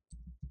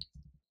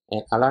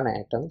 and align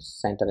items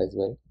center as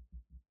well.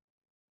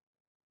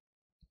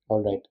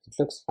 Alright, it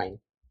looks fine.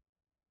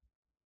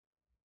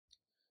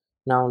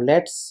 Now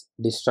let's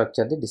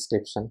destructure the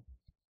description.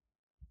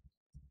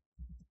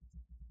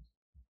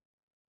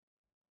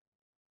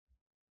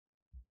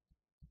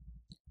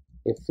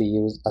 If we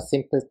use a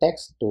simple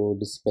text to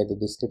display the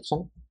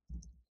description,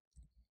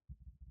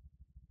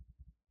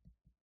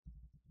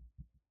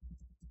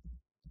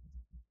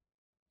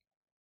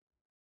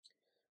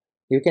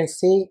 you can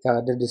see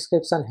the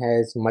description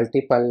has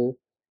multiple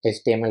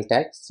HTML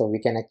tags, so we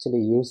can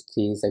actually use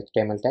these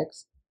HTML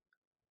tags.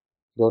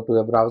 Go to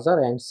a browser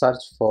and search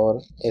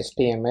for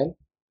HTML,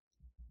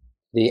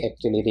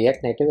 actually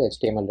React Native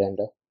HTML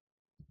render.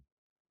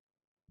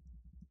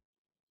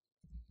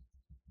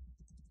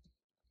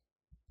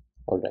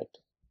 Alright.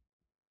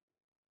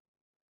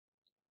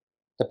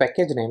 The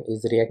package name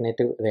is React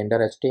Native Render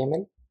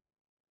HTML.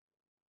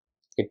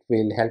 It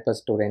will help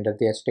us to render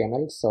the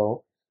HTML.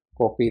 So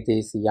copy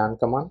this yarn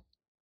command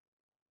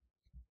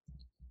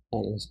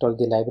and install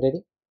the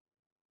library.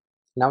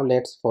 Now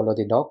let's follow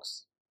the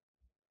docs.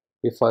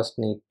 We first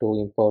need to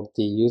import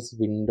the use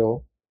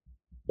window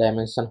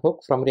dimension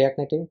hook from React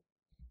Native.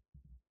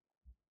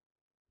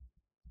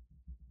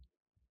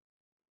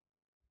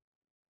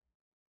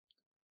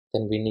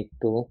 Then we need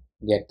to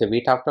get the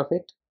width out of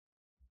it.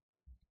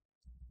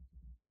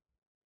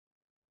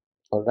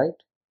 Alright.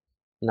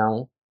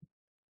 Now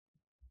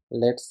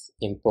let's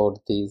import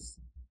this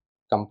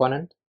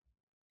component.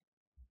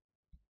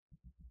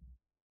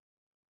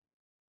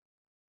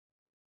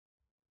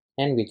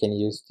 and we can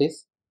use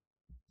this.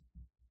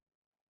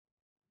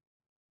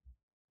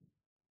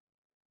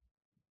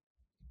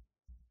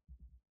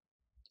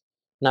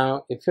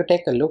 Now if you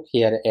take a look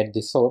here at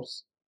the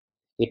source,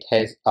 it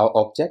has our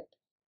object,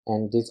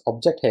 and this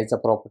object has a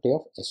property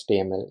of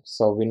HTML,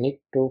 so we need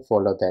to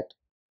follow that.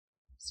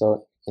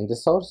 So in the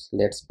source,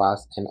 let's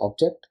pass an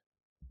object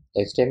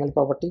HTML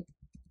property,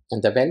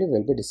 and the value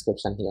will be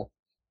description here.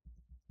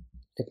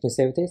 Let me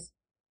save this.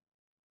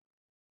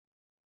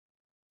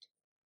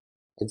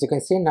 As you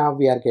can see, now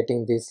we are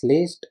getting this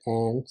list,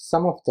 and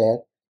some of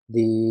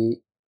the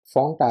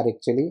font are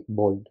actually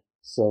bold,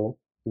 so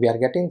we are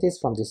getting this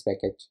from this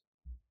package.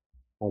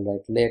 All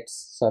right,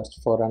 let's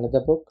search for another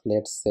book.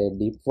 Let's say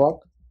Deep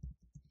Work.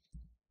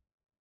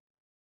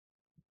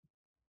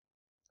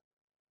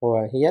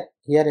 Over here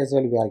as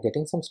well, we are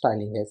getting some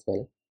styling as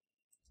well.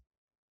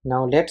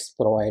 Now let's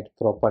provide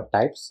proper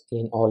types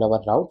in all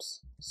our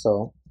routes.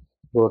 So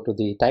go to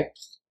the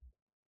types.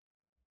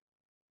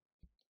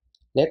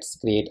 Let's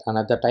create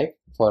another type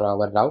for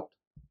our route.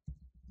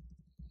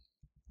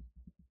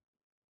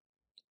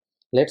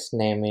 Let's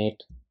name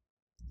it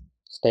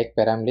stack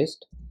param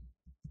list.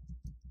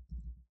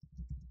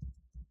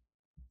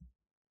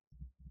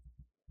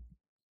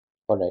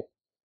 Alright,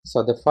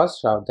 so the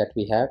first route that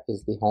we have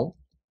is the home,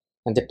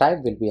 and the type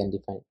will be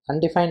undefined.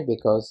 Undefined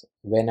because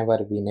whenever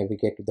we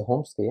navigate to the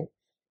home screen,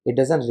 it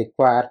doesn't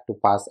require to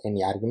pass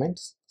any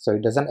arguments, so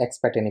it doesn't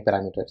expect any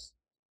parameters.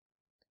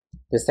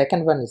 The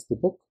second one is the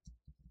book,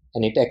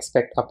 and it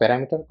expects a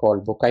parameter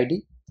called book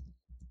ID,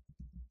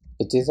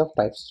 which is of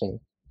type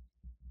string.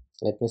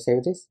 Let me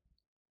save this.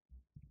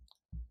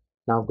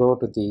 Now go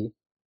to the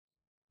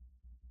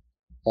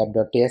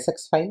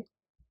app.tsx file.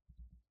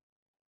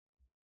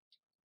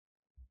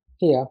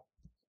 Here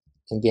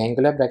in the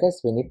angular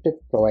brackets, we need to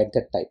provide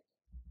the type.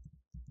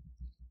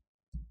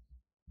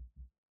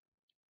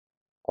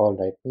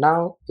 Alright,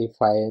 now if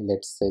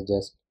let's say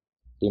just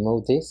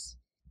remove this,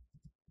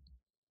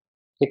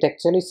 it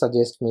actually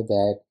suggests me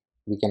that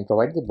we can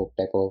provide the book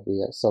type over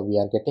here. So we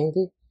are getting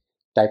the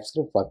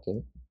TypeScript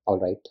working.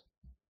 Alright,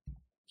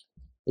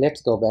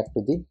 let's go back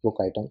to the book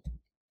item.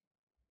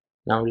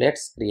 Now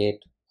let's create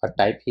a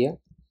type here,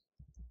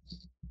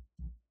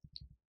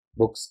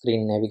 book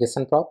screen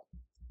navigation prop.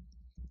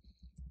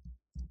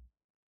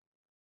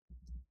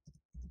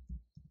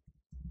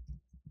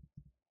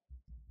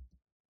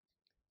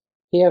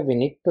 Here we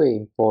need to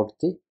import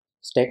the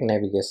stack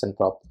navigation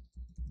prop.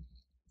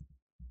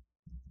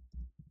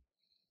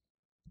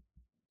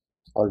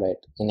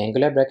 Alright, in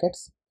angular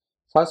brackets,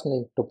 first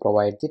need to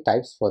provide the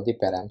types for the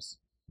params.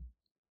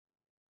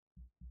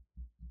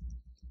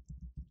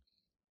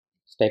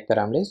 Stack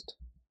param list.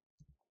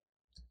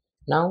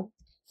 Now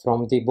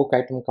from the book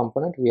item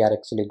component, we are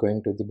actually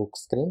going to the book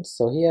screen.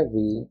 So here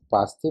we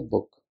pass the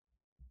book.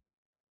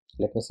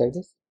 Let me save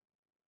this.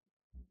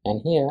 And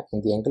here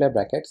in the angular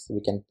brackets, we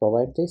can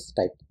provide this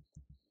type.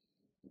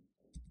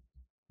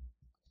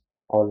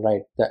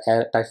 Alright,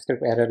 the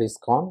TypeScript error is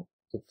gone.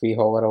 If we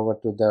hover over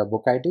to the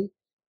book ID,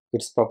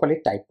 it's properly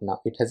typed now.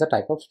 It has a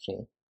type of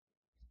string.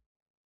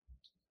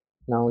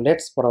 Now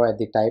let's provide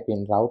the type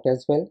in route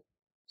as well.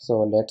 So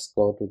let's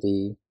go to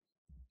the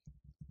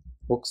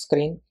book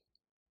screen.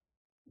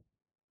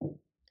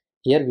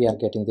 Here we are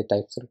getting the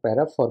TypeScript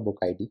error for book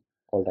ID.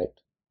 Alright.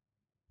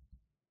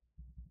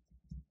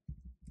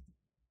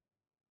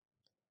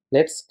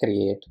 Let's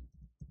create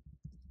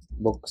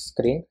book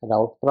screen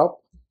route prop.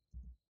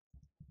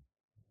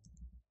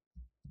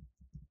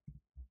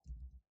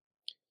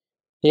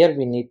 Here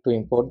we need to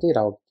import the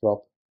route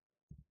prop.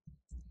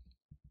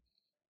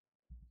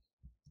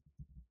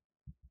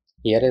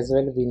 Here as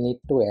well we need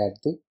to add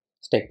the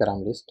stack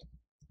param list.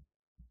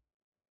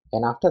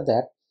 And after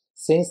that,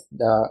 since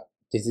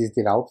this is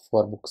the route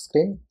for book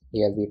screen,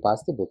 here we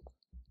pass the book.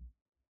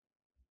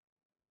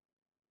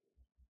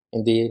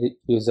 In the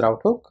use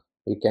route hook,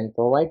 you can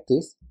provide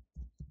this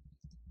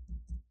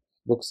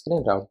book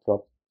screen route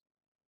prop.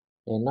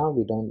 And now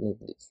we don't need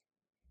this.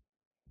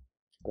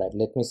 Right,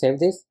 let me save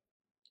this.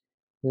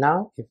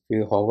 Now if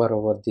you hover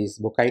over this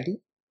book ID,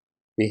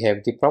 we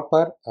have the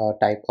proper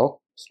type of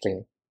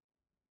string.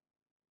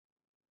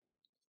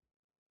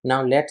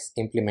 Now let's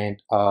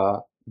implement a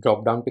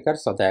drop down picker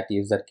so that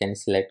user can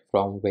select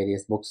from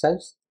various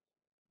bookshelves.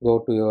 Go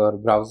to your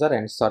browser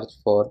and search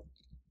for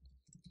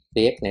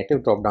React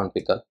Native drop down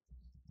picker.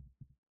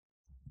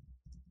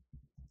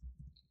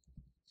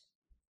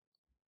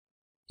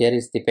 Here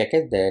is the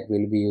package that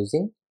we'll be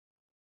using.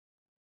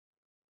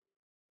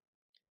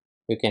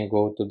 You can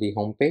go to the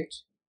home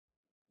page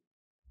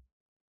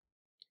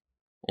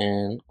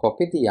and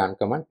copy the yarn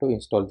command to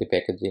install the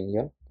package in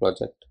your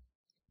project.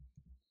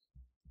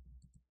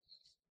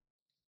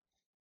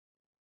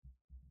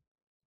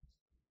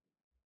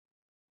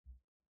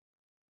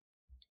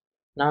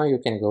 Now you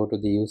can go to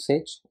the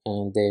usage,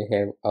 and they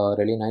have a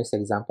really nice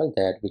example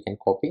that we can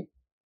copy.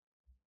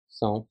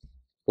 So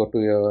go to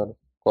your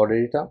code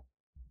editor.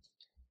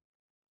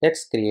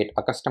 Let's create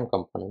a custom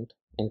component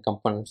in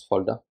components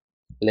folder.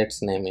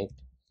 Let's name it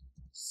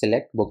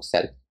select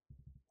bookshelf.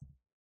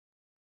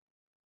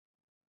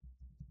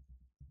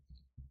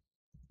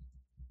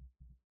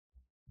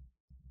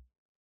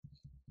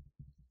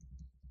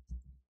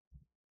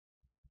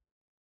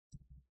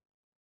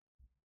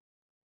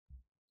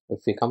 if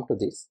we come to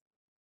this,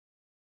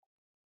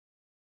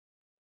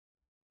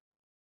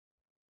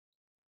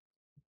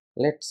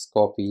 let's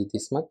copy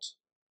this much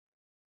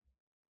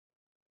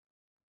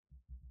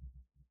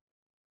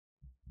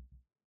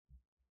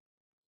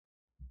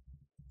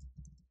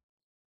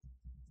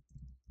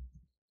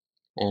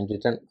and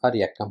return a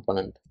React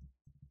component.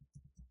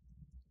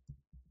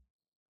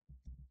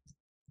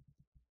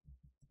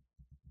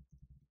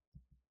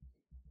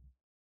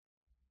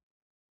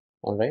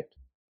 Alright,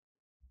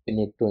 we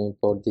need to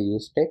import the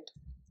use state,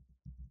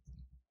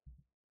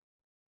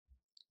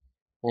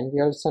 and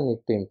we also need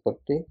to import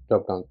the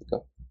drop-down picker.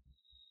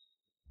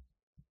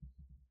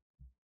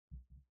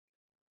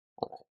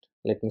 Alright,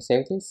 let me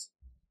save this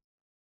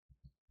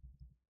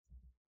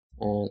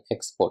and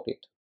export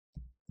it.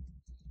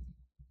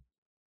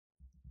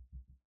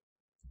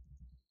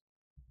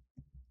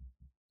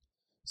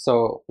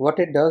 So what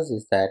it does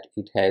is that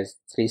it has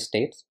three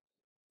states.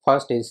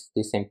 First is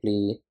the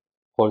simply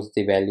holds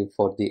the value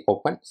for the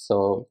open,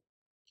 so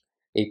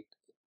it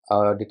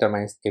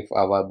determines if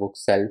our book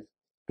shelf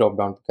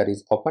drop-down picker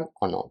is open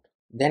or not.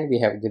 Then we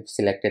have the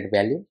selected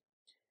value,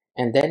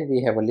 and then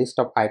we have a list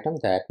of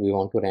items that we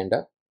want to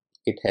render.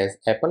 It has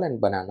apple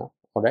and banana.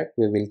 Alright,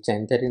 we will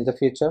change that in the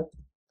future.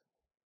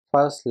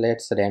 First,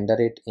 let's render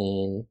it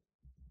in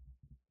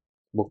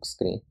book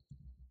screen.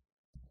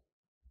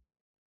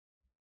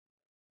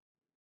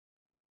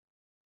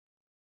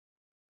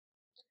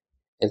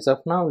 As of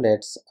now,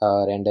 let's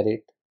render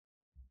it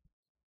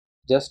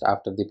just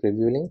after the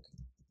preview link.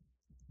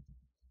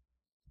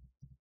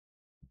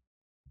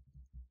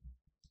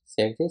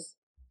 Save this.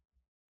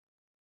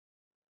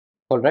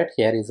 Alright,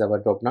 here is our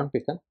drop-down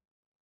picker.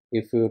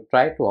 If you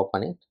try to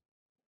open it,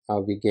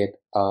 we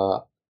get a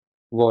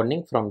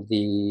warning from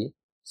the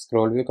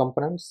scroll view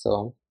component.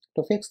 So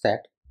to fix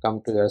that,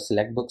 come to your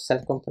select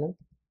bookshelf component,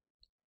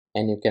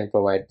 and you can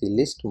provide the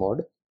list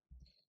mode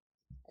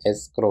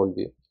as scroll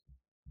view.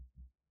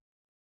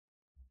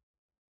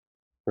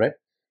 Right,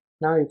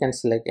 now you can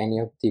select any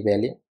of the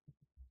value.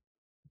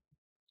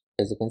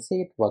 As you can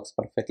see, it works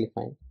perfectly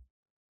fine.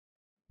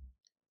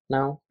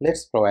 Now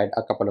let's provide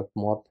a couple of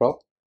more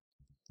props.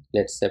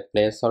 Let's say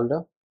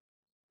placeholder,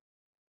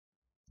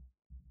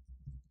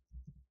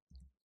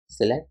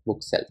 select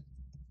bookshelf.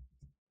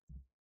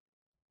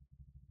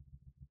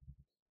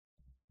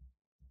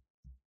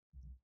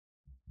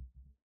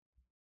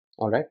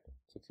 Alright,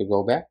 if you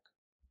go back,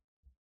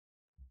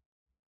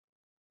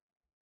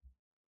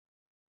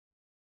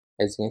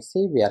 as you can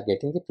see, we are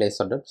getting the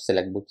placeholder to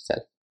select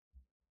bookshelf.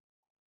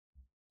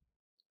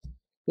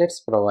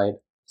 Let's provide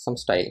some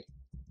style.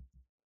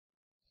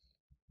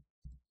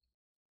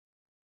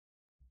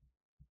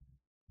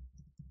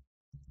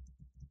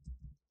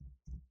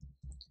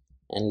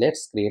 And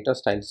let's create a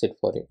style sheet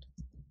for it.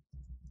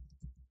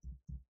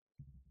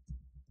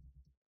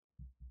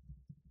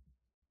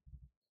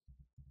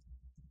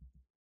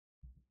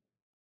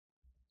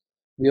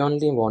 We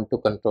only want to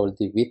control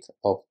the width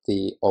of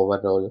the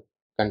overall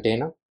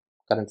container.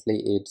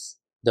 Currently,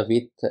 the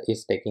width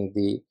is taking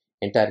the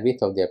entire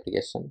width of the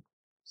application.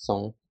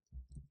 So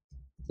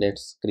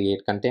let's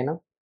create container.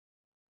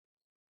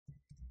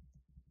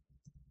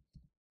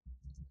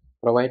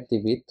 Provide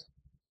the width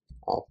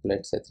of,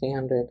 let's say,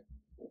 300.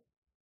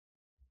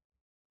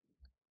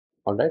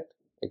 Alright,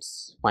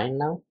 it's fine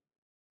now.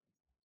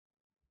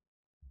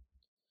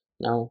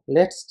 Now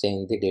let's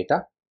change the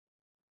data.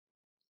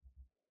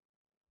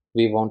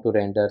 We want to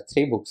render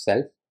 3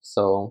 bookshelf.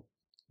 So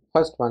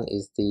first one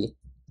is the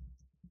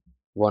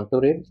want to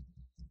read.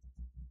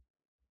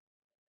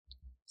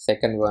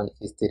 Second one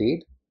is the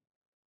read.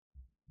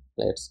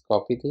 Let's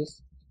copy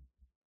this.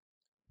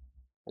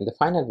 And the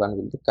final one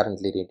will be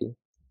currently reading.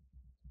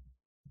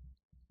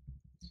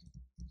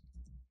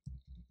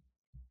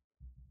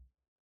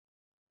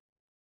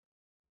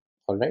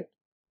 Alright.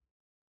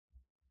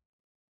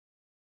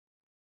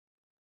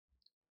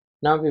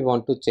 Now we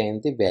want to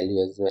change the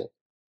value as well.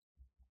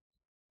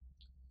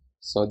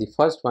 So the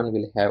first one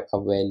will have a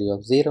value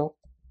of 0.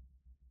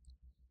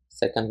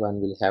 Second one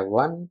will have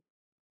 1.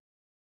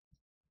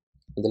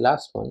 And the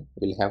last one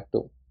will have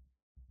 2.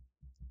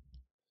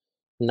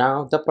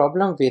 Now the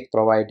problem with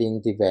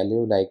providing the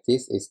value like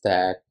this is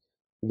that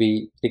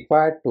we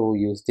require to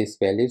use these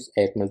values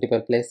at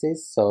multiple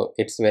places, so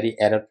it's very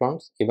error prone.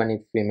 Even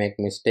if we make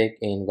mistake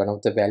in one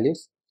of the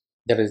values,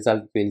 the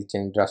result will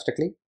change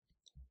drastically.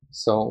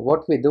 So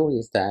what we do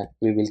is that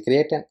we will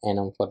create an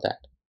enum for that.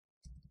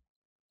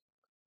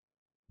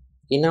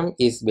 Enum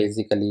is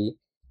basically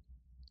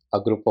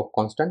a group of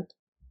constant.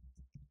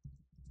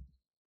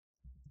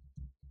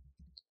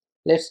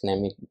 Let's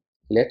name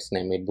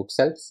it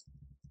bookshelves.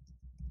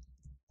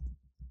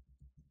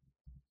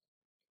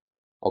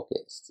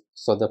 Okay,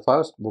 so the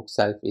first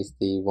bookshelf is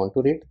the want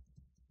to read.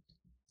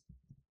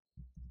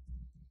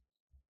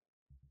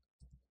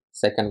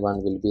 Second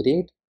one will be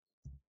read,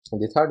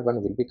 and the third one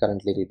will be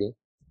currently reading.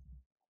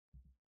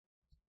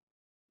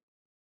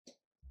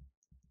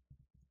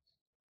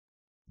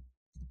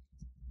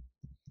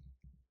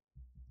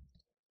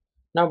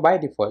 Now by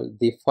default,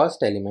 the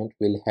first element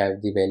will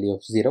have the value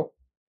of 0.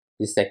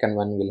 the second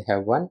one will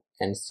have 1,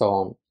 and so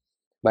on.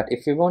 But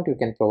if you want, you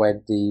can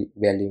provide the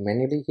value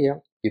manually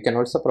here. You can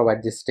also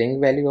provide the string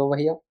value over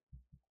here,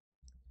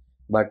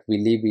 but we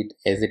leave it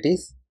as it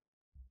is.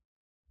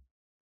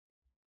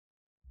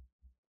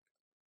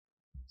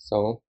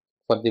 So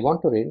for the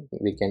want to read,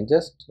 we can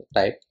just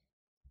type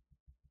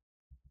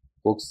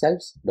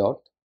bookshelves dot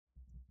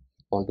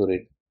want to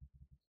read.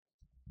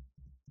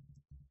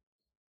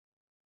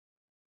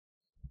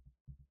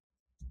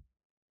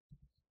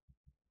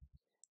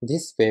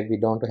 This way we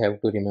don't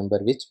have to remember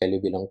which value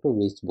belong to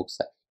which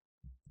bookshelf.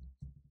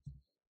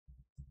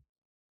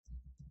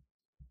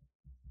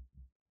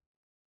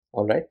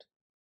 Alright.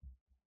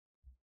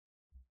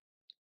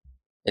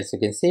 As you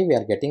can see, we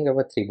are getting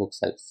our 3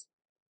 bookshelves.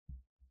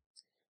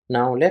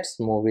 Now let's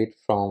move it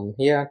from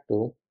here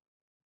to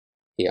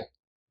here.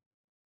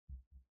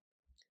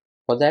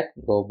 For that,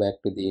 go back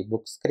to the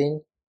book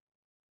screen.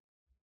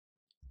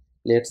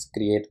 Let's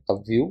create a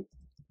view.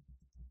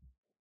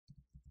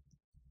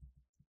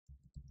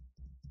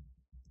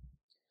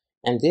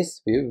 And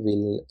this view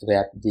will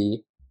wrap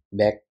the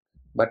back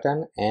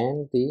button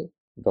and the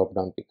drop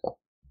down picker.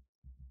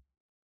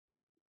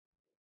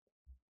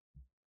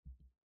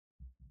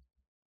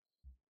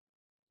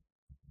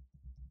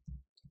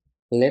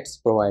 Let's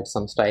provide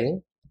some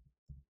styling.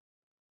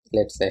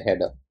 Let's say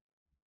header.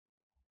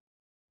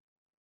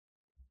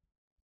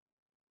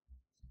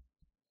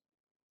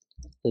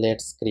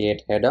 Let's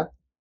create header.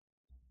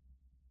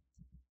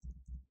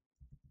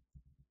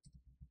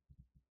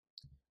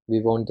 We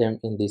want them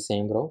in the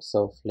same row,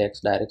 so flex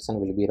direction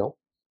will be row.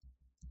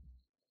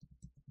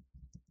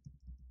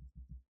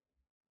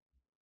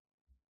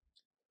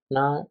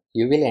 Now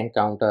you will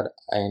encounter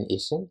an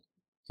issue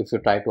if you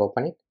try to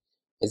open it.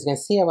 As you can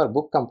see, our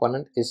book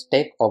component is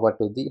take over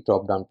to the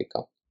drop down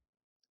picker.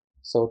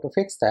 So to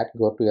fix that,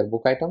 go to your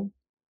book item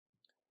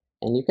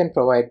and you can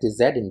provide the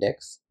Z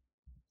index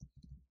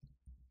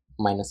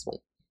 -1.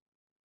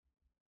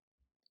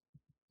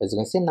 As you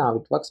can see, now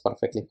it works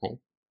perfectly fine.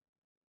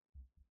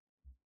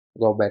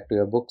 Go back to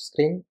your book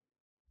screen.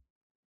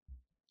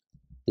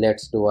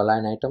 Let's do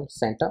align item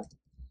center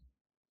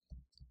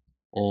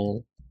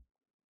and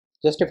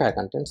justify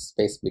content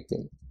space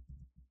between.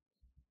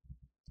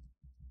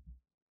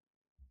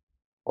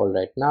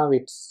 Alright, now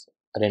it's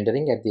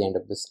rendering at the end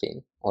of the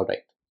screen.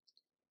 Alright,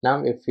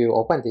 now if you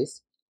open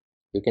this,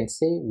 you can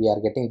see we are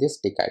getting this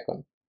tick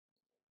icon.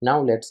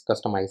 Now let's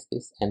customize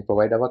this and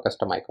provide our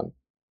custom icon.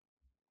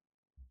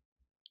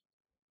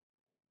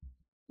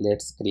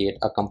 Let's create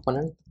a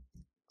component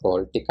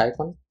called tick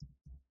icon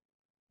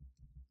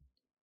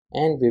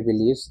and we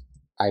will use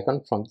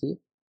icon from the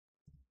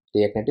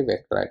React Native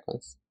vector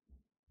icons.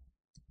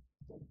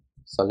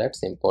 So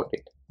let's import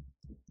it.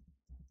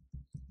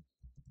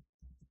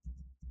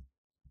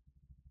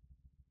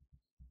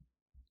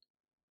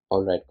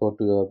 Alright, go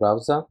to your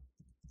browser,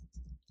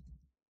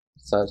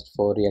 search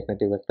for React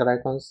Native vector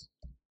icons.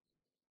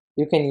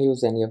 You can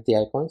use any of the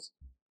icons.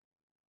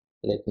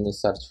 Let me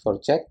search for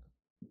check.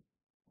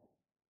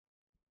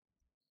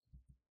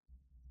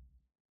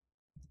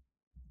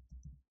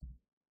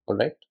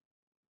 Alright,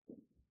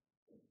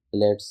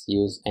 let's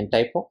use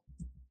ntypo.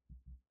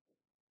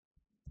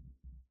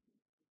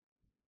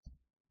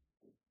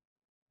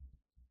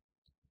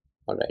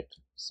 Alright,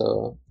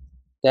 so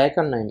the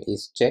icon name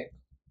is check.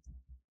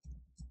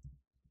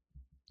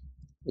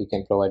 You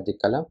can provide the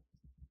color.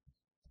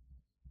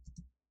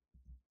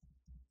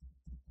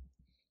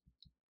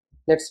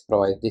 Let's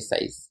provide the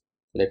size.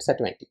 Let's say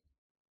 20.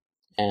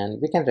 And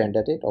we can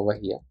render it over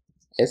here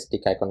as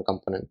tick icon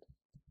component.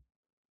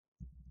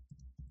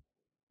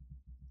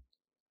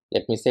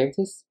 Let me save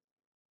this.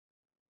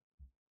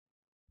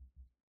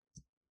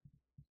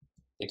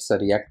 It's a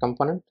React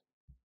component.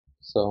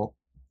 So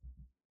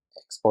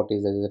export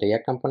is as a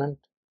React component.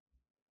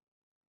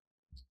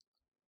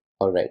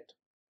 Alright.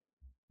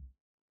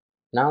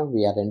 Now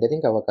we are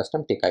rendering our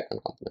custom tick icon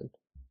component.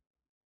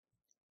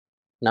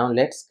 Now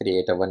let's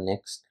create our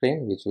next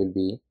screen, which will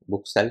be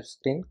bookshelf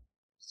screen.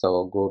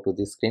 So go to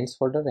the screens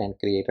folder and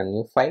create a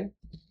new file.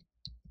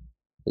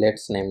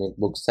 Let's name it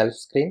bookshelf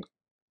screen.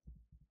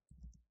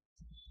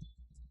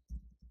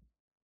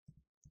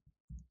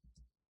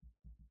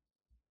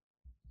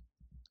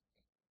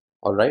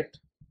 Alright.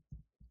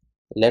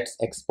 Let's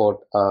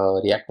export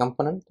a React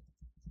component.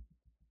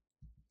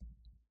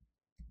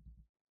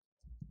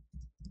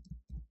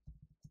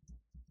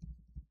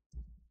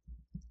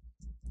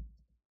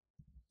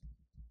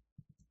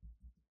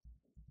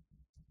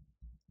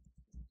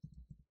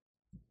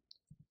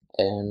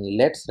 And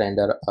let's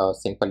render a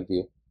simple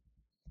view.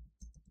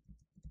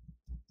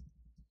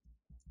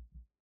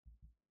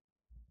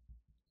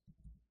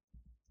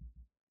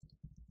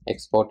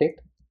 Export it.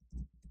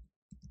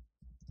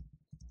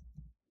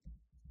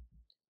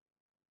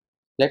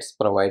 Let's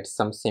provide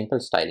some simple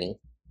styling.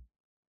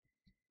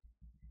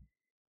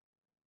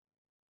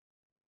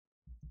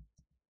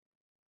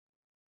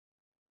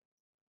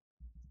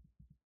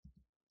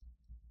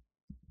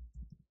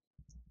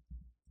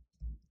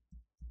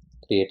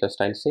 Create a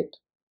style sheet.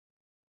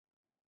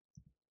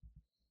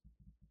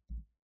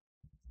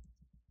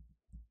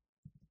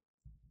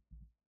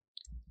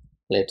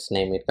 Let's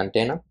name it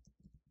container.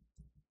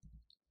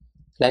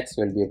 Flex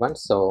will be 1,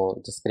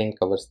 so the screen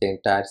covers the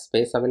entire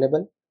space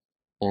available.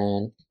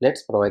 And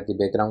let's provide the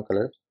background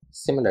color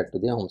similar to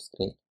the home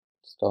screen.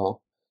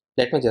 So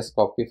let me just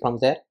copy from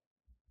there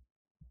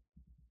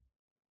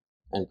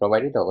and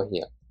provide it over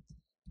here.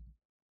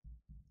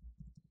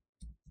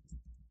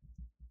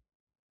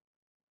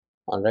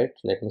 Alright,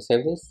 let me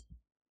save this.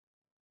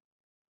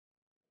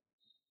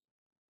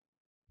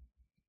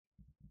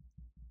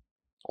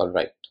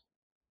 Alright.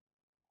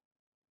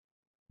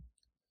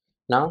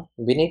 Now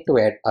we need to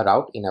add a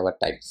route in our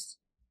types.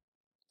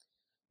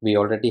 We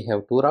already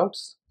have 2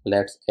 routes.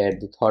 Let's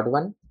add the third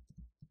one,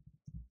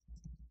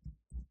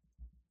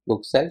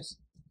 bookshelves.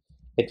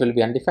 It will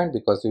be undefined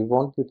because we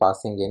won't be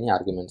passing any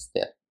arguments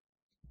there.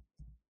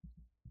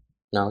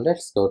 Now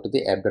let's go to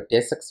the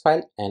app.tsx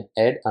file and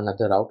add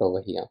another route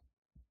over here.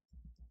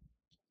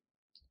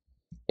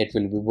 It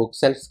will be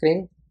bookshelf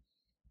screen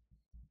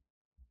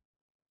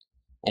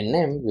and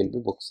name will be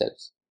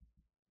bookshelves.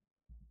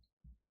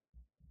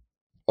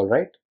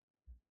 Alright.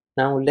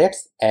 Now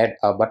let's add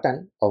a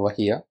button over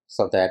here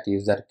so that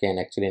user can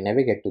actually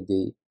navigate to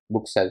the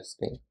bookshelf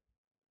screen.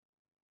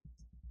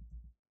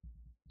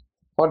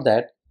 For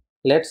that,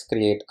 let's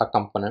create a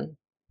component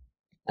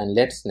and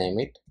let's name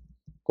it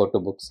go to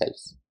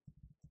bookshelves.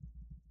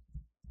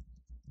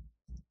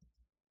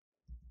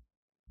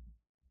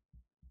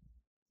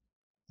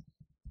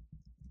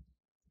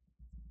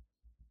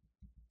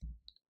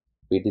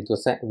 We do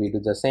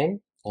the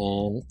same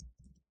and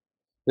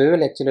we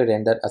will actually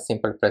render a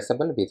simple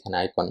pressable with an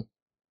icon.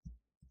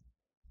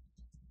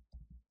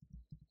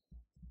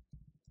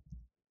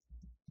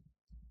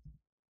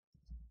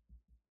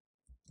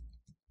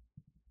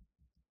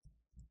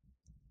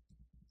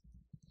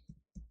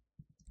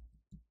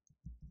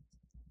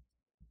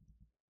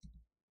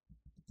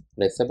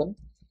 Pressable.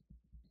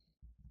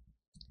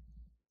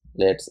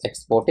 Let's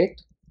export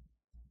it.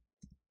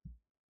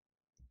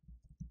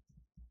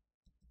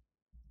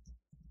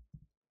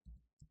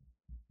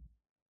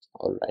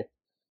 Alright.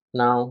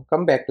 Now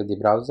come back to the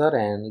browser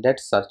and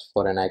let's search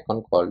for an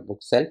icon called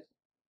bookshelf.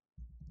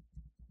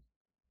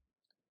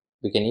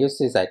 We can use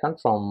this icon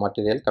from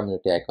material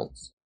community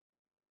icons.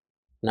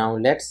 Now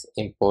let's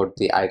import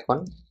the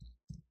icon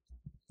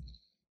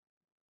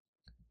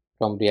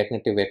from React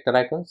Native vector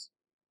icons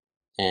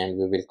and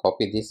we will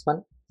copy this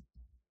one,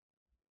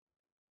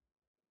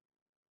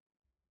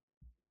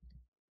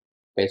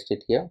 paste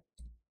it here.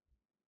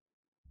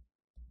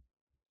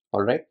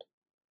 Alright.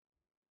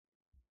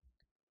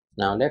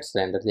 Now let's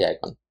render the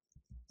icon.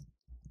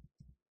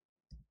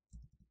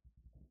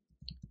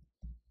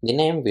 The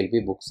name will be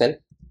bookshelf.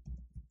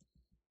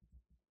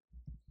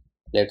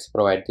 Let's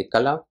provide the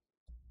color.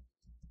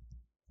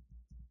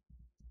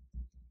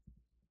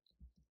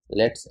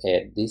 Let's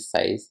add this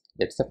size.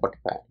 Let's say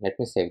 45. Let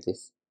me save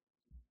this.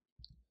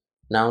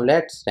 Now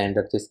let's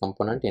render this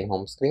component in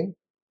home screen.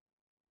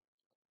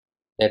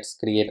 Let's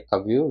create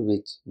a view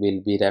which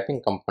will be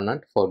wrapping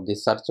component for the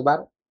search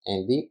bar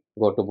and the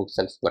go to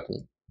bookshelves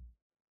button.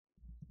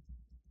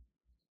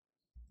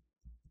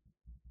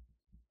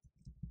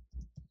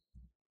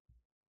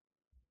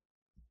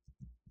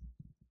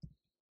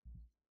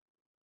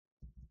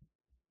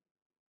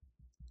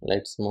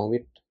 Let's move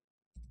it.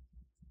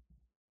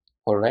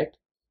 Alright.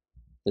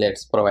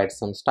 Let's provide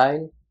some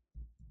style.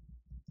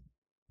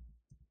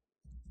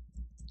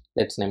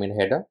 Let's name it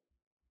header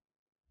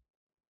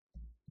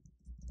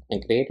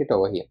and create it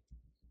over here.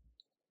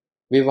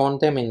 We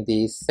want them in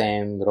the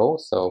same row,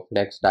 so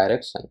flex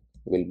direction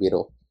will be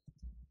row.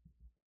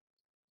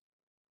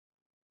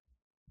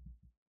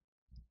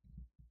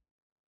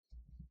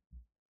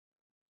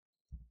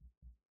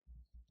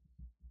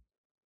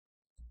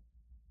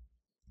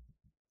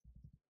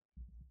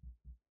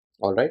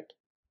 Alright.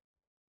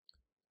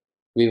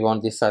 We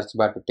want the search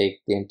bar to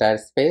take the entire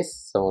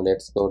space, so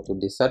let's go to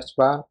the search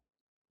bar,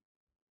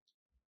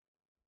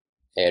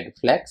 add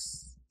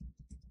flex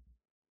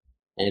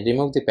and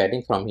remove the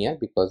padding from here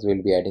because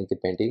we'll be adding the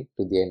padding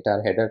to the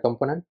entire header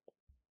component.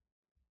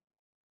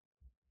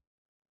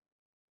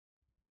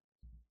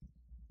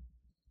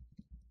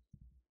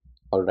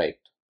 Alright,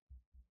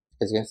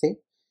 as you can see,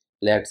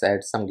 let's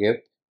add some give.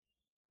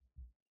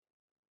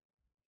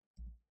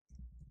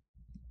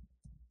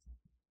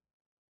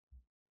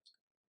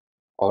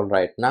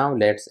 Alright, now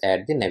let's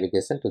add the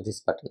navigation to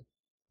this button.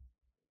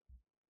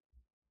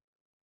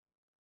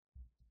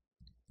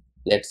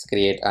 Let's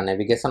create a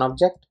navigation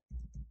object.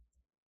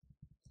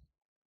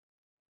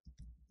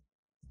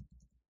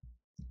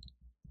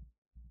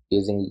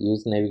 Using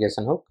use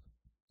navigation hook.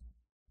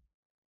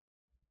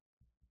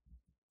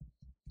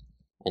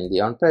 And the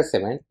onPress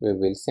event, we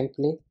will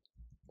simply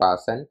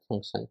pass an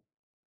function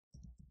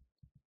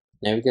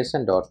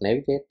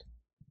navigation.navigate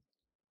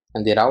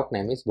and the route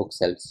name is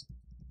bookshelves.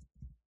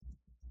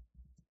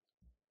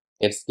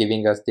 It's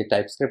giving us the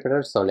TypeScript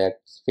error, so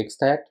let's fix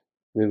that.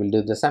 We will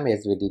do the same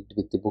as we did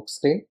with the book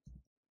screen.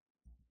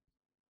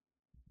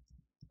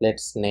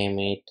 Let's name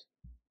it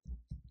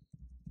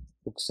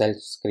bookshelf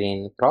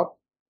screen prop.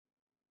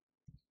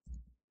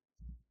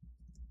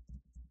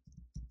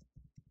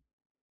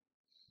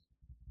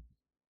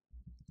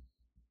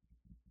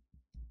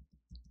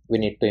 we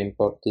need to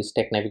import this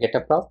text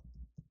navigator prop.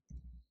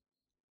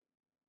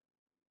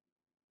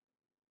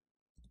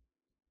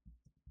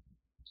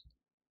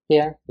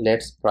 Here,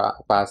 let's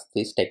pass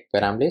this text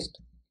param list.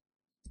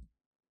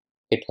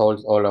 It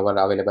holds all our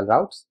available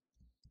routes.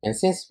 And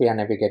since we are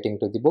navigating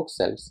to the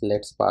bookshelves,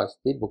 let's pass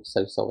the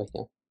bookshelves over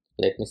here.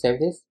 Let me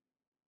save this.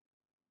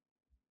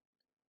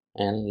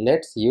 And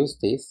let's use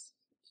this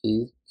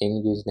in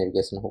use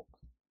navigation hook.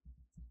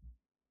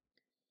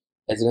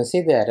 As you can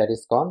see, the error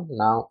is gone.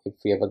 Now, if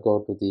we ever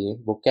go to the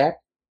book app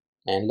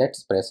and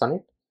let's press on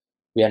it,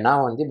 we are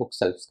now on the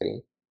bookshelf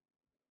screen.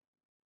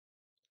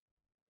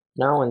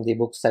 Now on the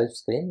bookshelf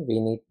screen, we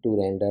need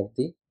to render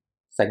the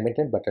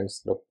segmented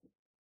buttons group.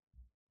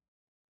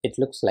 It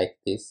looks like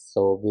this.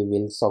 So we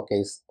will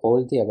showcase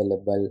all the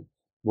available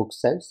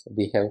bookshelves.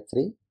 We have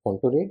 3: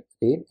 want to read,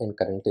 read, and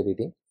currently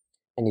reading,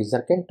 and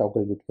user can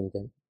toggle between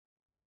them.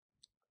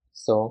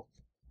 So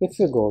if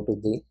you go to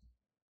the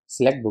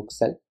select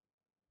bookshelf,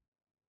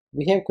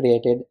 we have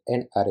created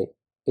an array.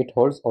 It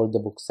holds all the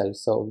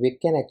bookshelves, so we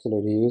can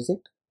actually reuse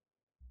it.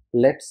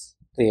 Let's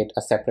create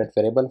a separate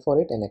variable for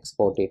it and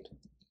export it.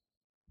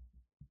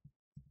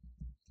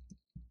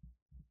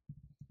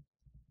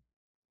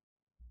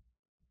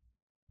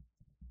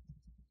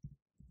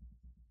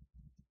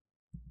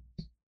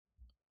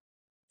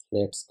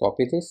 Let's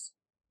copy this.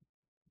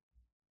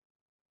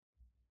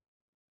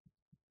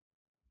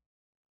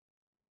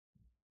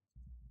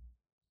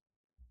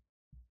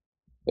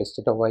 Paste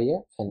it over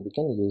here and we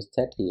can use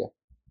that here.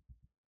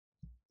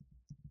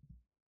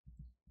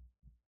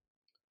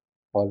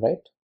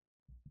 Alright,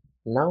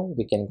 now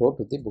we can go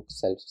to the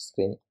bookshelf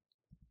screen.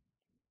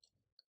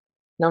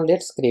 Now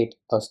let's create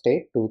a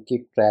state to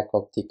keep track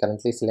of the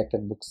currently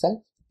selected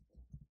bookshelf.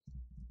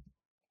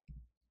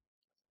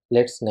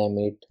 Let's name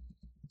it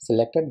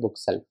selected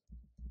bookshelf.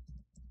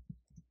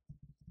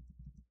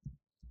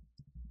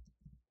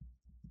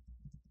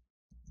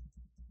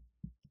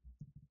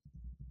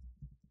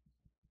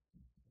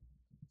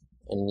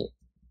 And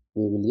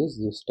we will use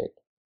useState.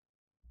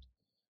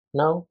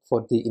 Now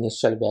for the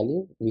initial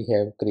value, we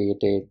have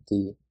created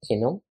the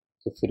enum.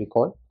 If you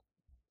recall,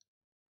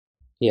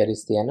 here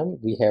is the enum.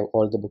 We have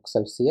all the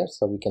bookshelves here,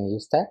 so we can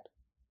use that.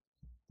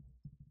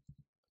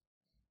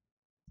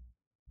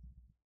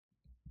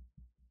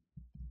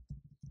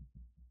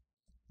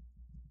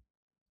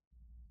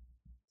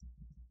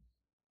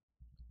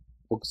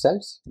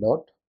 Bookshelves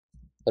dot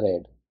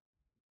read.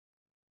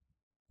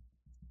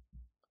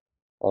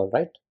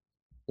 Alright,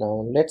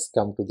 now let's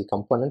come to the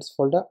components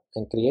folder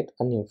and create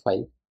a new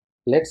file.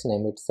 Let's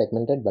name it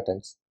segmented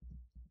buttons.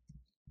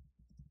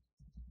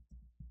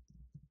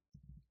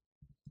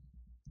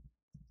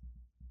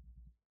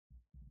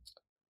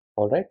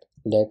 Alright,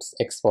 let's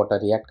export a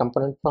React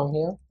component from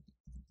here.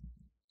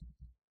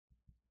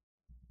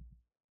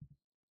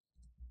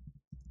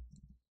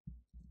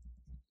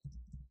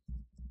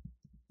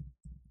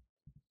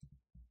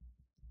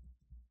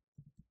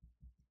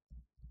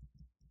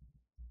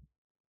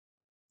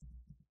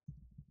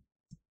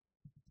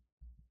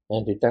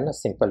 And return a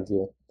simple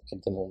view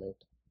at the moment.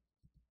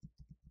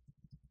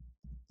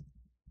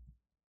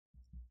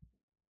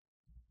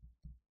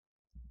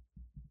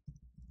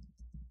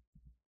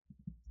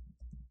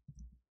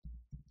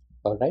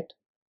 Alright,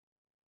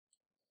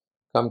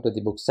 come to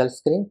the bookshelf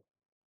screen.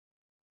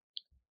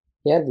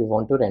 Here we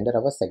want to render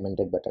our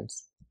segmented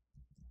buttons.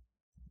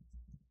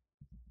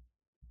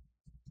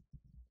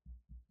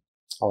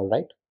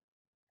 Alright,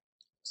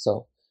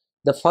 so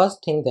the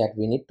first thing that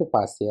we need to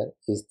pass here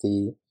is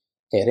the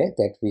array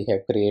that we have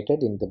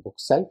created in the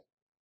bookshelves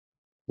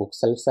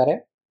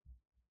array.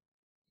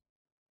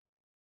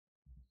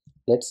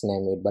 Let's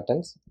name it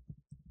buttons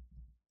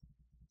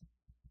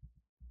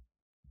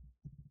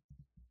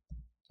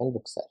and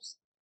bookshelves.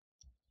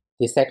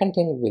 The second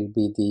thing will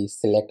be the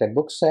selected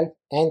bookshelf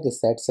and the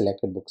set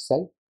selected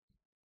bookshelf.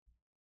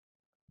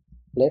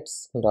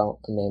 Let's now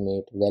name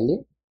it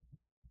value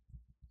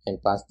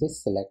and pass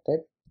this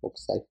selected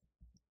bookshelf.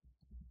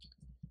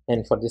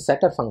 And for the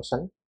setter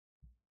function,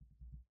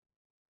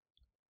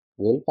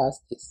 we'll pass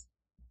this.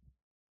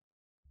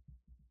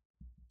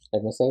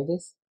 Let me save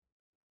this.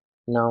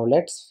 Now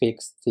let's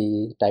fix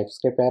the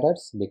TypeScript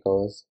errors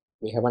because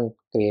we haven't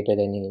created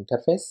any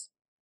interface.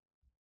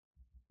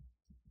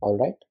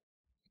 Alright,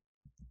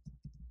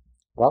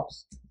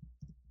 props.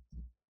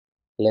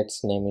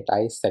 Let's name it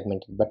I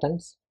segmented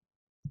buttons.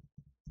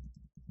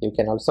 You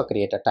can also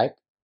create a type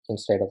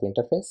instead of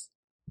interface.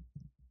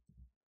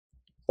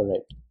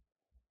 Alright,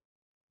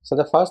 so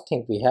the first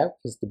thing we have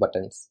is the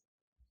buttons.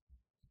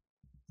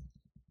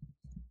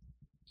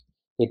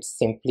 It's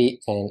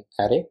simply an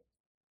array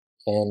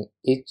and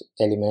each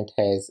element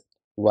has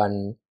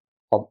one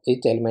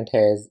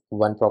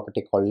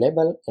property called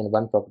label and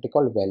one property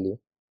called value.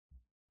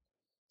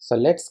 So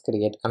let's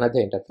create another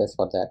interface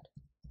for that.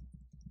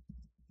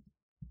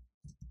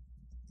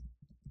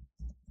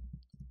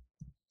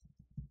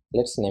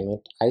 Let's name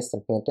it I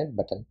segmented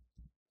button.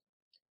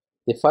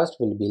 The first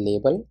will be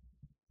label,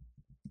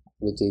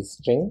 which is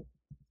string,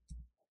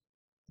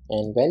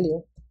 and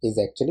value is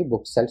actually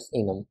bookshelves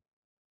enum.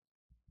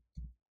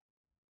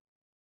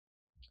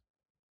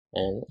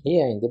 And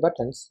here in the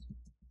buttons,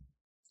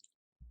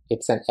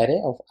 it's an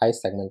array of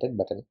I-segmented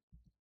button.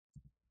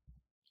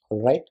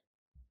 Alright,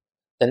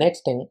 the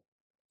next thing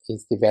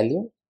is the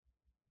value.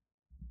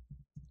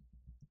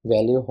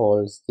 Value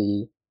holds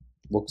the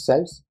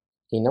bookshelves,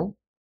 enum,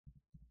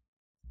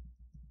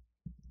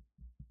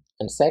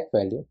 and set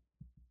value.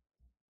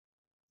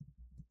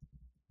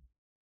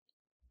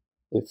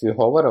 If you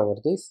hover over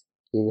this,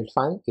 you will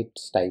find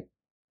its type.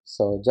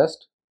 So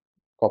just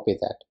copy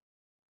that.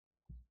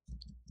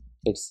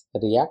 It's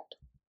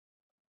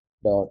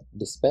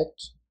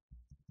react.dispatch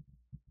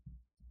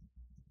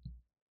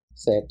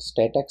set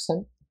state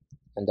action,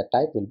 and the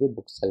type will be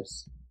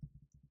bookshelves.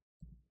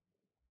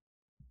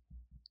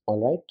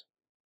 Alright,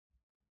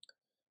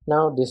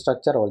 now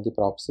destructure all the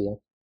props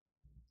here.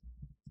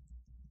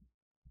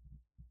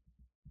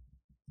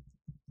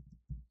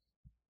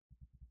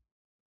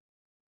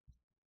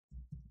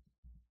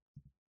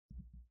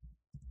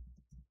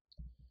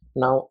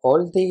 Now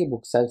all the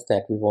bookshelves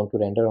that we want to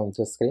render on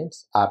the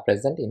screens are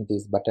present in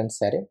this buttons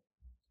array.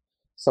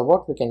 So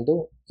what we can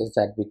do is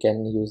that we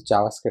can use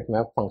JavaScript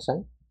map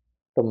function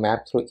to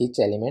map through each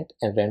element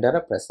and render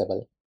a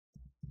pressable.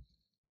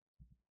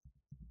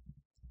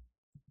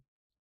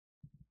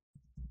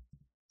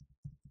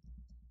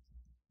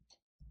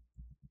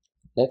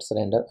 Let's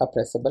render a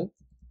pressable.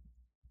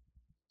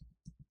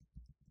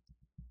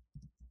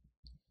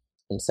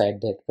 Inside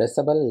that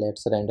pressable,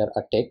 let's render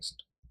a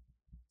text.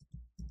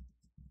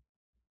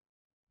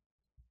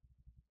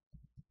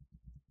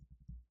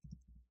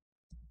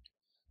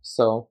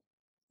 So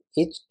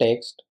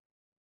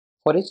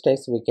for each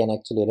text we can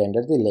actually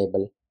render the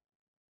label.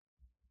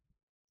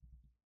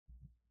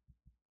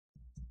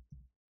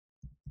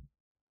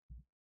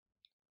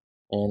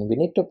 And we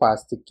need to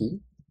pass the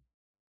key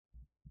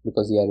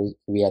because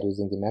we are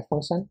using the map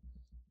function,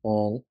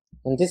 and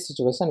in this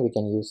situation we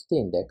can use the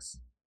index.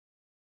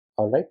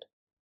 Alright,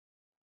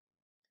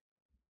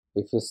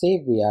 if you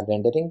see, we are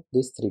rendering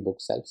these three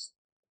bookshelves.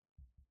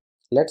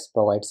 Let's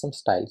provide some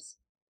styles.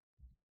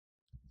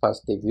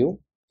 First, the view.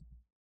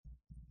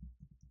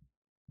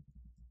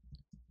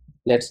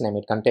 Let's name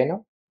it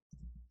container.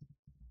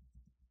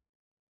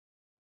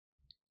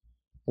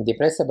 The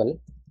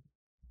pressable,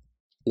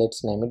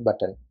 let's name it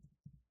button.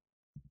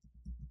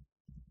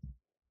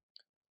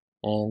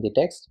 And the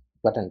text,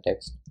 button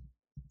text.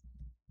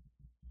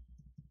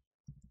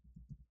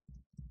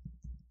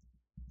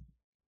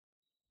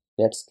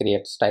 Let's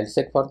create style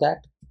set for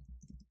that.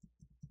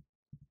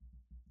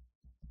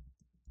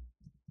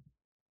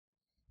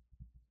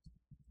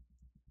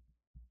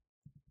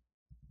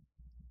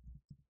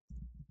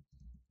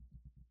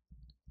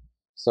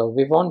 So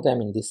we want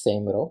them in the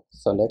same row.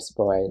 So let's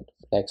provide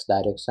flex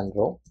direction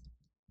row.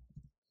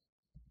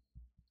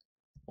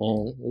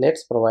 And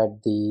let's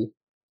provide the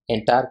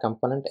entire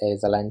component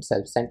as aligned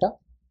self center.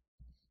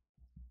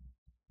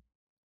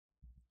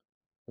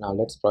 Now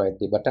let's provide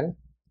the button.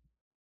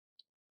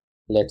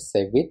 Let's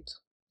say width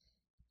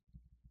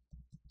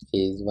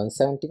is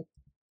 170.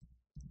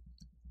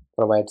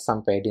 Provide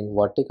some padding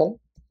vertical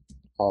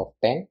of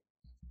 10.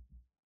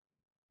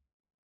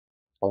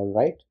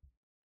 Alright,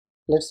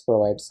 let's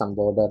provide some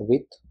border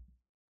width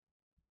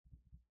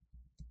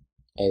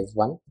as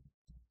 1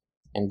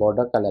 and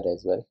border color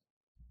as well.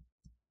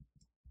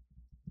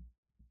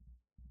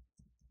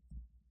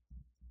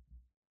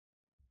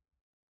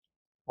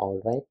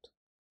 Alright,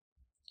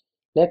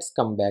 let's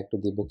come back to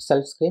the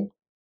bookshelf screen.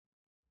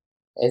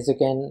 As you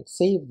can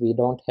see, we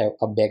don't have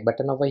a back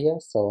button over here,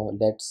 so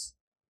let's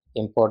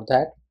import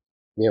that.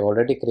 We have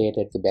already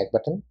created the back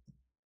button.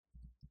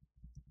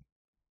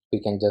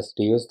 We can just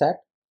reuse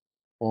that,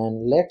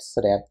 and let's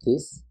wrap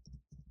this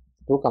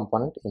two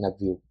component in a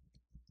view.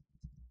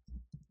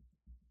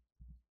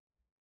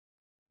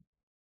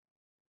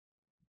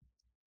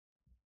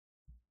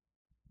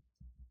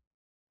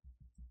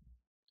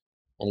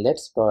 And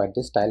let's provide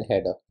the style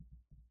header.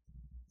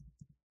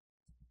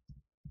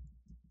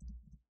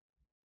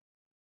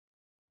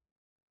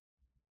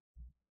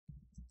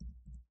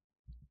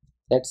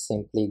 Let's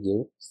simply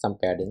give some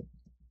padding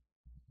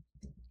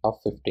of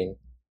 15.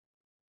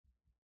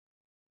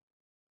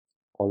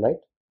 Alright,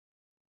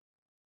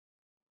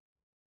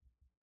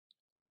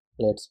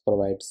 let's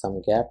provide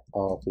some gap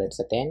of, let's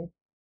say, 10.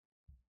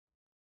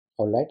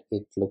 Alright,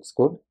 it looks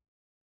good.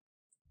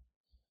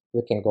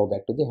 We can go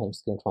back to the home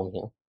screen from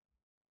here.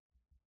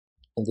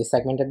 In the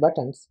segmented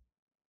buttons,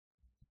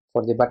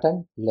 for the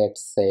button,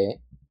 let's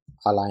say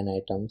align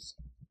items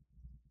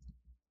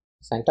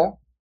center.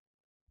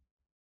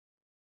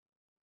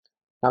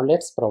 Now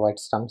let's provide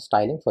some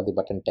styling for the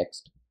button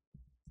text.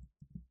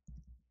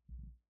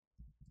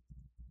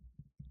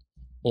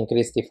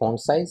 Increase the font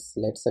size,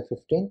 let's say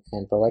 15,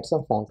 and provide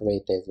some font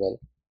weight as well.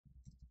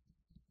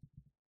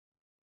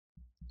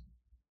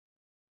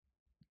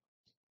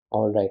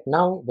 Alright,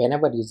 now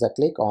whenever user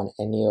click on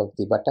any of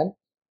the button,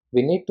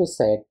 we need to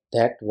set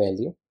that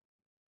value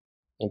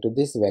into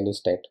this value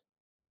state.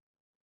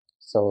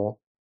 So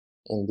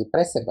in the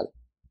pressable,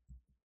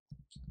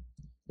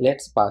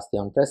 let's pass the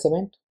onPress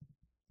event.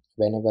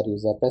 Whenever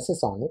user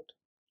presses on it,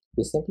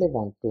 we simply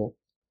want to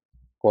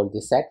call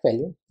the set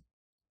value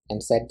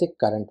and set the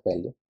current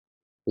value,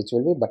 which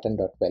will be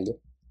button.value.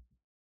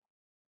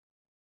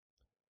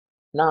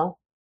 Now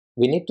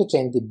we need to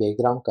change the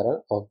background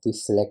color of the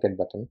selected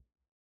button.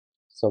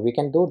 So we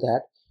can do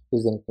that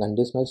using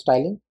conditional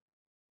styling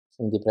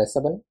in the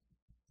pressable.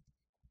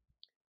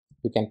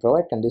 You can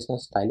provide conditional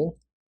styling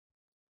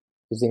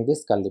using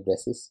this curly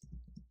braces,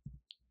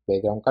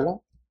 background color.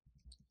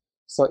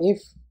 So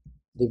if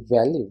the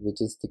value,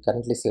 which is the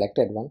currently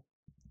selected one,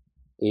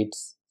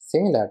 it's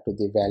similar to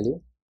the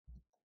value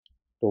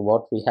to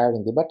what we have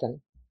in the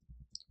button,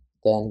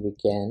 then we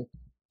can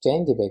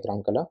change the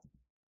background color.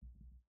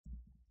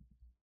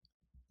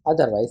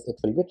 Otherwise it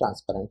will be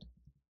transparent.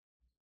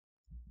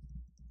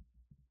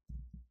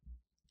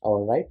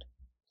 Alright,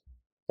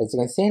 as you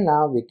can see,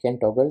 now we can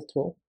toggle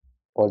through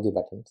all the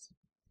buttons.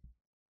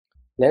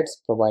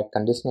 Let's provide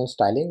conditional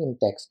styling in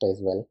text as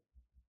well.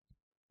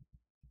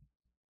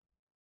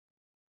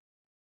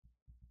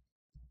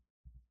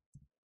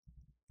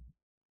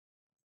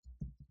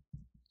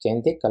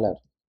 Change the color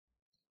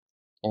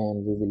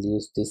and we will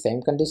use the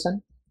same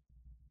condition.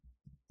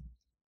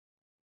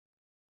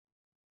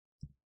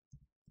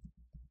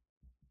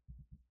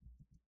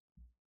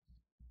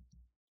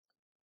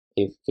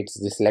 If it's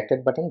the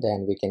selected button,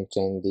 then we can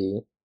change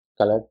the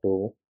color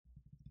to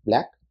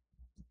black,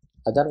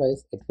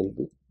 otherwise it will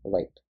be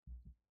white.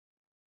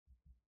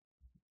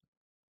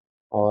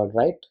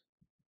 Alright,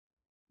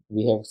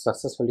 we have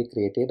successfully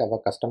created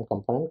our custom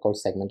component called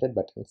segmented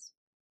buttons.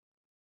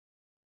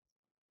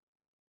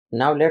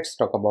 Now let's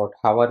talk about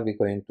how are we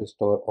going to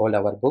store all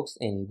our books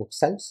in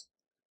bookshelves.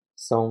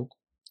 So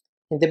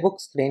in the book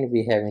screen,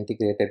 we have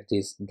integrated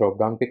this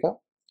drop-down picker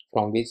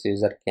from which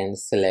user can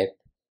select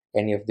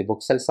any of the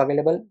bookshelves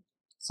available.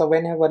 So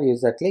whenever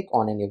user click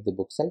on any of the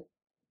bookshelf,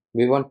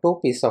 we want two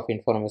pieces of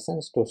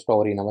information to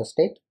store in our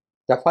state.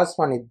 The first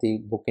one is the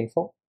book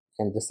info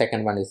and the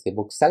second one is the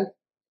bookshelf.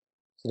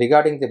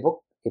 Regarding the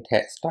book, it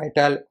has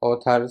title,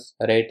 authors,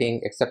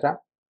 rating, etc.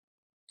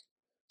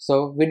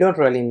 So we don't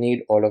really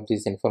need all of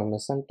this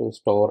information to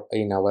store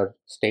in our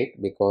state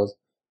because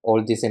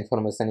all this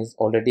information is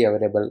already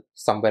available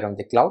somewhere on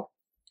the cloud.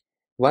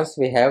 Once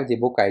we have the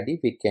book ID,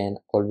 we can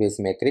always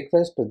make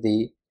request to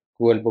the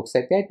Google Books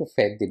API to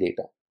fetch the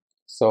data.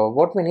 So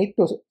what we need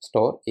to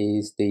store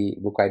is the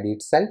book ID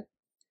itself.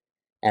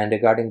 And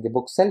regarding the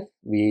book shelf,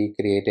 we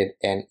created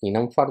an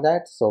enum for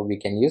that, so we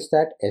can use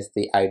that as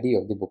the ID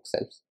of the book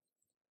shelves.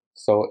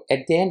 So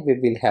at the end, we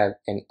will have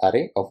an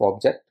array of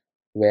objects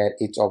where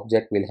each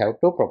object will have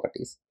two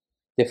properties.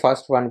 The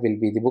first one will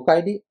be the book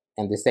ID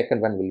and the second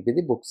one will be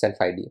the book shelf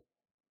ID.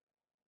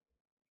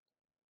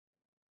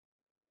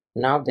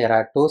 Now there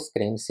are two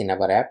screens in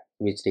our app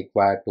which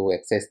require to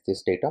access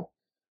this data.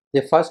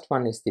 The first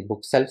one is the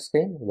bookshelf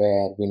screen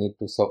where we need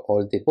to show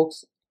all the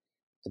books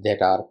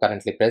that are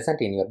currently present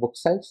in your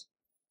bookshelves.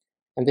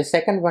 And the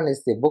second one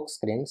is the book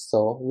screen.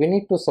 So we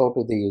need to show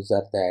to the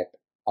user that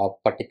a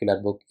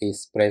particular book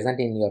is present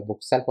in your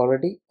bookshelf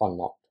already or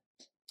not.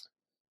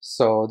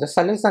 So the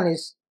solution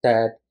is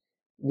that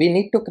we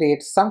need to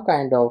create some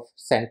kind of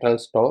central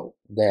store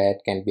that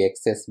can be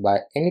accessed by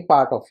any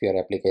part of your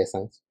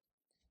applications.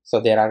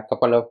 So there are a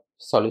couple of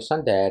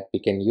solutions that we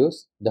can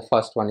use. The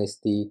first one is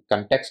the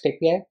context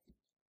API,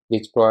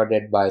 which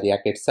provided by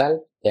React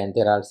itself. Then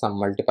there are some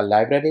multiple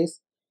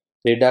libraries,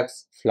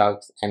 Redux,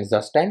 Flux, and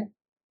Justin.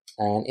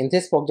 And in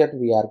this project,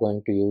 we are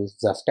going to use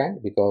Justin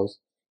because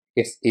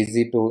it's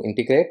easy to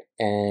integrate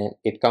and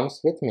it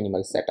comes with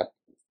minimal setup.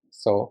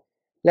 So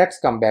let's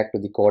come back to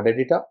the code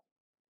editor.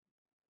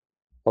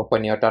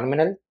 Open your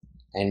terminal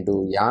and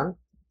do yarn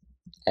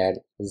add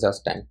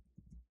Justin.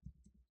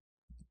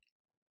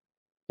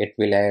 It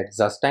will add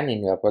Justin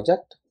in your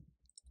project.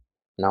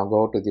 Now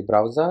go to the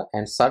browser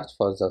and search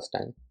for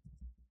Justin.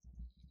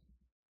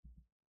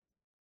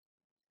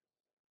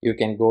 You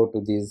can go to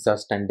the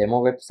Justin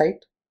demo website.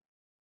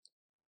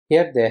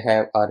 Here they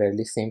have a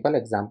really simple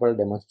example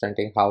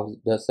demonstrating how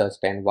the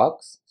Justin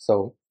works.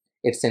 So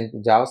it's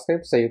in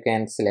JavaScript, so you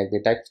can select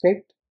the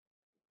TypeScript.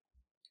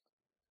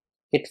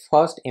 It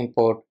first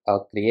import a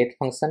create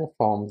function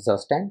from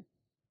Justin.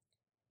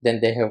 Then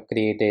they have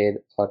created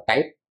a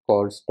type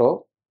called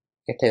store.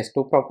 It has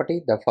two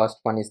properties. The first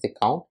one is the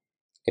count.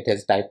 It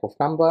has type of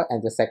number,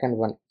 and the second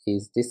one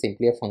is the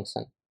simply a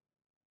function.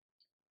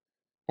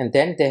 And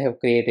then they have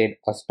created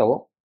a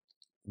store.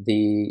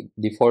 The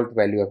default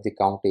value of the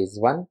count is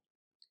 1.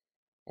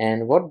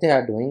 And what they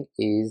are doing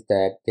is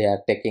that they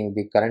are taking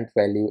the current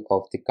value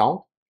of the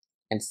count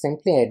and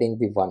simply adding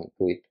the 1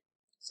 to it.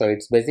 So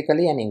it's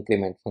basically an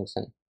increment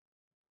function.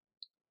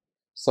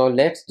 So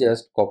let's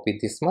just copy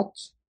this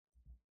much.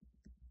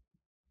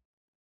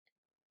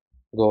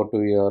 Go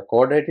to your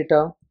code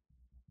editor.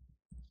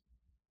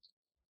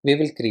 We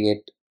will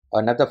create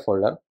another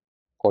folder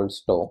called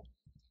store.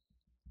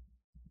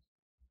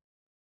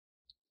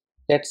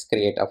 Let's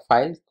create a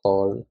file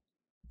called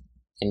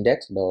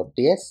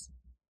index.ts.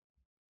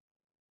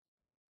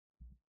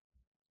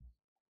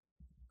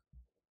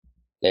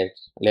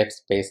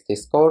 Let's paste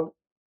this code.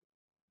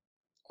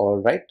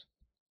 All right,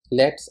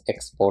 let's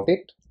export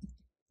it.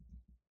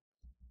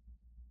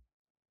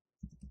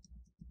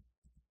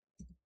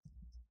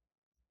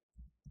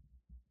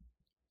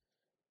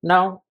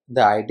 Now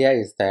the idea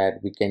is that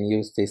we can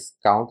use this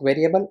count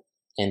variable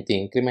and the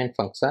increment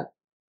function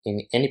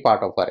in any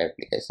part of our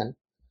application.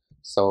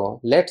 So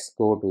let's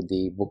go to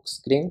the book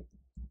screen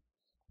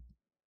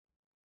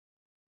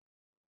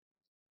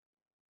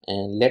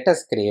and let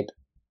us create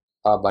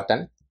a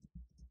button.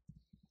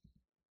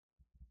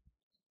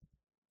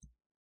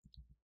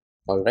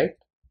 Alright,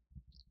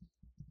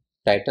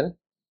 title,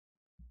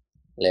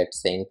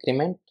 let's say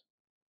increment.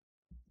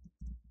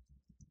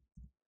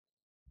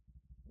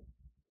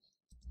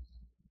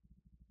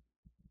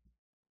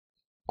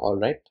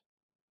 Alright,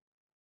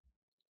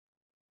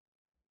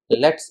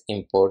 let's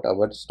import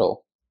our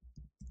store.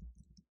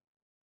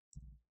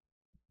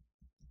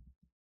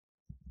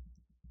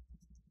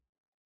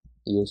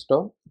 Use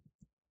store.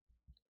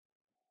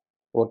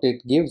 What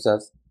it gives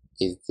us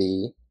is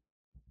the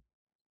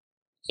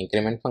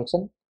increment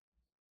function.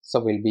 So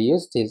we'll be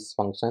use this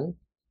function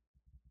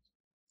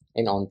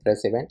in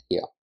onPress event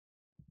here.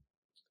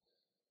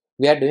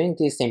 We are doing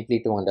this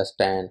simply to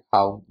understand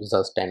how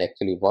useSearch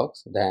actually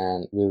works,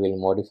 then we will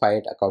modify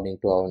it according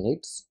to our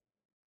needs.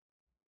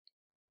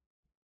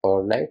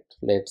 Alright,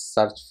 let's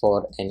search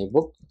for any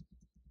book.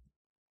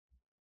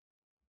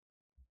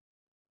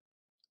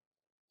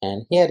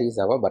 And here is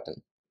our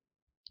button.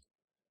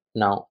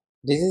 Now,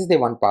 this is the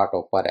one part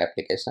of our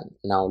application.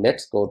 Now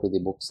let's go to the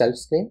bookshelf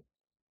screen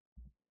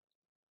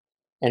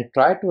and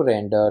try to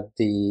render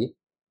the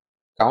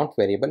count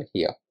variable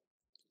here.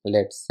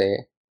 Let's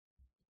say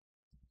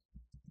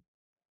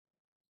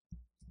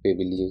we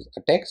will use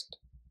a text.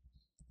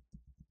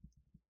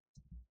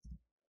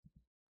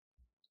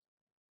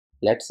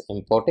 Let's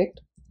import it.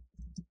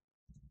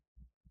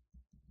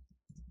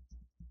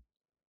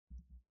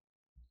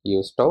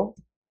 Use store.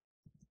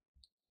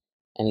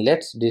 And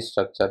let's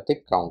destructure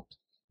the count.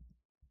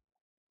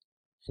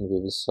 And we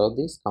will show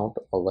this count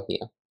over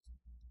here.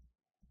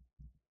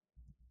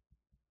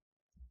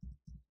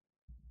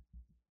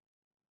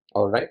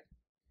 Alright,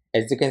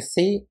 as you can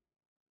see,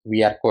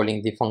 we are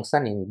calling the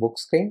function in book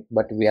screen,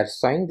 but we are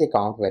showing the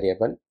count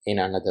variable in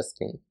another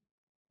screen.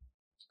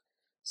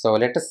 So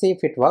let us see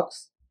if it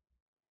works.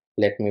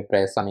 Let me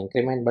press on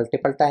increment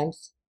multiple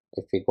times.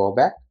 If we go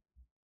back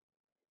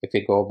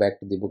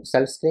to the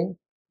bookshelf screen,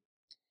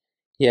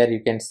 here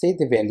you can see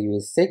the value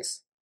is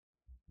 6,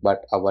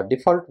 but our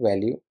default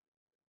value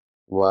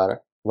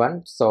were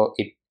 1, so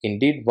it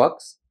indeed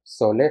works.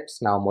 So let's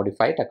now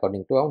modify it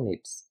according to our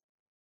needs.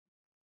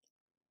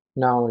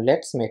 Now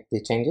let's make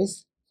the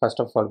changes. First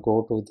of all,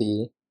 go to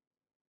the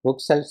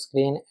bookshelf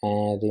screen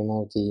and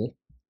remove the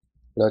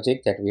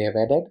logic that we have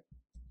added.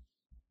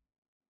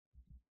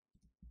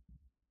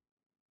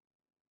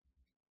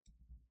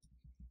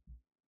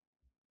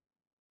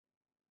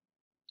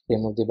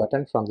 Remove the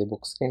button from the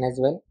book screen as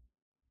well.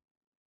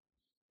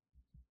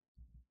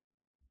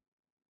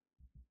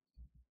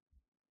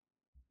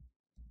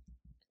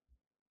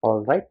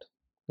 Alright,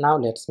 now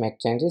let's make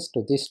changes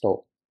to the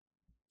store.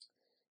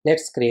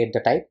 Let's create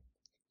the type.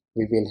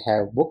 We will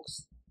have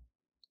books,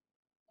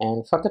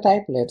 and for the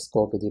type, let's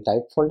go to the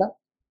type folder.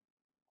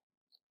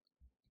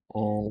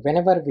 And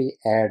whenever we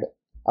add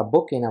a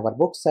book in our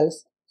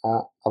bookshelves,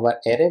 our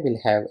array will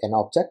have an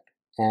object,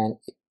 and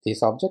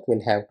this object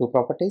will have two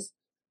properties,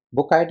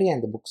 book ID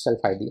and the bookshelf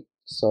ID.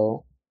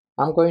 So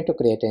I'm going to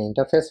create an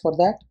interface for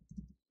that.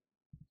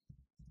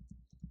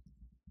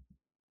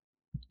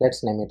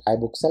 Let's name it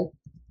iBookshelf.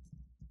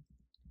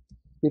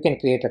 You can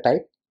create a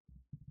type.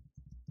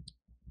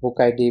 Book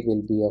ID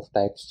will be of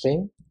type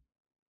string,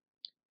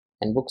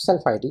 and bookshelf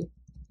ID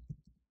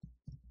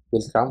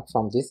will come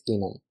from this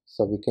enum,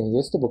 so we can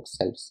use the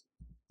bookshelves.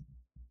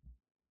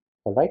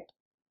 Alright,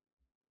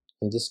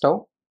 in this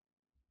store,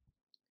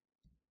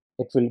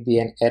 it will be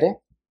an array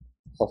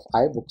of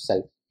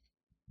iBookshelf.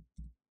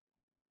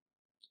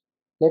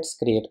 Let's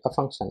create a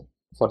function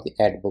for the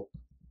add book.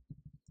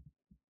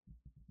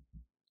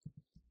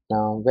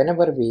 Now,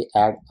 whenever we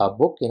add a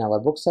book in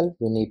our bookshelf,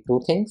 we need two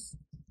things.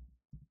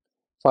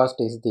 First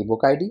is the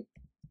book ID,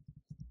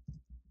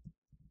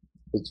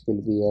 which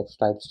will be of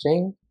type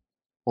string,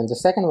 and the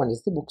second one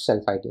is the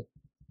bookshelf ID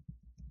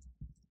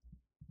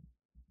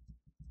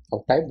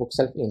of type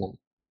bookshelf enum.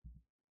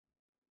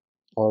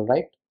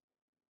 Alright,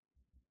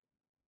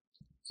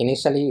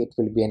 initially it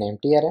will be an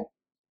empty array.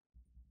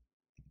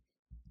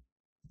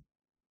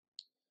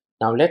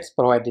 Now let's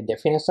provide the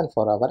definition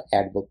for our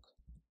add book.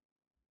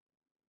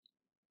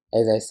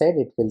 As I said,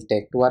 it will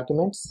take two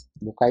arguments,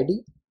 book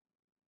ID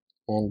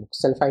and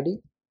bookshelf ID.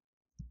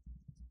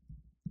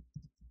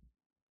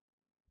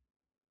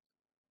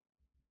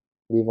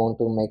 We want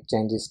to make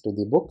changes to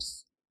the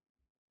books.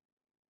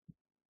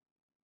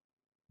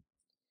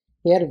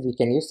 Here we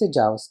can use the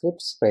JavaScript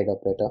spread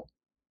operator.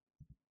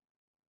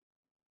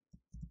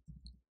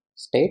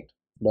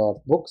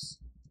 State.books,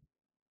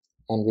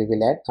 and we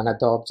will add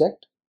another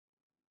object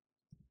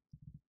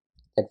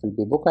that will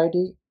be book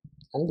ID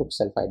and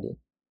bookshelf ID.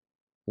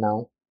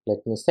 Now let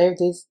me save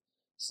this.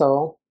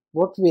 So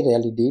what we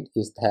really did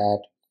is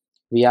that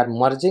we are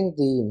merging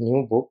the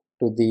new book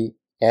to the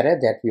array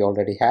that we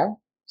already have.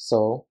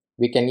 So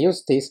we can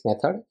use this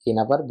method in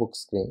our book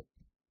screen.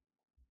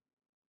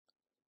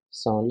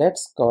 So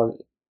let's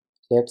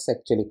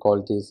actually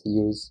call this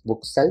use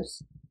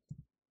bookshelves.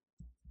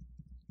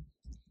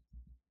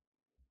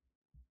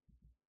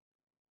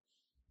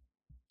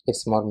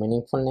 It's more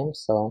meaningful name.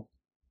 So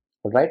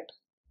right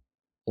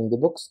in the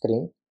book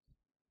screen,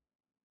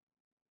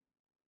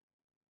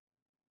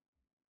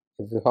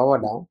 if we hover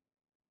down,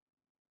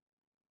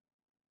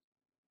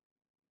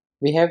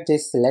 we have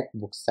this select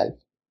bookshelf.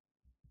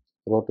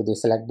 Go to the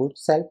select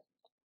bookshelf.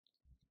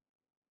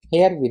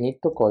 Here we need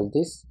to call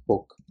this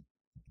book.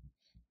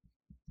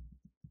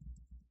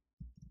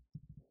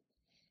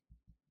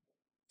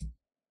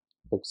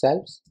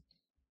 Bookshelves.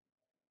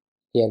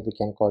 Here we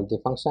can call the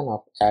function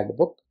of add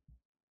book.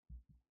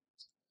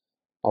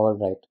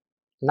 Alright.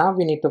 Now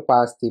we need to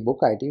pass the book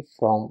ID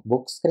from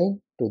book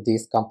screen to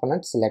this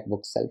component select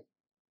bookshelf.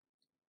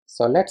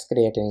 So let's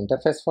create an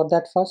interface for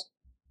that first.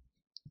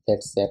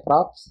 Let's say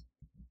props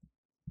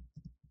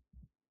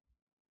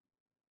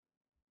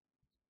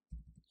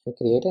and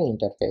create an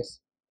interface.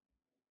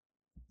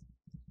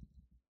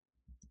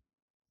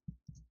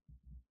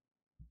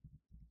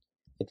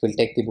 It will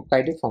take the book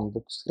ID from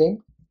book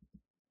screen.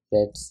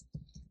 Let's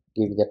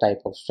give the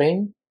type of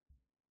string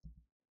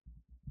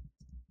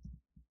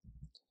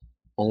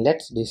and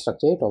let's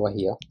destructure it over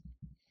here.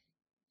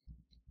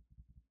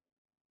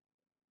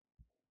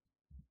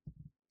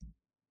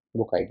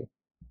 Book ID.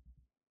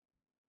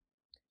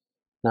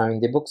 Now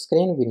in the book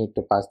screen we need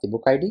to pass the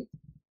book ID.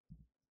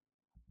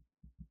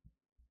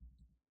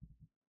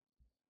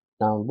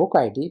 Now book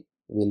ID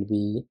will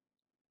be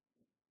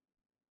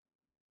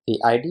the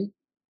ID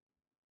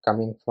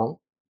coming from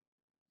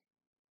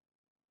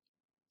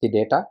the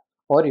data,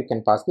 or you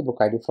can pass the book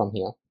ID from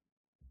here.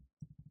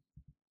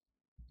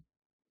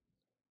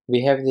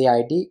 We have the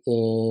ID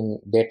in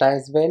data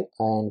as well,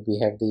 and we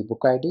have the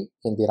book ID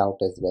in the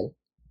route as well.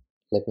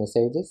 Let me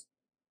save this.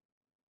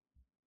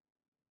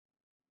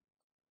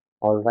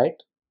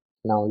 Alright,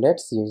 now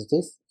let's use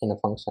this in a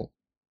function.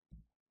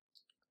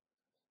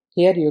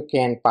 Here you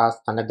can pass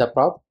another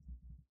prop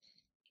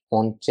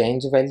on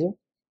change value.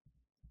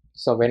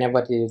 So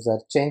whenever the user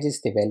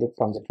changes the value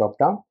from the drop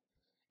down,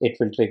 it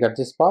will trigger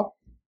this prop.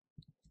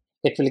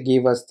 It will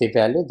give us the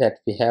value that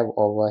we have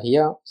over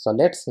here. So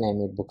let's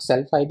name it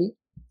bookshelf ID.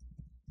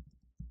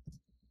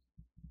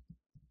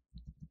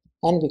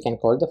 And we can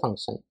call the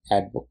function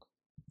add book.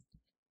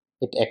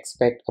 It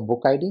expects a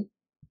book ID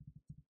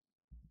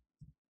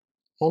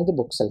and the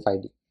bookshelf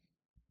ID.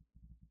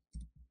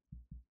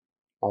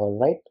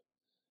 Alright,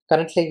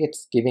 currently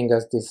it's giving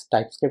us this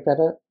TypeScript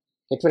error.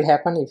 It will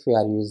happen if we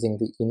are using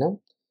the enum.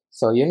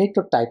 So you need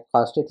to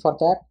typecast it for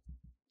that.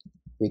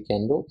 We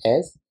can do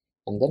as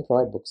and then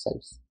provide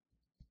bookshelves.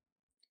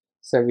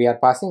 So we are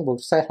passing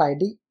bookshelf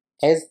ID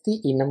as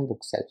the enum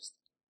bookshelves.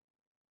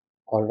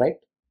 Alright.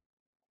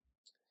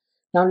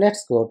 Now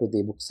let's go to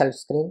the bookshelf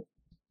screen.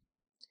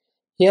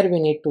 Here we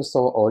need to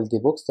show all the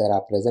books that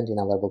are present in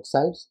our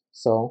bookshelves.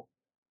 So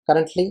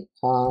currently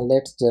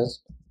let's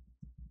just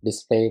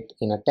display it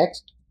in a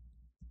text.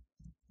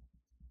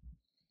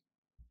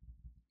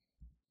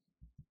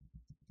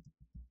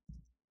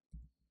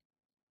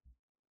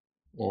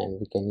 And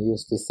we can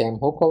use the same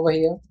hook over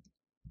here.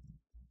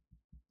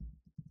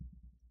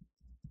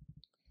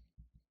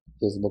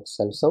 Use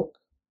bookshelf hook.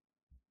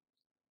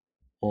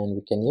 And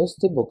we can use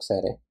the books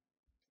array.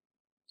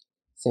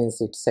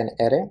 Since it's an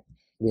array,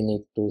 we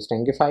need to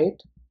stringify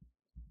it.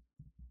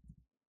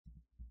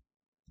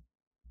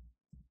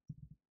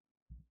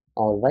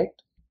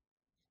 Alright.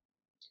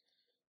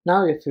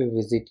 Now if you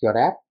visit your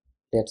app,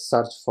 let's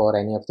search for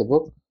any of the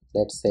book.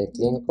 Let's say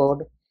clean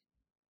code.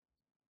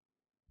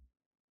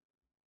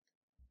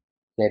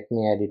 Let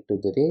me add it to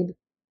the read.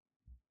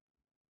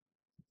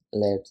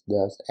 Let's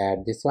just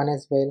add this one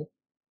as well.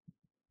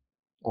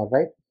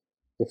 Alright.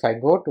 If I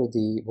go to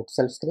the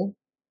bookshelf screen,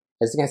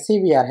 as you can see,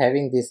 we are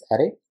having this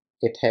array.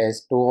 It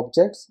has two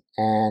objects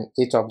and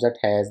each object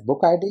has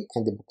book ID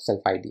and the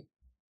bookshelf ID.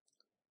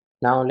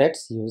 Now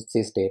let's use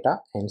this data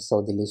and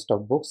show the list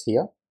of books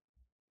here.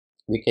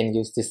 We can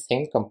use the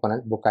same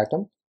component book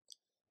item,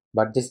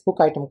 but this book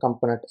item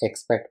component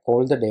expects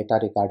all the data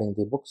regarding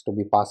the books to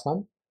be passed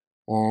on,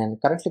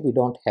 and currently we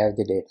don't have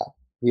the data.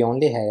 We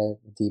only have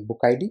the book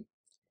ID.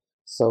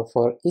 So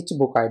for each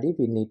book ID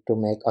we need to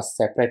make a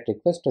separate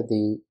request to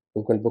the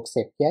Google Books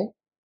API.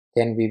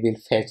 Then we will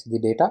fetch the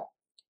data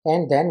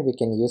and then we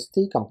can use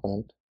the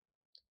component.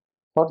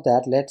 For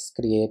that, let's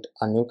create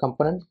a new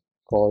component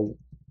called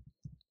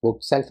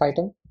bookshelf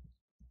item.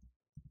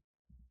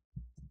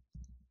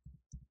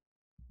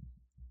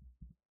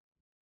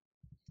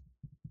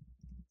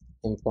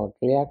 Import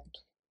React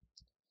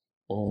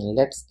and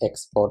let's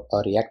export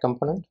a React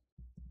component.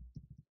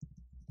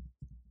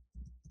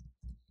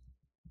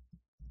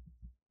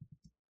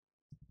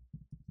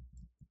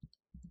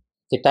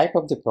 The type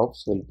of the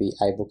props will be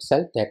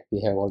iBookshelf that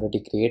we have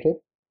already created.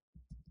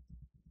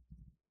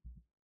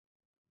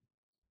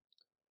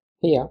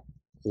 Here,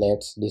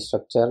 let's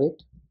destructure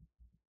it.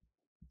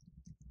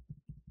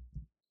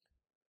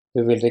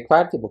 We will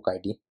require the book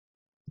ID.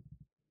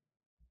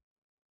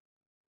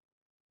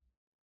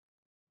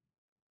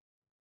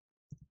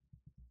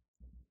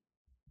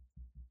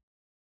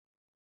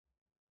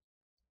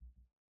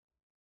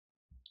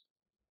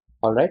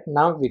 Alright,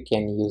 now we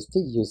can use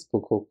the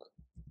useBook hook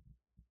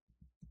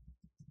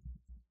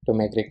to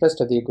make request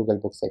to the Google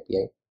Books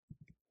API.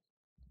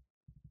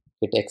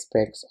 It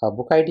expects a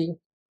book ID.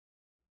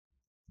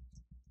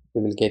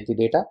 We will get the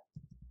data,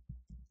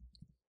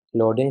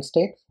 loading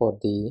state for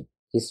the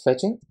is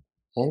fetching,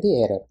 and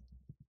the error.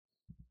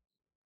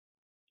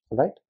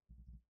 Alright,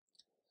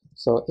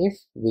 so if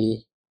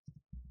we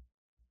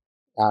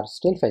are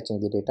still fetching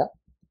the data,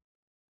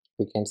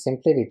 we can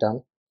simply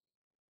return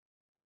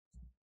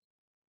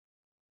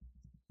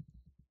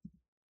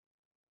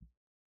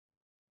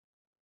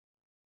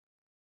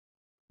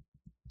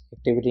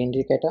activity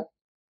indicator.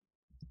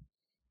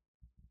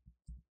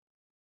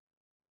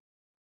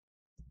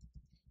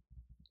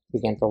 We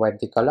can provide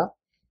the color.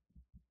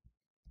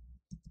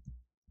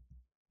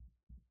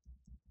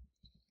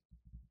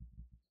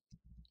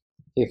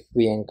 If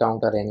we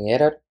encounter any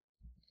error,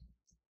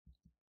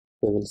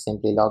 we will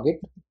simply log it.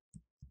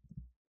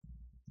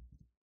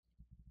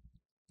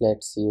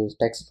 Let's use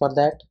text for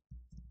that.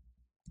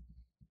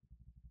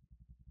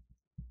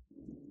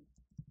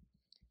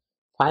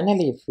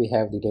 Finally, if we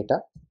have the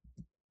data,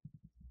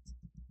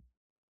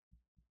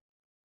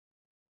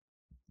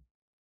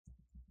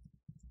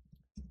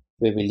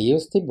 we will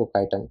use the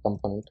BookItem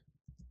component.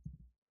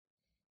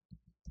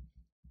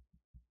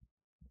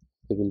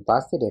 We will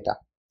pass the data.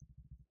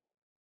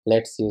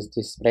 Let's use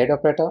the spread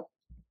operator.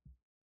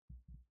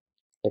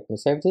 Let me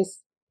save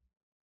this.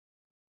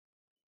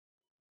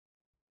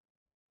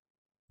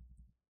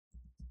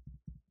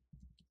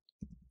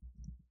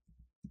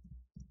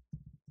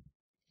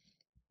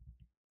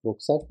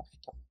 Bookshelf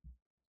item.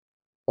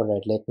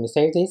 Alright, let me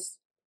save this.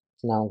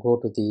 Now go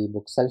to the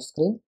bookshelf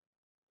screen.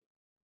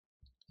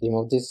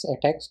 Remove this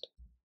text.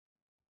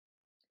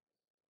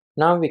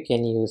 Now we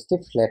can use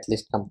the flat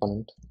list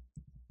component.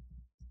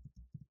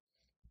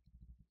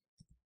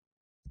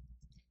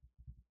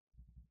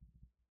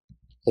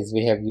 As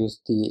we have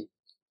used the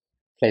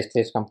flat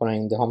list component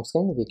in the home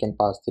screen, we can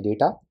pass the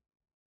data.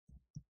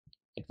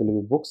 It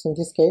will be books in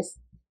this case.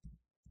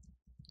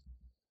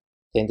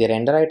 Then the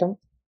render item.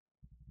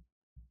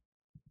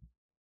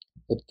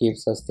 It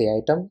gives us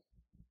the item.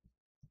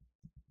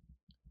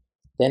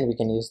 Then we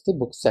can use the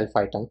bookshelf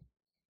item.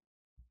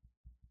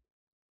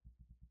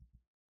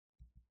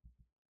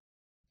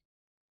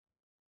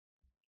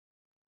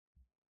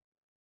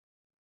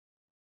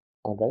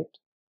 Alright.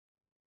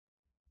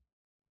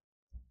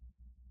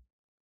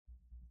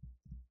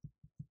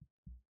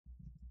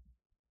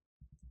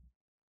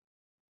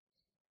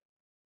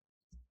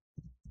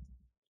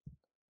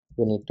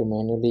 We need to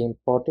manually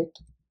import it.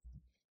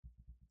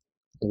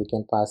 We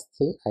can pass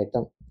the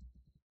item.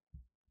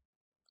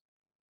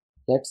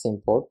 Let's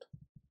import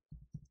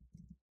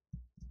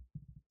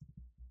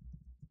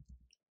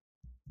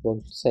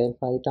bookshelf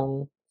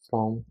item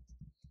from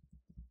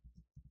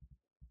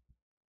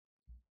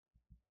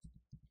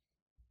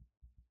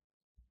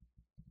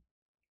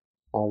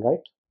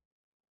alright.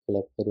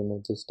 Let me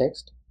remove this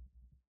text.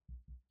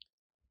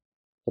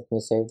 Let me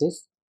save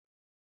this.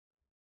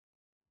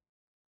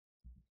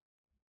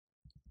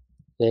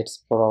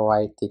 Let's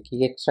provide the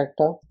key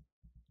extractor.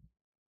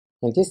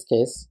 In this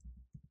case,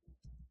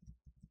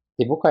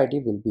 the book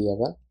ID will be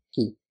our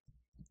key.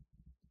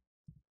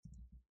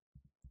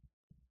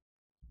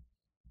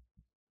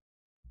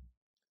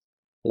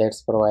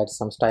 Let's provide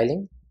some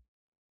styling.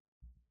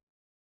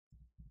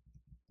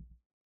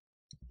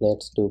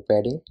 Let's do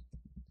padding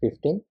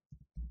 15,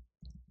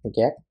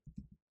 gap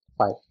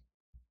 5.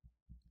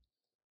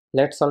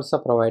 Let's also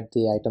provide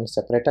the item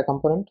separator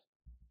component.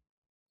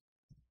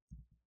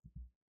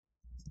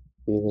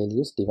 We will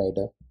use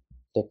divider.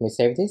 Let me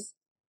save this.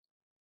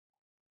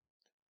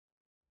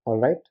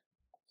 Alright,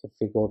 if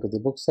we go to the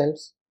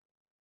bookshelves,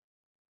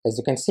 as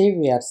you can see,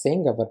 we are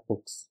seeing our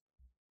books.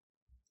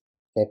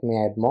 Let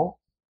me add more.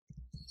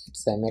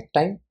 Let's say make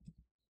time.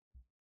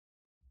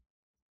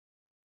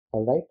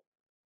 Alright,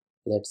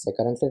 let's say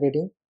currently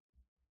reading.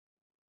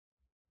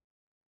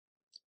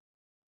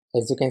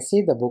 As you can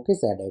see, the book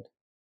is added.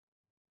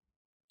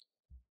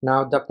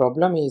 Now the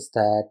problem is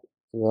that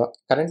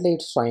currently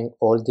it's showing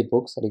all the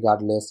books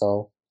regardless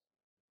of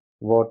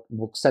what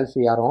bookshelf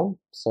we are on.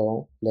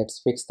 So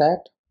let's fix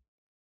that.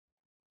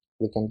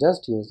 We can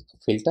just use a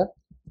filter.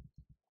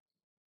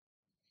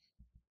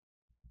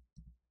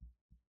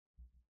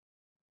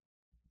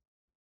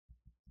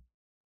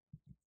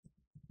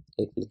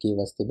 It will give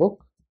us the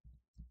book.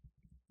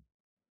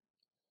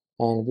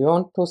 And we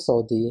want to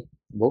show the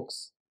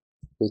books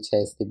which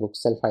has the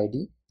bookshelf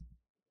ID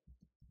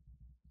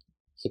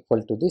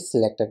equal to the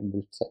selected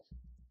bookshelf.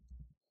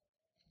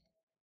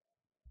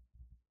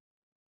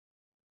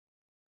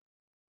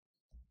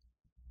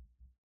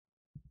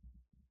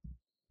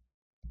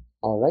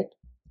 Alright,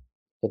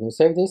 let me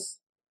save this.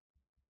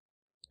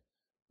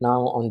 Now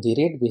on the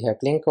read we have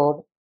clean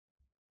code.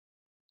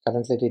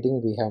 Currently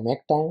reading we have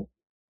make time,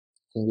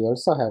 and we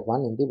also have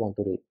one in the want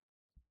to read.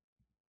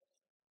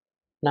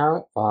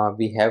 Now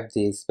we have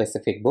the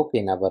specific book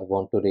in our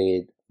want to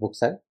read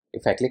bookshelf.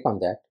 If I click on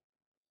that,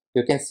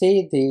 you can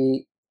see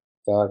the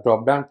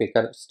drop down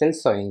picker still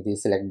showing the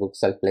select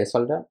bookshelf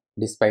placeholder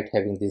despite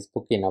having this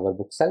book in our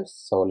bookshelf.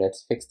 So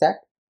let's fix that.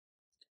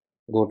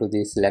 Go to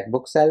the select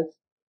bookshelf.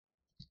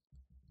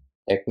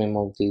 Let me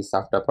move these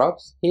after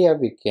props. Here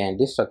we can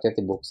destructure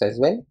the books as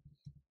well.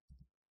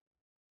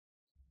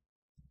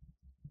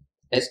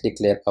 Let's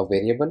declare a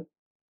variable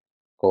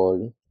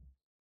called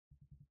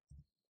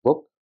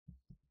book,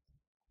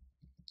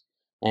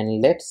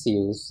 and let's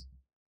use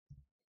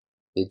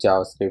the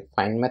JavaScript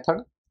find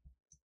method.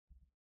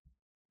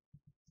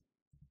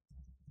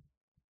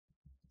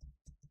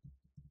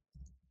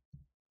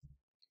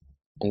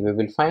 And we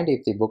will find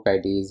if the book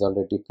ID is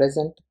already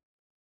present.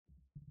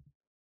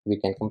 We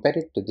can compare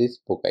it to this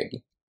book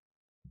ID.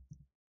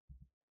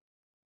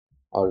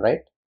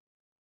 Alright.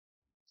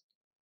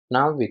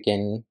 Now we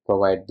can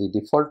provide the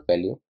default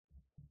value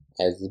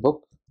as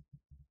book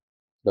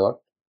dot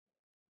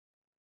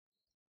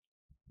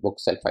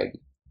bookshelf ID.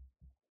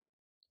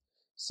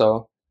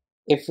 So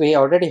if we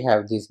already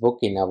have this book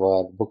in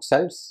our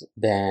bookshelves,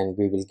 then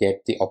we will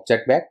get the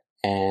object back,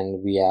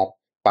 and we are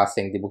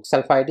passing the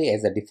bookshelf ID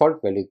as a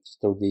default value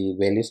to the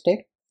value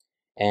state.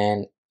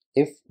 And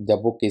if the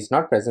book is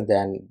not present,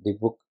 then the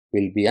book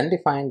will be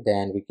undefined,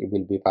 then we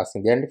will be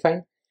passing the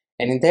undefined,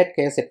 and in that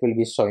case it will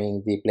be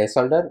showing the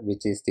placeholder,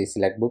 which is the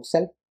select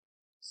bookshelf.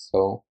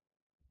 So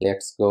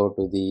let's go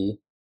to the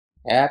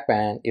app,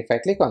 and if I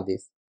click on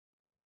this,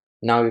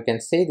 now you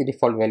can see the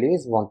default value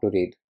is want to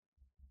read.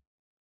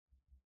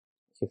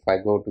 If I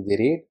go to the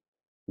read,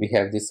 we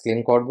have this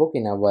clean code book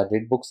in our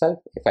read bookshelf.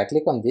 If I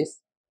click on this,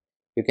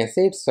 you can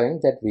see it's showing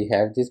that we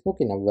have this book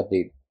in our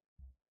read.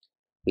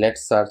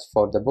 Let's search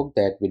for the book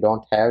that we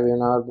don't have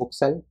in our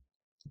bookshelf.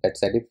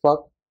 Let's edit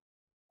work.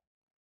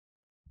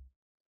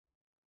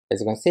 As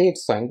you can see,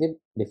 it's showing the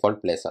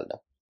default placeholder.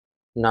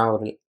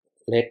 Now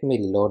let me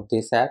reload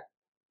this app.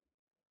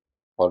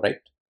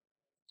 Alright.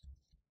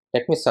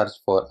 Let me search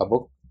for a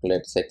book.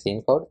 Let's say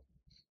clean code.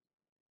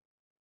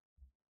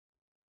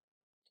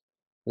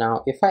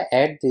 Now if I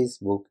add this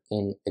book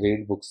in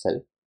read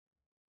bookshelf,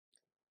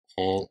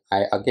 and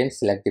I again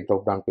select the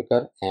drop down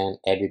picker and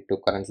add it to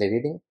currently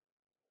reading,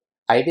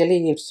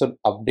 ideally it should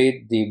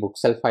update the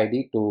bookshelf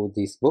ID to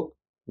this book,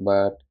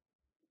 but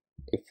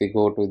if we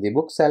go to the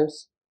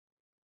bookshelves,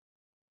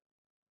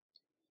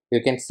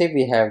 you can see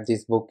we have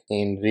this book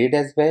in read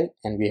as well,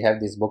 and we have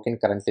this book in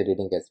currently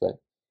reading as well.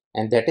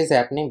 And that is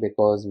happening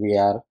because we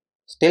are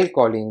still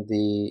calling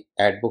the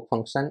add book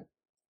function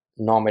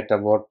no matter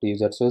what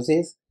user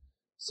chooses.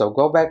 So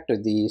go back to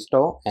the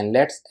store and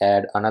let's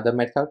add another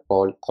method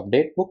called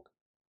update book.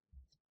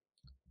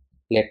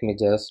 Let me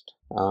just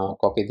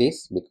copy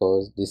this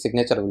because the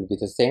signature will be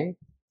the same.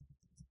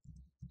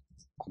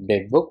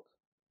 Update book.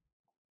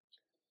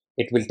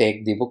 It will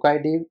take the book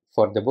ID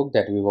for the book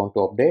that we want to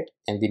update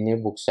and the new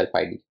bookshelf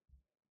ID.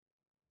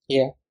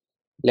 Here,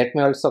 let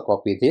me also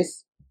copy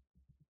this.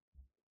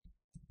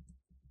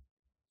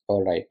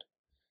 Alright.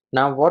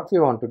 Now what we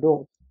want to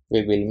do,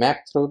 we will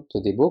map through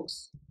to the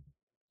books.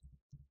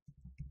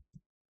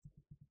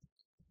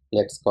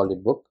 Let's call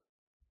it book.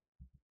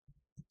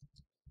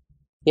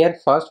 Here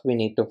first we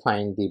need to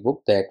find the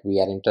book that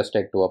we are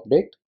interested to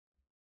update.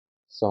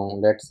 So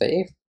let's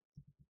say if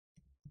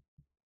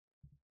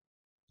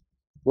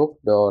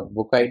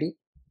book.bookid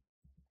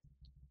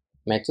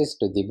matches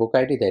to the book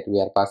ID that we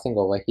are passing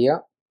over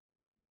here.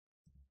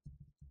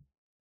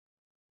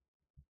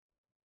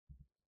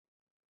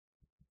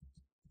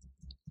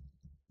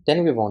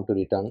 Then we want to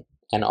return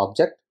an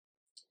object.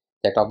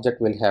 That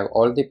object will have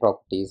all the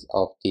properties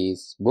of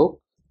this book,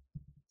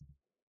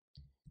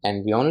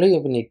 and we only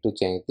need to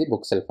change the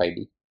bookshelf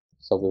ID.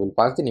 So we will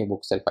pass the new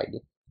bookshelf ID.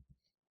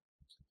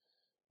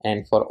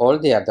 And for all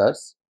the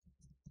others,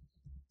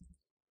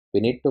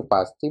 we need to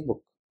pass the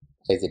book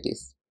as it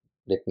is.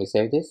 Let me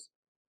save this.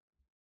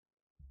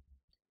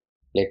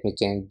 Let me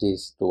change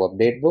this to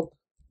update book.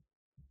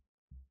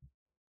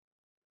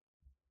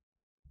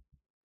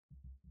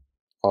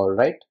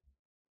 Alright.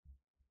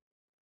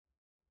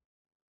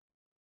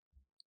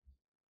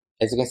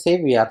 As you can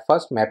see, we are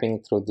first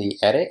mapping through the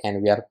array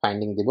and we are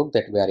finding the book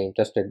that we are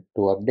interested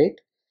to update.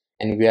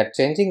 And we are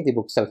changing the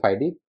bookshelf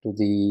ID to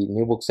the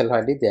new bookshelf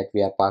ID that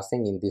we are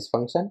passing in this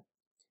function.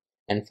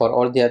 And for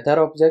all the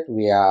other objects,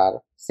 we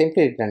are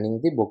simply returning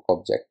the book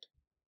object.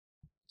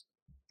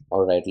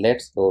 Alright,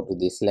 let's go to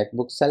the select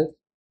bookshelf.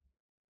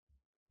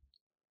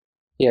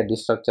 Here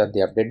destructure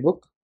the update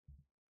book.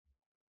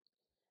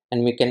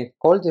 And we can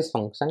call this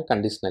function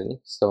conditionally.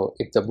 So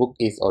if the book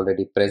is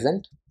already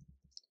present,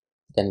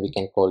 then we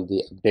can call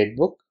the update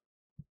book.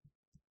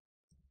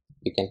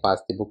 We can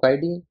pass the book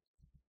ID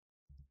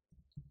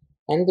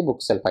and the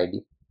bookshelf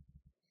ID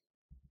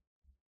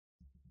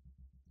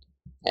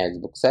as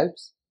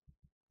bookshelves.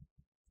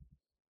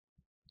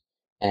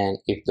 And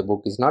if the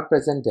book is not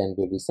present, then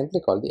we will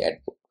simply call the add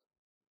book.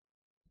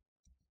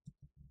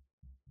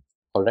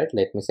 Alright,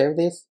 let me save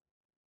this.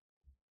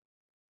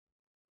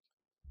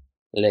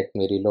 Let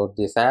me reload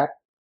this app.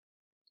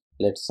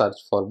 Let's search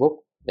for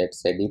book.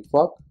 Let's say deep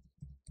work.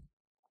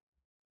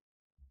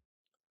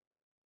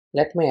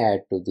 Let me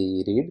add to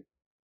the read.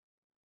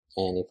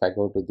 And if I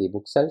go to the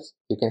bookshelves,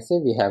 you can see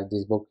we have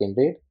this book in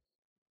read.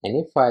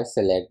 And if I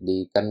select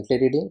the currently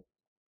reading,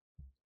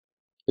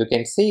 you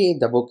can see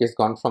the book is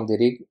gone from the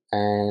read,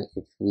 and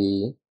if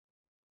we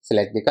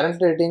select the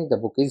currently reading, the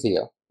book is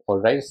here.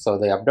 Alright, so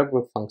the update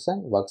group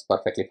function works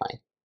perfectly fine.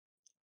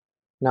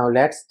 Now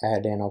let's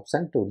add an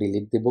option to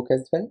delete the book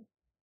as well.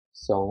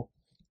 So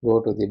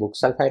go to the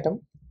bookshelf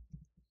item.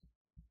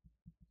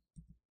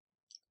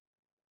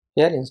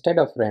 Here, instead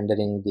of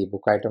rendering the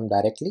book item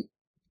directly,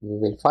 we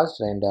will first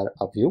render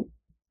a view.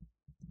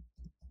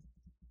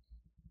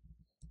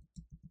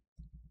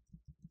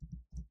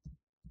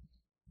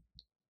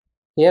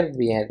 Here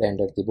we have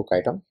rendered the book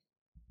item,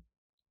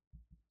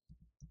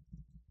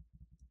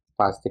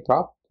 pass the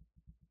prop.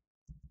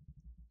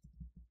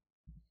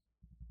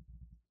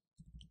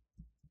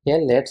 Here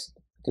let's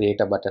create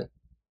a button.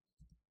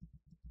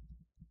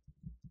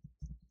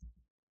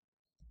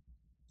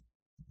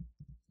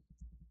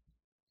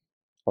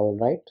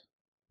 Alright,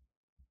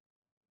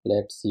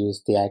 let's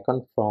use the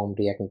icon from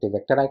React Native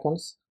Vector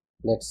Icons.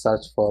 Let's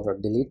search for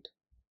delete.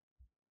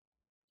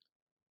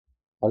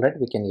 Alright,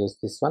 we can use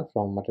this one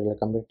from Material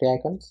Community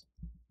Icons.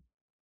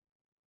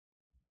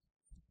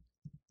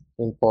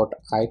 Import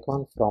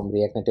icon from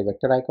React Native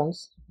Vector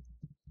Icons.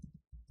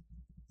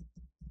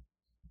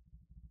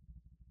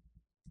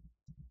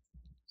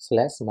 /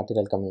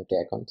 Material Community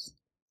Icons.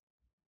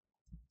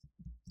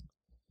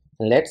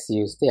 And let's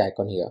use the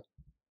icon here.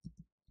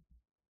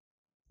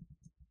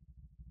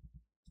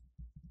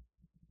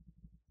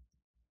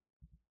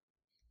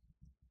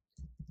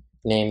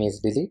 Name is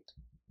delete.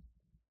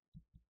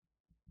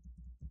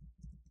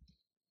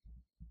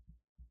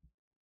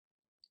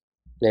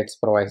 Let's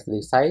provide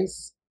the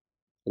size.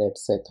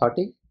 Let's say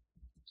 30.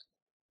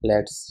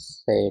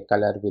 Let's say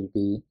color will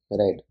be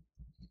red.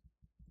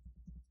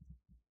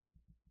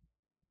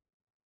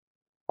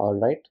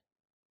 Alright.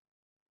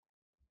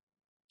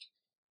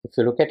 If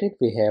you look at it,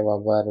 we have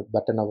our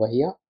button over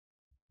here.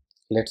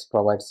 Let's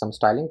provide some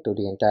styling to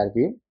the entire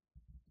view.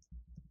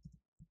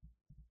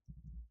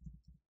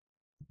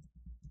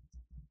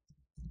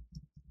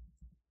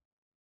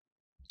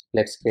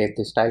 Let's create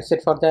the style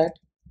sheet for that.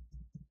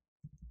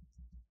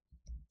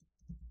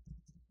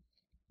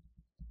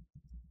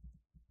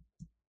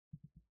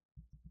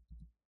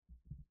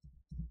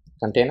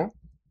 Container.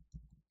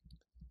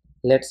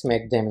 Let's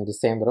make them in the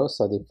same row,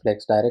 so the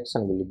flex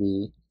direction will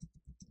be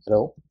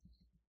row.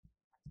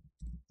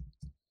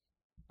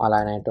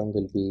 Align item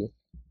will be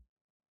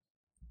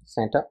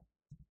center.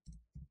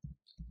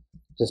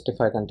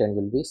 Justify content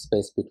will be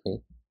space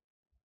between.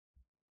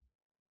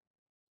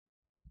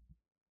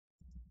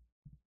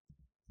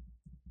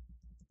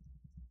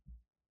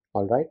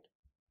 Alright.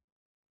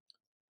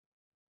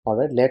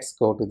 Alright, let's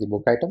go to the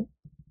book item.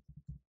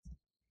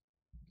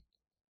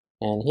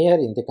 And here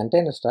in the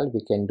container style,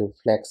 we can do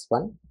flex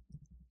 1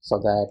 so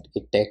that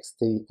it takes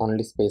the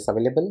only space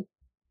available.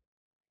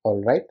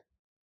 Alright.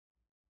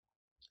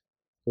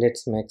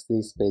 Let's make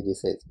these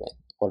pages as well.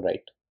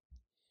 Alright.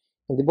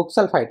 In the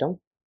bookshelf item,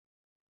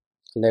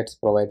 let's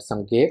provide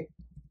some gap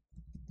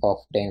of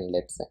 10,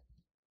 let's say.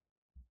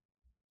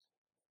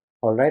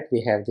 Alright,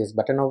 we have this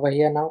button over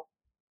here now.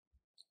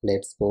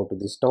 Let's go to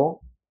the store.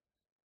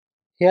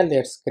 Here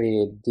let's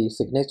create the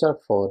signature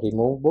for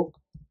remove book.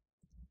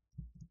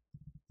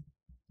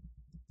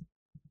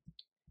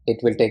 It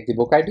will take the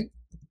book ID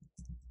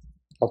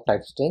of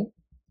type string.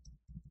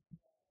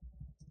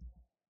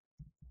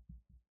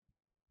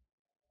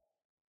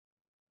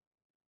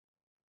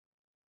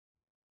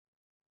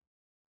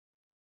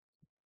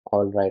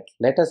 Alright,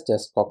 let us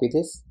just copy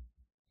this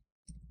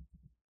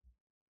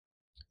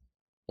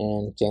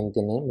and change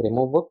the name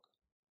remove book.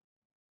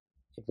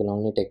 It will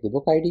only take the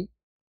book ID.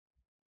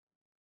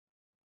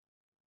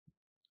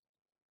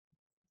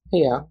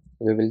 Here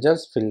we will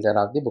just filter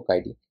out the book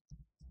ID.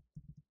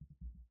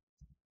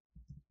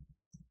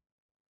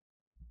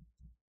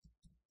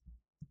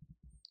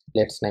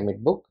 Let's name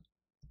it book.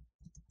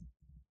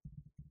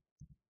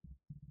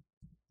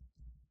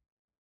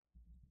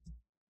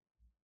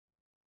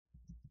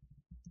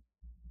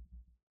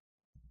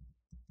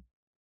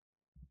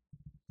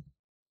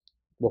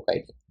 Book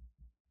ID.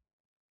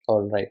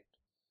 Alright.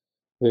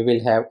 We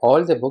will have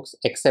all the books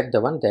except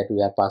the one that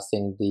we are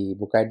passing the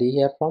book ID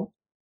here from.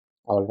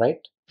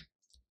 Alright.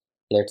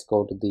 Let's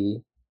go to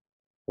the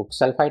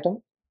bookshelf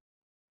item.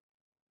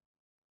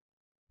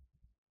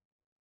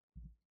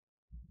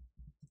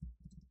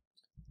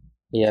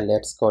 Here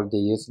let's call the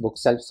use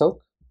bookshelf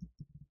soak.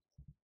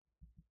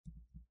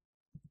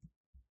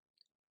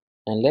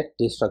 And let's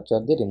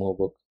destructure the remove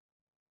book.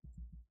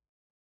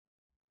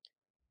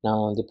 Now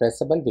on the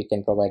pressable, we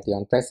can provide the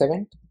onPress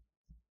event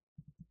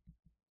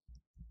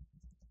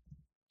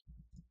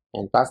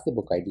and pass the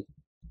book ID.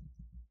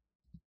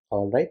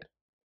 Alright.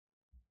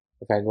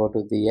 If I go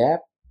to the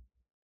app,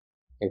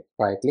 if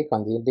I click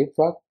on the deep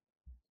work,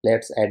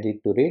 let's add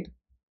it to read.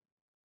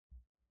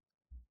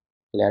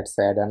 Let's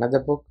add another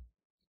book.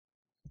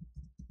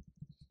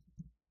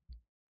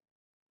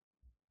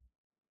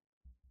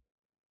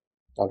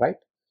 Alright.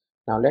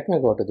 Now let me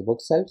go to the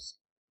bookshelves.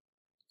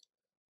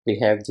 We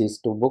have these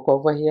two books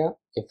over here.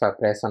 If I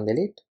press on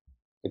delete,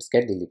 it's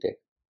get deleted.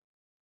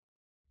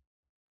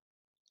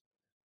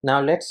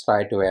 Now let's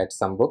try to add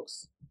some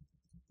books.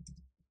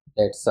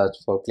 Let's search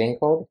for clean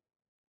code.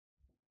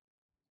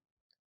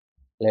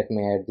 Let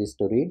me add this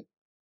to read.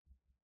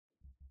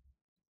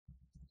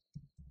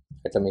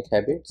 Atomic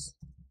Habits.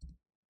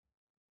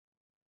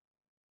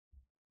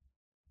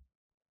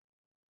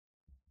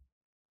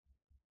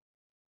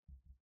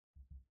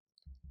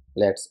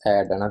 Let's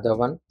add another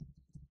one.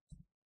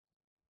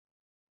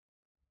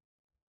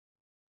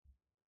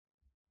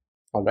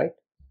 Alright,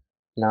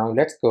 now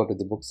let's go to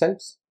the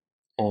bookshelves,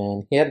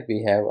 and here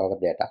we have our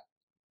data.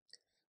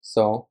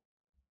 So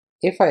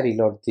if I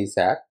reload this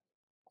app,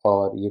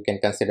 or you can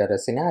consider a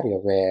scenario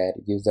where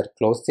user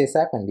closes this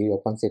app and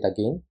reopens it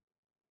again.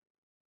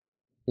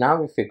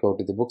 Now if we go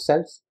to the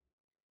bookshelves,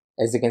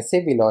 as you can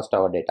see, we lost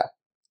our data,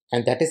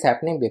 and that is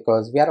happening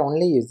because we are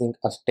only using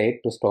a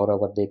state to store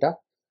our data,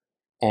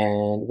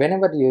 and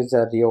whenever the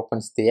user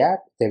reopens the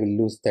app, they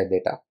will lose their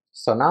data.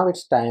 So now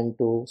it's time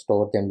to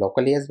store them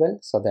locally as well,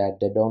 so that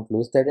they don't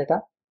lose their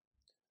data,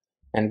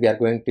 and we are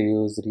going to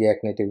use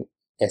React Native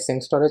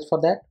async storage for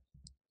that.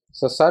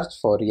 So search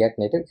for React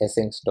Native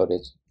async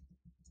storage.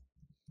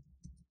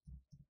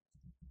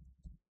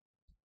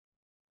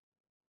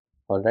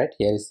 Alright,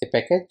 here is the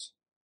package.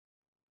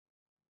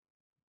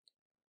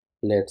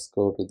 Let's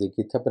go to the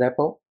GitHub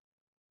repo,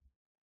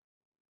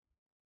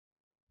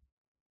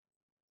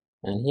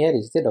 and here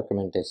is the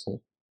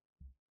documentation.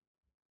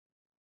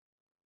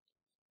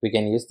 We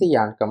can use the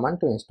yarn command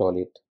to install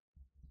it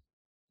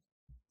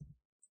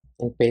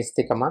and paste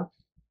the command.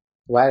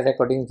 While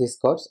recording this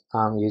course,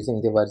 I'm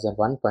using the version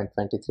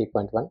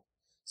 1.23.1.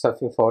 So if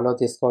you follow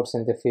this course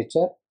in the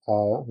future,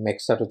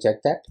 make sure to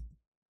check that.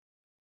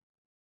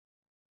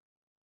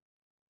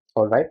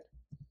 Alright,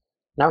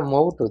 now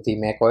move to the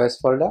macOS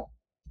folder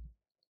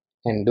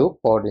and do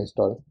pod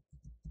install.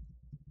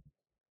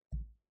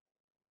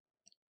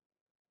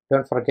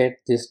 Don't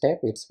forget this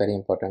step, it's very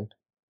important.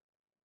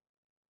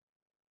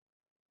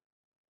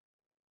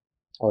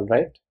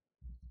 Alright,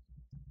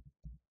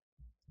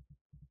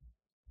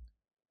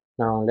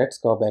 now let's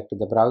go back to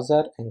the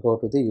browser and go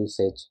to the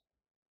usage.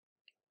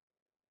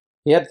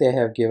 Here they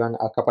have given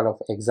a couple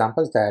of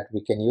examples that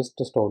we can use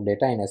to store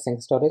data in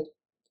async storage.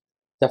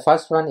 The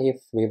first one,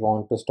 if we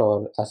want to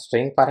store a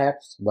string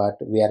perhaps, but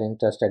we are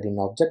interested in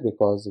object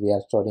because we are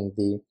storing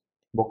the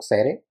books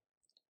array.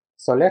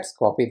 So let's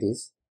copy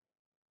this.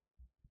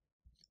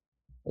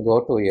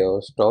 Go to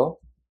your store.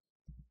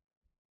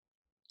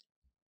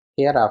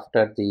 Here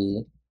after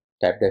the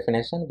type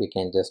definition, we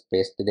can just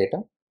paste the data.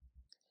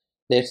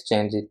 Let's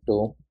change it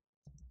to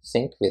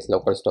sync with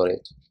local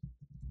storage.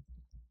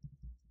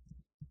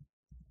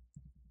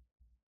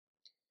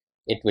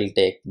 It will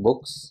take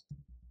books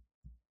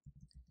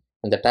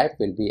and the type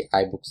will be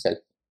iBookshelf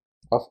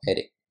of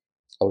array.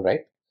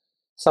 Alright.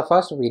 So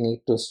first we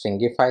need to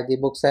stringify the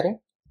books array,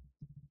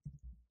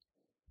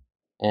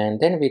 and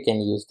then we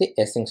can use the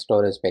async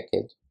storage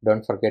package.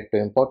 Don't forget to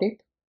import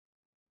it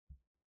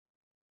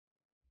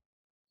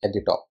at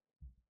the top.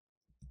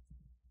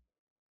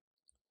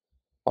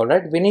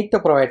 Alright, we need to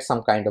provide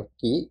some kind of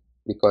key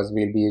because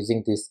we'll be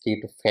using this key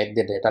to fetch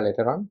the data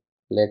later on.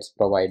 Let's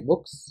provide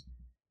books.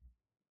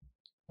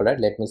 Alright,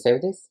 let me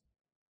save this.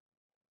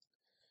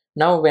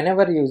 Now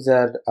whenever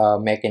user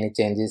make any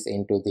changes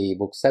into the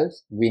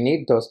bookshelves, we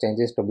need those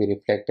changes to be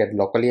reflected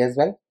locally as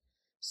well.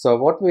 So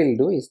what we'll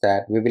do is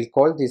that we will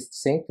call this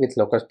sync with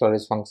local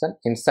storage function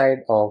inside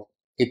of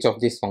each of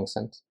these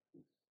functions.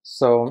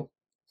 So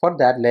for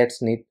that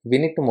we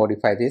need to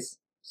modify this.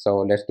 So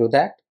let's do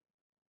that.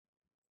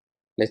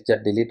 Let's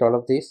just delete all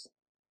of this.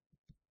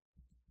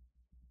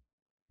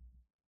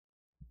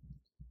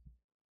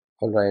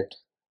 Alright,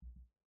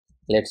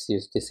 let's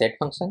use the set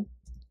function.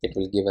 It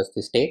will give us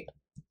the state.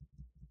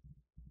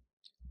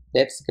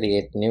 Let's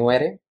create new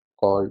array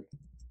called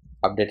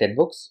updated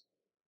books.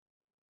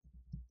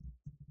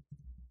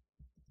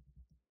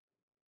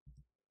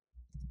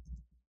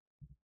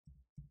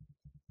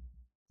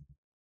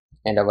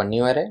 And our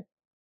new array.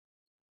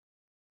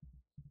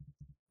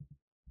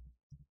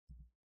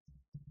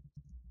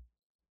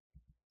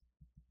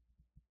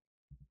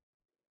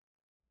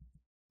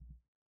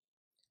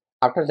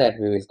 After that,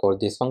 we will call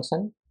this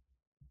function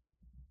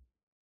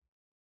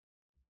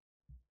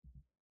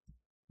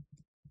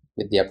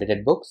with the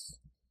updated books.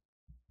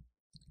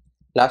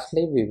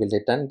 Lastly, we will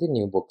return the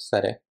new books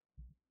array.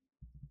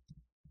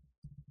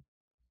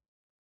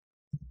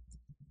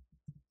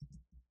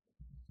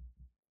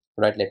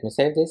 Alright, let me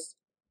save this.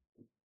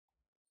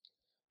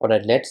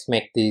 Alright, let's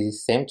make the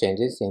same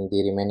changes in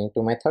the remaining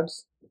two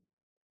methods.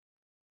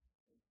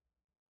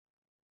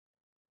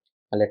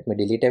 Let me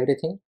delete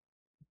everything.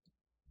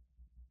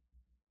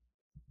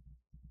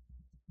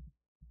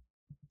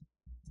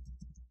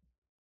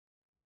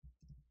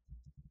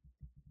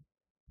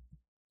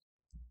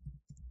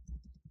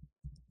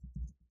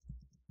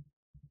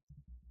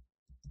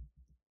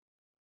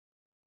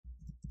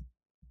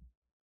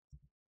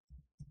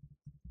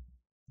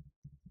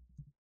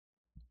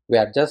 We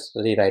are just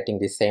rewriting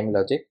the same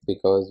logic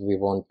because we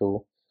want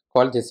to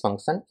call this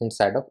function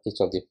inside of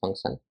each of the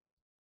function.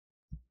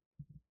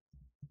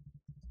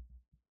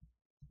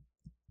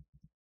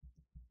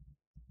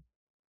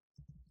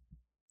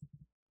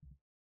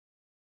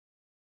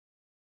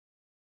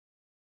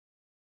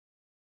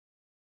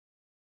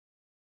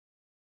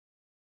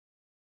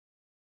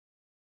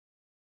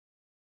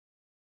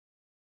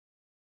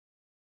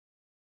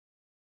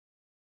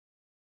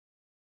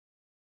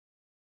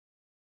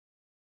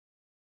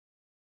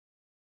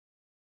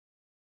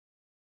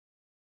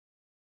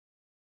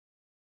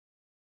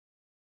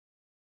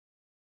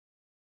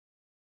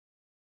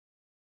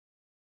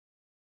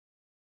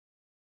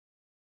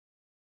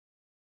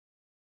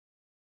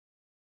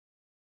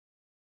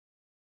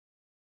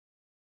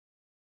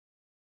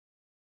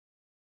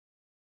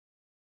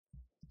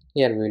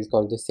 Here we will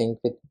call the sync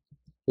with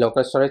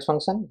local storage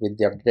function with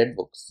the updated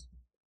books.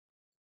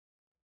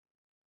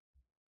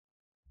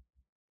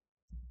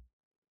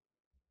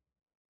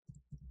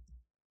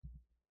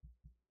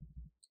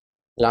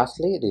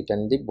 Lastly,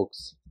 return the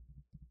books.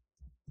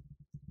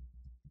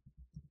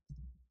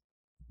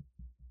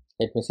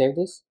 Let me save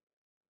this.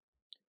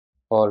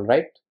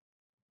 Alright,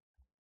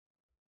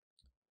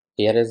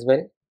 here as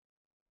well.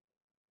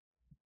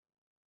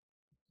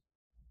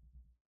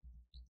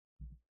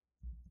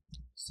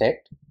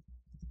 Set,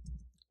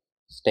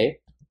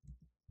 state,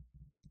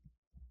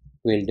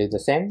 we'll do the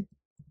same.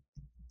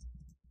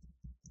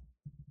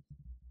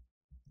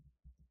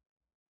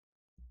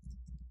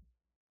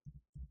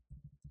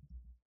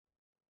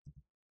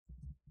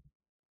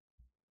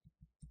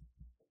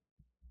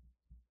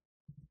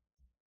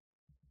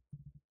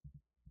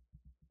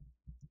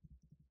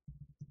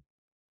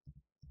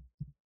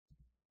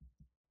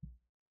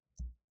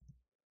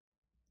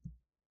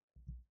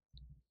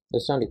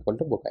 It's not equal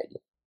to book ID.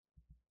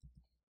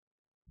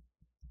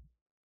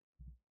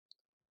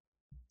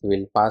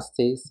 We'll pass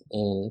this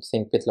in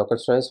sync with local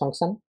storage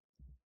function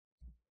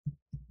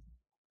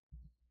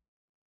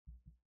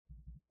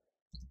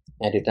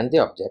and return the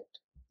object.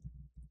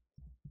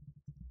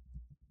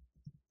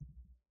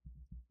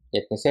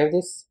 Let me save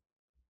this.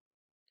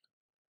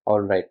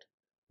 Alright,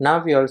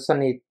 now we also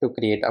need to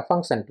create a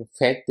function to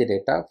fetch the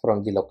data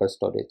from the local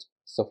storage.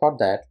 So for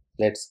that,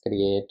 let's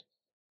create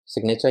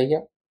signature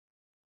here.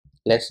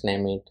 Let's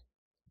name it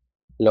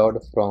load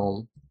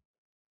from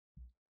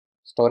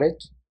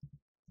storage.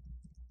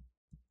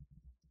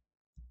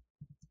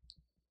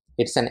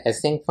 It's an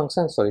async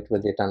function, so it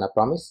will return a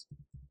promise.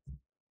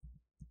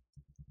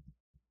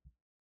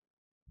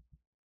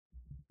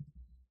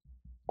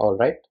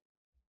 Alright,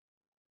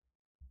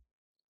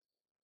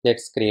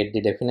 let's create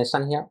the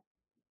definition here.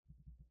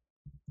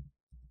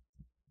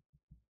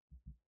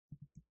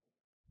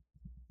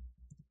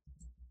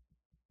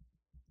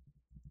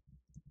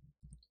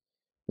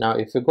 Now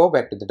if we go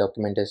back to the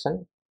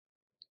documentation,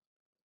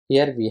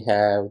 here we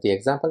have the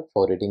example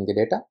for reading the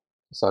data.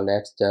 So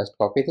let's just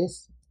copy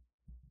this,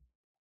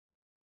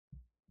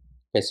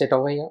 paste it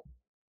over here.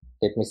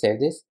 Let me save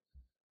this.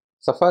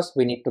 So first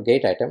we need to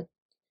get item.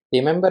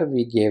 Remember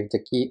we gave the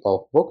key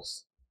of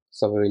books,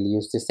 so we will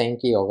use the same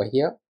key over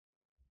here.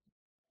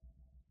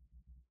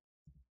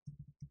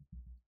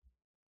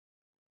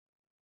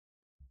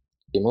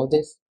 Remove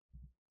this.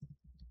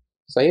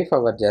 So if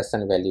our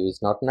JSON value is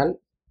not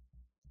null,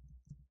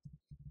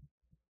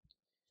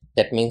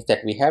 that means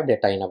that we have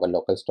data in our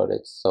local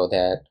storage, so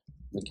that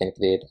we can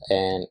create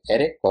an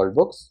array called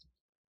books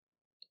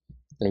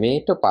and we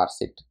need to parse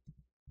it.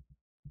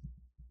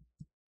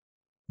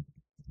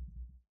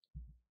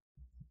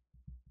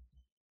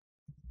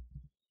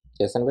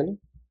 JSON value.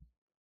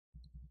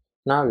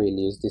 Now we will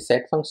use the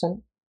set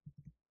function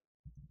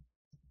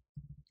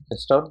and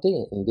store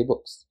in the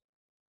books.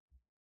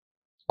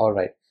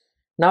 Alright,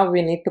 now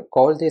we need to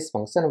call this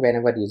function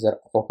whenever user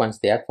opens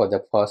the app for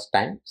the first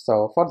time.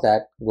 So for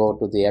that, go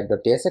to the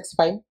app.tsx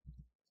file.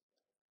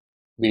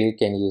 We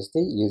can use the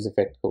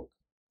useEffect hook.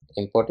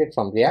 Import it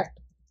from React.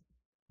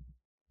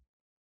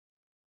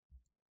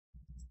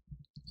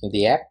 In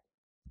the app,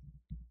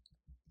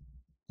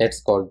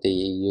 let's call the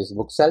use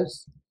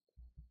bookshelves.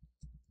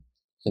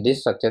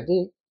 Destructure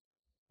the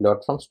load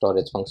from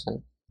storage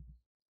function.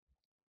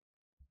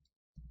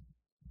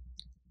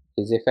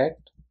 useEffect.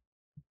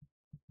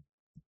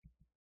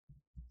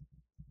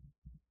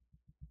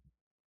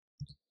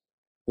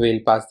 We will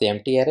pass the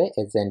empty array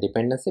as an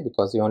dependency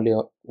because we only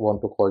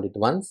want to call it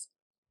once.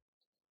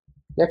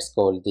 Let's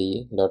call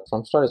the load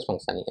from storage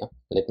function here.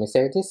 Let me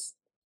save this.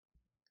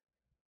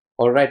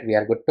 Alright, we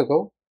are good to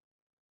go.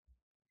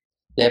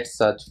 Let's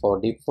search for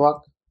deep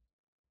work.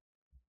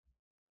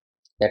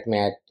 Let me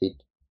add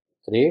it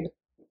read.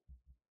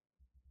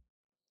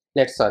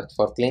 Let's search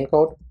for clean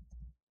code.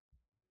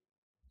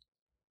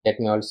 Let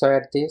me also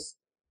add this.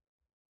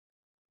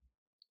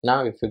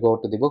 Now if we go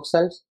to the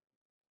bookshelves,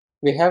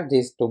 we have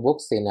these two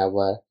books in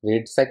our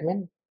read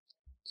segment.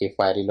 If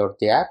I reload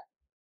the app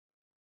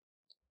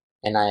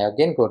and I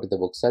again go to the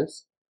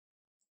bookshelves,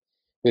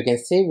 you can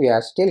see we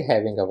are still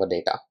having our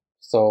data.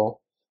 So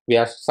we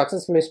are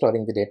successfully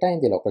storing the data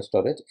in the local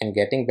storage and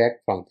getting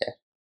back from there.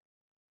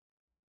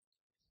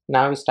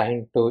 Now it's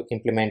time to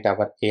implement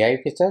our AI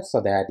feature so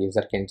that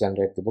user can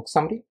generate the book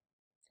summary.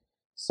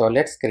 So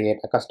let's create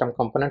a custom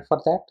component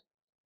for that.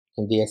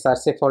 In the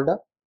src folder,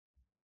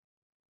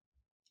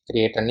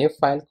 create a new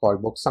file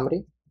called book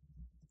summary.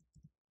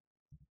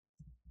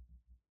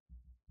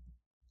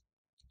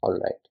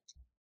 Alright.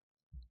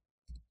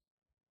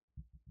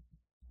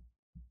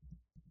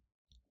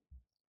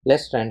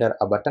 Let's render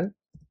a button.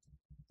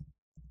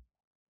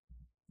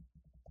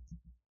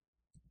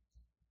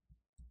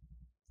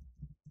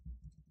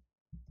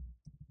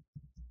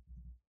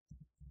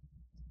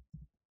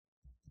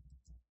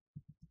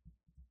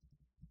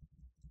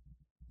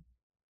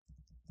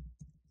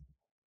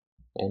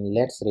 And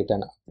let's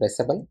return a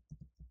pressable.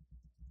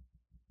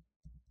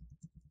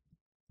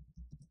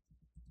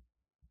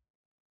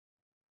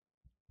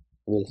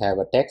 We'll have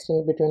a text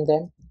in between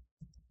them.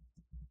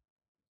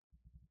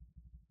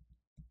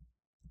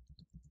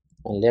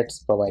 And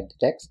let's provide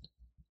the text.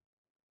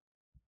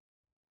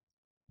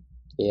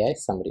 AI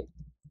summary.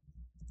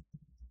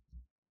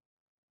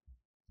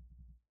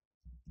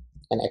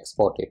 And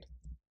export it.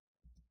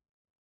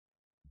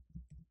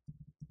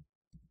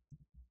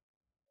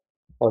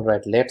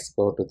 Alright, let's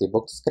go to the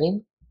book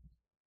screen.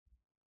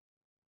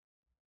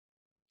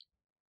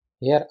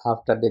 Here,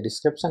 after the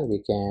description,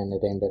 we can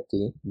render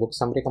the book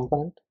summary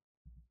component.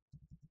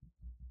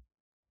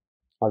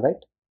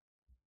 Alright.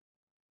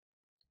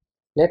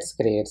 Let's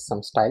create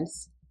some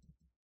styles.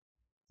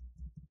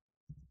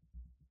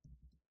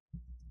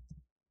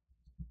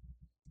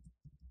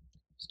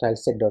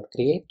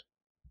 Styleset.create.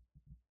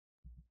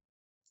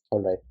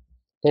 Alright.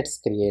 Let's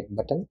create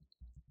button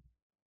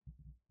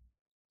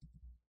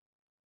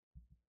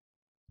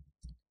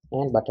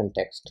and button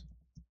text.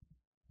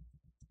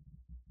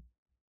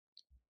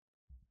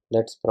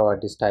 Let's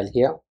provide the style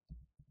here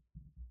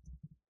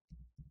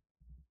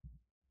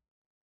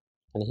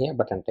and here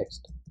button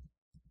text.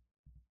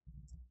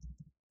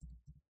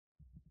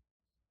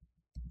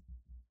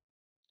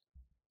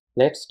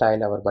 Let's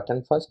style our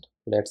button first.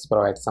 Let's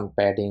provide some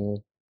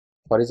padding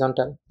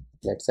horizontal.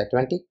 Let's say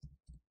 20.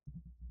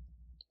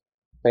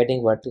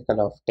 Padding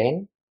vertical of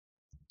 10.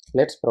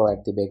 Let's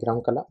provide the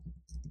background color.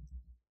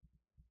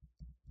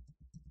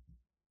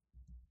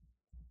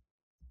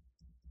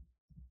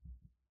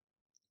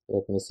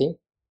 Let me see.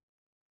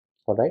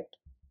 Alright.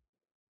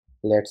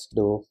 Let's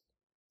do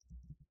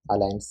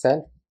align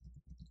cell,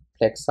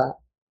 flex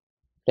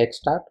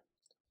start,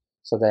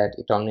 so that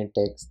it only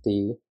takes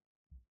the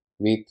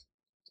width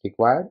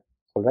required.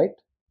 Alright.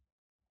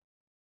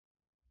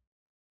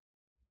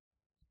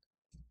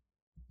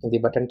 In the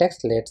button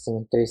text, let's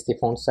increase the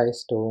font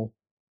size to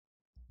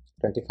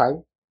 25.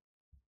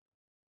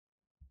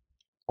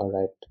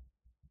 Alright.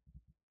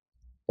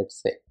 Let's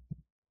say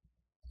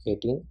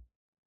 18.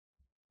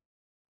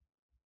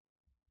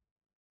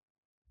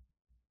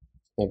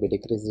 Maybe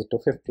decrease it to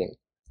 15.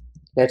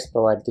 Let's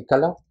provide the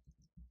color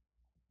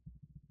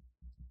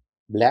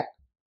black.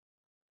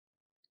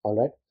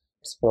 Alright.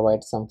 Let's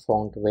provide some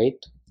font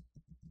weight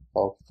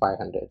of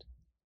 500.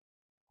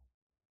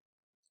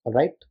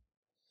 Alright.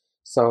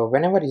 So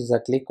whenever user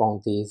click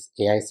on this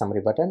AI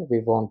summary button, we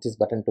want this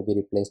button to be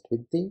replaced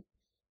with the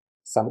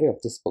summary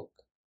of this book.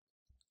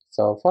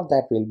 So for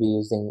that, we'll be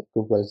using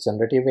Google's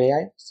generative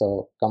AI.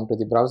 So come to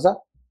the browser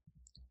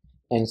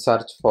and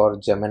search for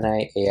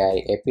Gemini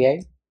AI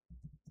API.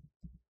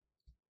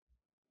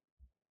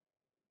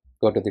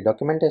 Go to the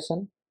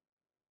documentation.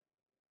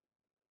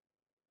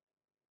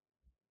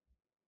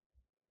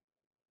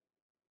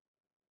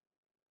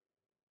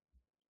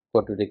 Go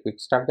to the quick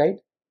start guide.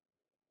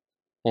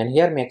 And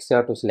here make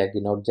sure to select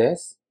the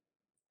Node.js.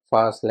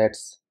 First,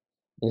 let's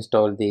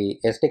install the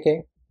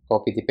SDK,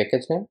 copy the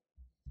package name,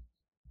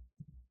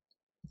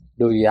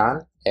 do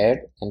yarn,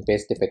 add and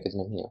paste the package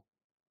name here.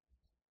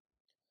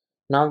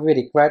 Now we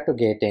require to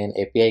get an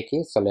API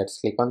key, so let's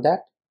click on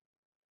that.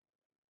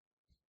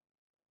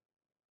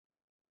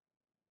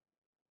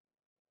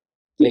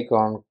 Click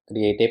on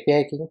create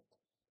API key.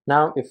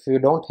 Now if you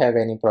don't have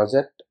any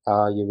project,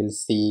 you will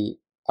see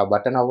a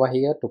button over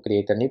here to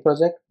create a new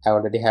project. I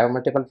already have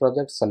multiple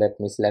projects, so let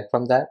me select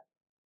from that.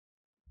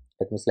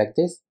 Let me select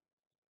this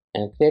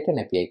and create an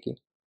API key.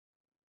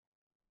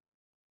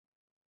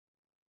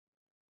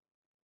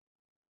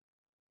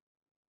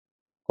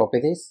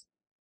 Copy this,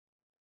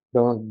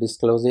 don't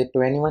disclose it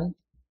to anyone,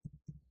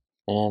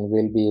 and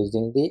we'll be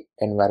using the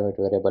environment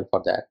variable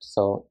for that.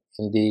 So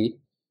in the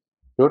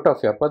root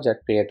of your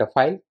project, create a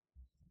file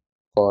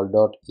called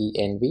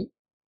 .env.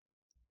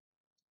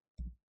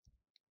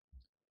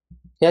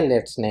 Here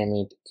let's name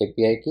it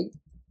API key.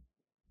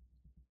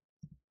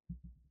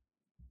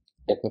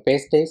 Let me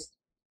paste this.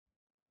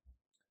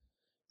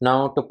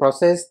 Now to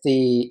process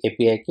the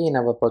API key in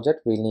our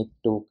project, we need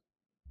to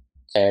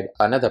add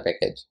another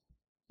package.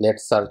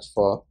 Let's search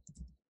for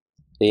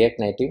React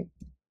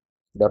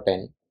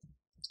Native.n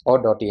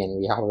or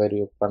 .env, however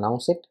you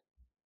pronounce it.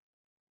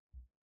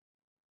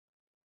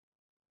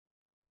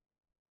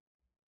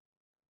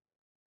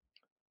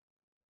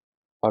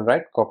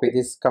 Alright, copy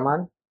this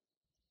command.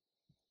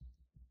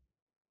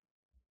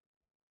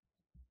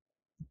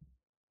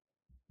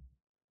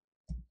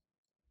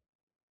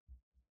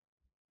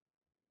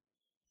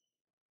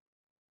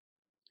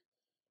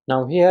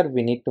 Now here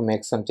we need to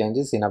make some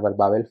changes in our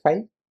Babel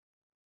file.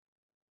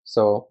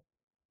 So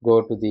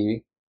go to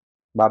the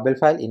Babel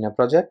file in a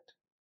project,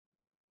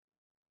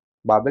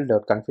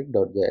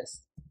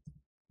 babel.config.js.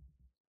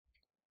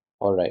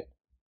 Alright,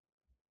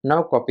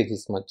 now copy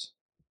this much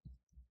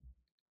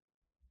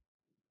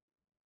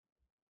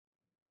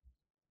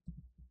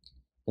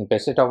and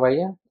paste it over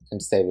here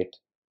and save it.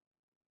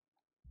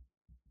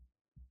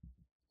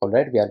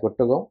 Alright, we are good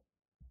to go.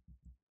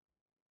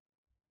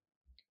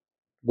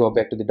 Go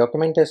back to the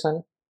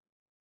documentation.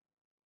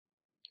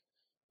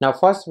 Now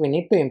first we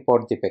need to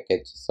import the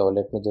package. So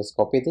let me just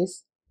copy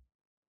this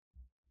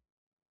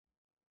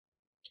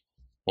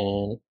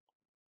and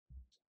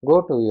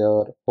go to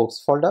your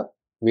hooks folder.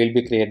 We'll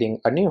be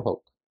creating a new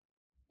hook.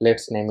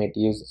 Let's name it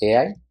use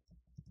AI.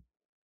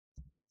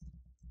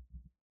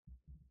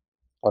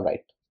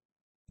 Alright.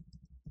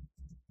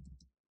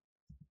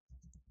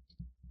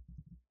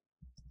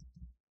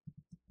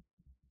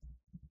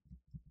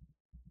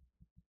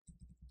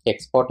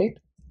 Export it.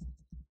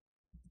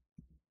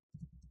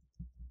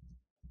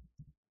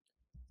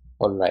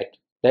 Alright.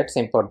 Let's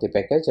import the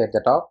package at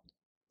the top.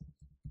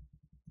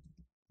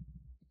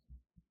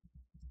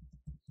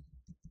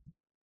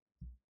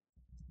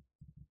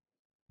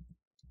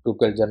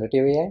 Google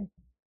Generative AI.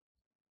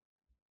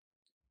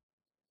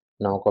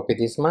 Now copy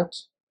this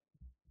much.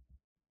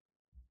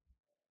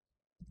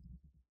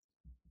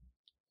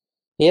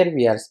 Here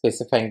we are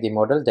specifying the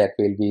model that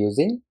we'll be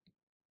using.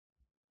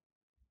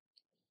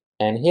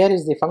 And here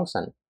is the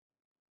function.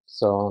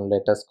 So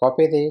let us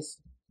copy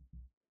this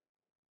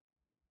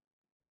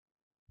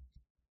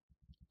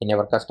in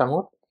our custom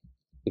mode.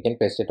 We can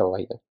paste it over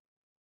here.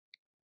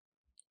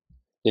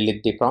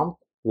 Delete the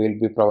prompt. We will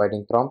be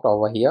providing prompt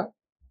over here.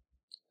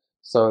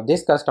 So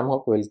this custom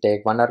hook will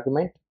take one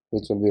argument,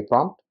 which will be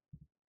prompt.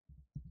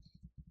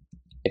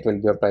 It will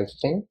be a type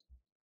string.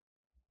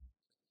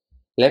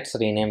 Let's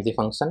rename the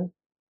function.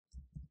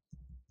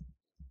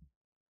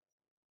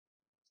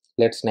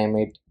 Let's name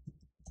it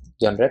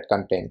generate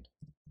content.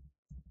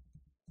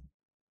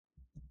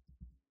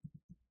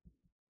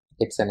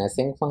 It's an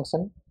async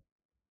function.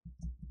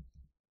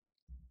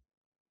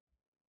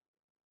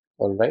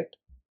 Alright.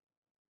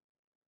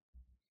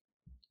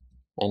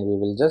 And we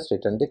will just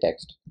return the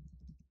text.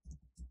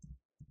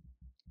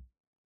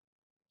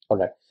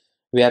 Alright.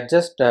 We are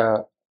just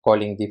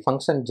calling the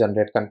function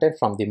generate content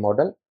from the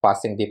model,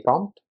 passing the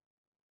prompt.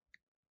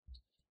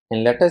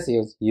 And let us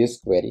use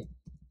query.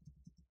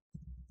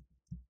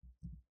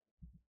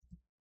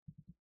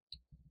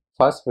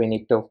 First, we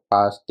need to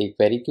pass the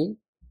query key.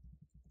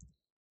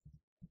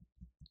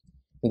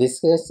 In this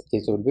case,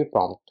 it will be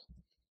prompt.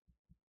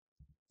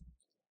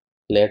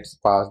 Let's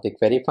pass the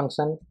query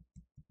function.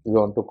 We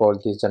want to call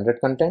this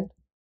generate content.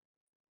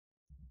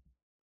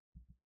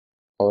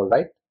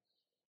 Alright.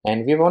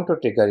 And we want to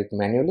trigger it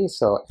manually,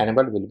 so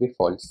enable will be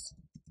false.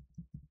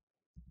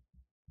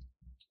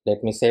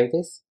 Let me save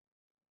this.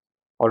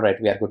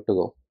 Alright, we are good to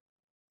go.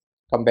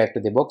 Come back to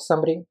the book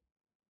summary.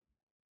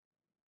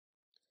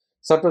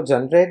 So to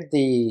generate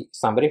the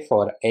summary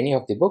for any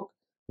of the book,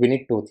 we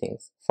need two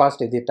things.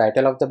 First is the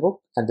title of the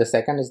book and the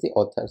second is the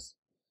authors.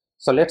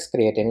 So let's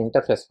create an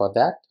interface for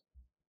that.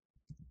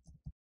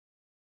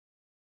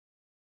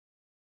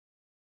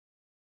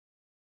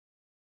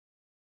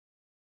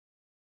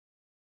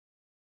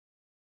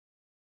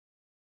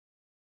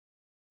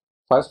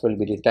 First will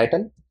be the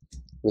title,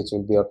 which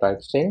will be your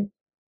type string.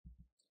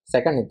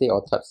 Second is the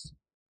authors,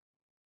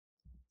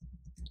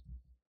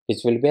 which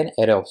will be an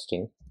array of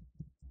string.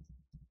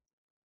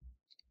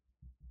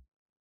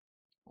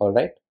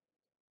 Alright.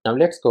 Now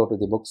let's go to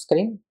the book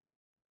screen.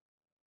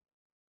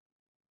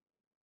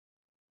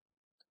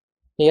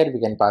 Here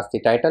we can pass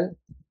the title.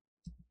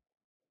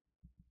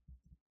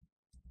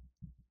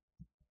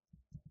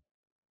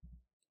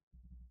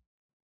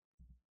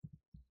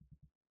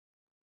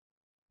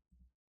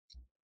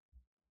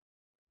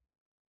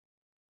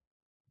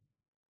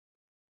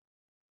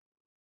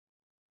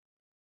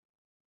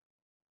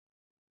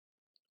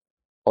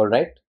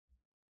 Alright.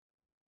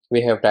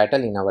 We have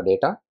title in our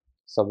data.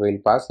 So we will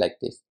pass like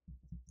this.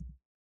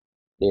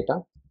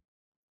 Data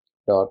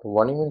dot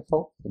volume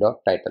info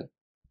dot title.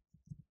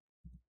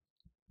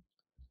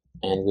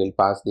 And we'll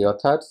pass the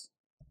authors.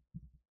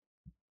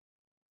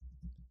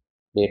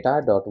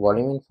 Data dot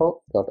volume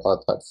info dot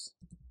authors.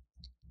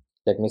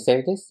 Let me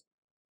save this.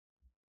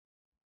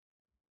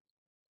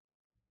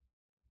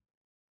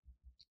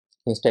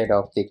 Instead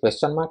of the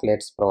question mark,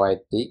 let's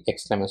provide the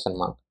exclamation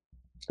mark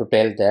to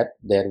tell that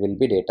there will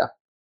be data.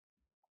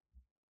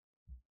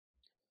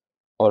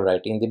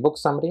 Alright, in the book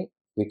summary,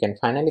 we can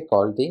finally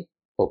call the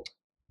book.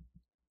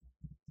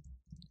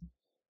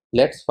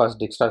 Let's first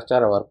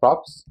destructure our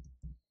props.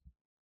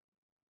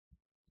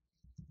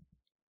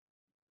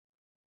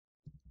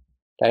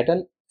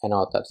 Title and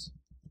authors.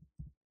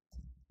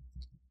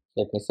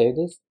 Let me save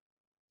this.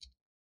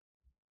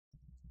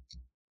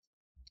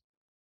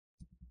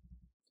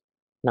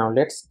 Now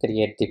let's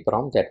create the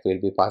prompt that we'll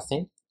be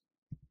passing.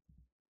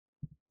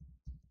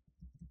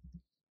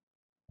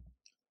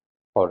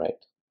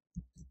 Alright.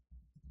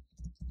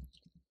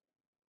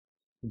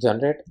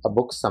 generate a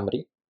book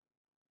summary,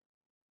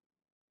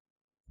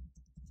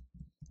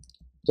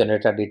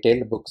 generate a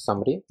detailed book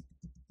summary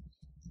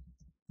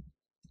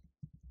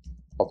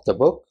of the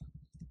book,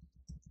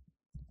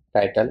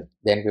 title,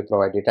 then we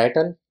provide the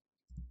title,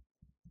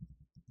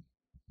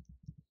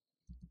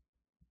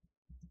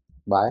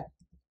 by,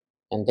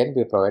 and then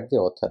we provide the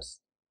authors.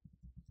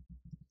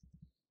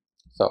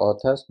 So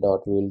authors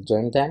dot we will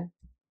join them,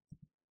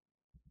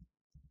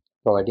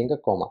 providing a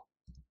comma.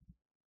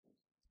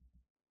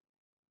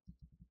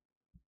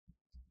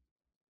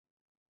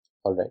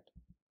 Alright.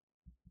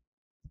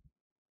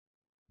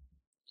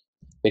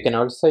 We can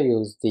also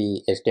use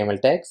the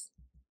HTML tags,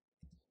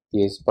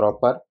 use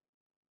proper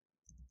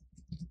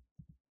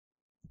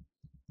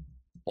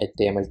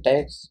HTML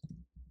tags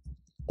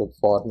to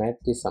format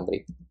the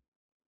summary.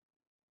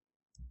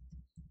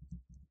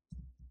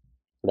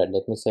 Let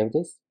me save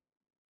this.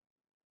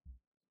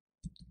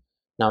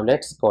 Now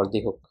let's call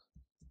the hook.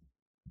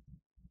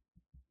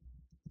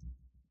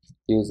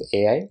 Use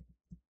AI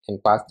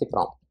and pass the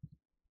prompt.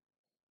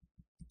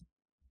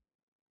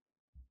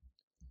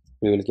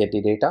 We will get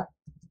the data,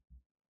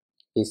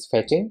 is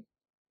fetching,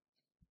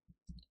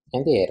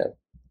 and the error.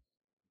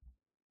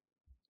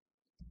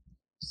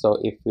 So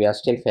if we are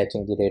still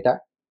fetching the data,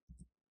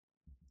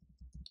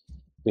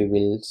 we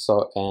will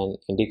show an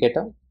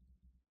indicator,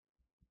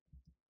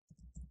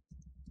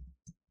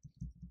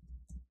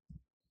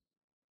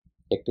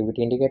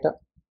 activity indicator.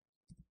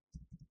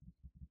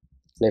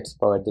 Let's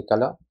provide the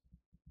color.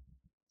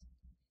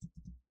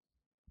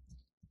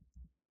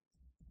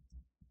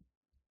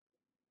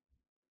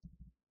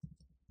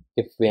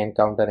 If we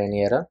encounter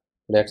any error,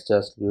 let's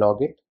just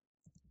log it.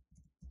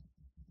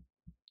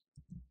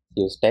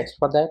 Use text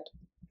for that.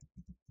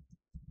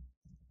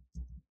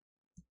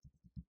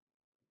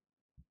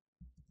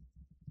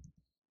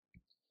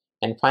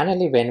 And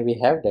finally, when we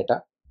have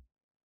data,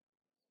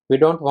 we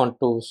don't want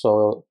to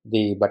show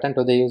the button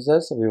to the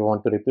users, we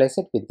want to replace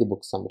it with the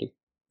book summary.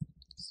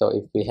 So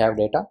if we have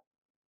data,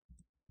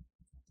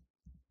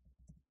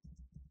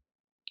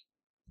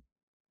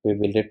 we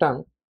will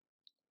return.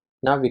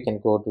 Now we can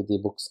go to the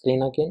book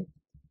screen again.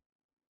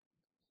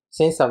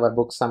 Since our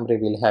book summary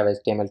will have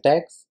HTML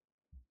tags,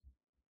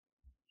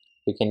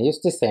 we can use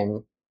the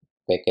same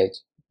package.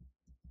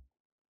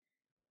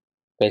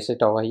 Paste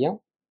it over here.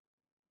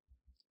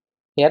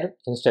 Here,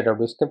 instead of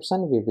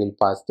description, we will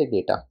pass the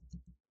data.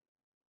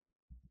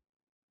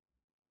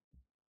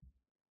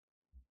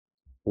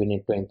 We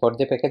need to import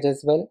the package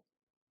as well.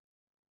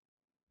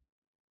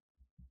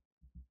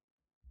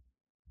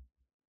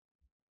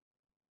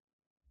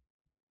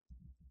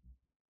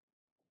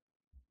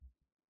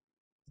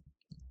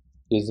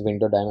 Use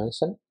window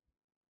dimension.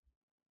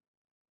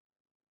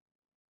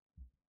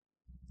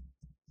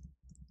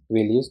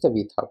 We'll use the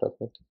width out of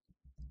it.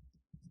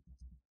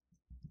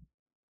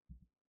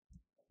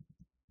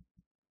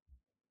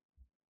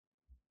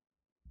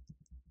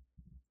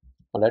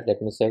 Alright,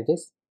 let me save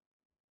this.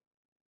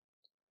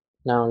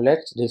 Now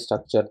let's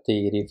restructure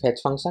the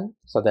refetch function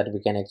so that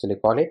we can actually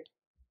call it.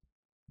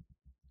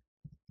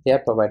 Here,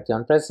 provide the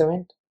onPress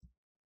event.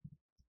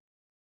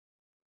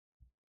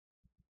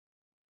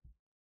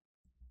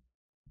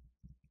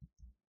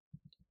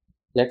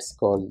 Let's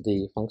call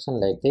the function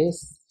like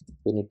this.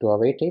 We need to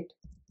await it.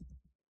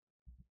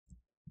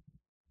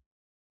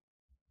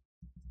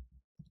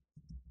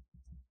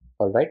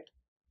 Alright.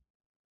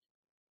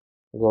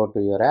 Go to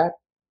your app.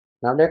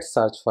 Now let's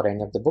search for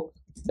any of the book.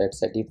 Let's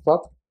say deep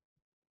work.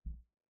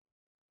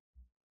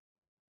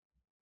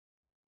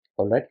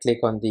 Alright, click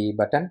on the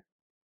button.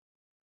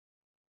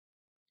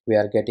 We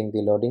are getting the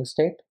loading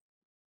state.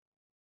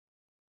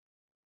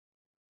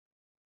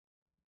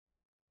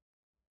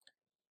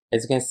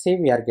 As you can see,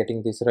 we are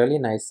getting this really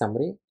nice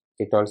summary.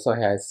 It also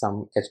has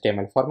some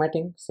HTML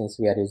formatting since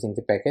we are using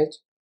the package.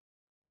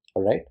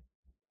 Alright,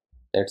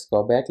 let's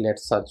go back.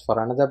 Let's search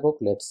for another book.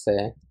 Let's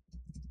say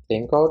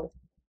Clean Code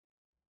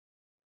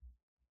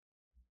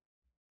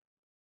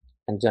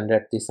and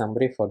generate the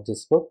summary for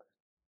this book.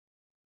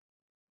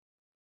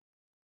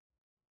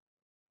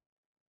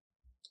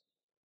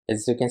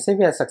 As you can see,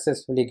 we are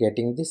successfully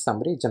getting the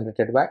summary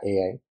generated by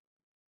AI.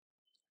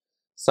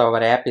 So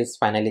our app is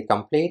finally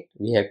complete.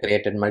 We have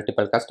created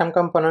multiple custom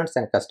components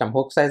and custom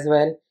hooks as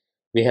well.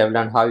 We have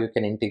learned how you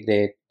can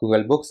integrate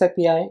Google Books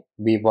API.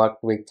 We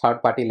worked with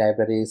third-party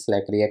libraries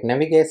like React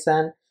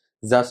Navigation,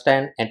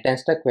 Justin, and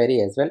Tanstack Query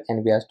as well,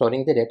 and we are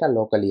storing the data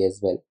locally as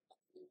well.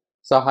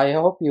 So I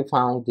hope you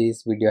found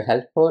this video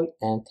helpful,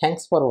 and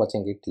thanks for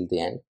watching it till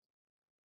the end.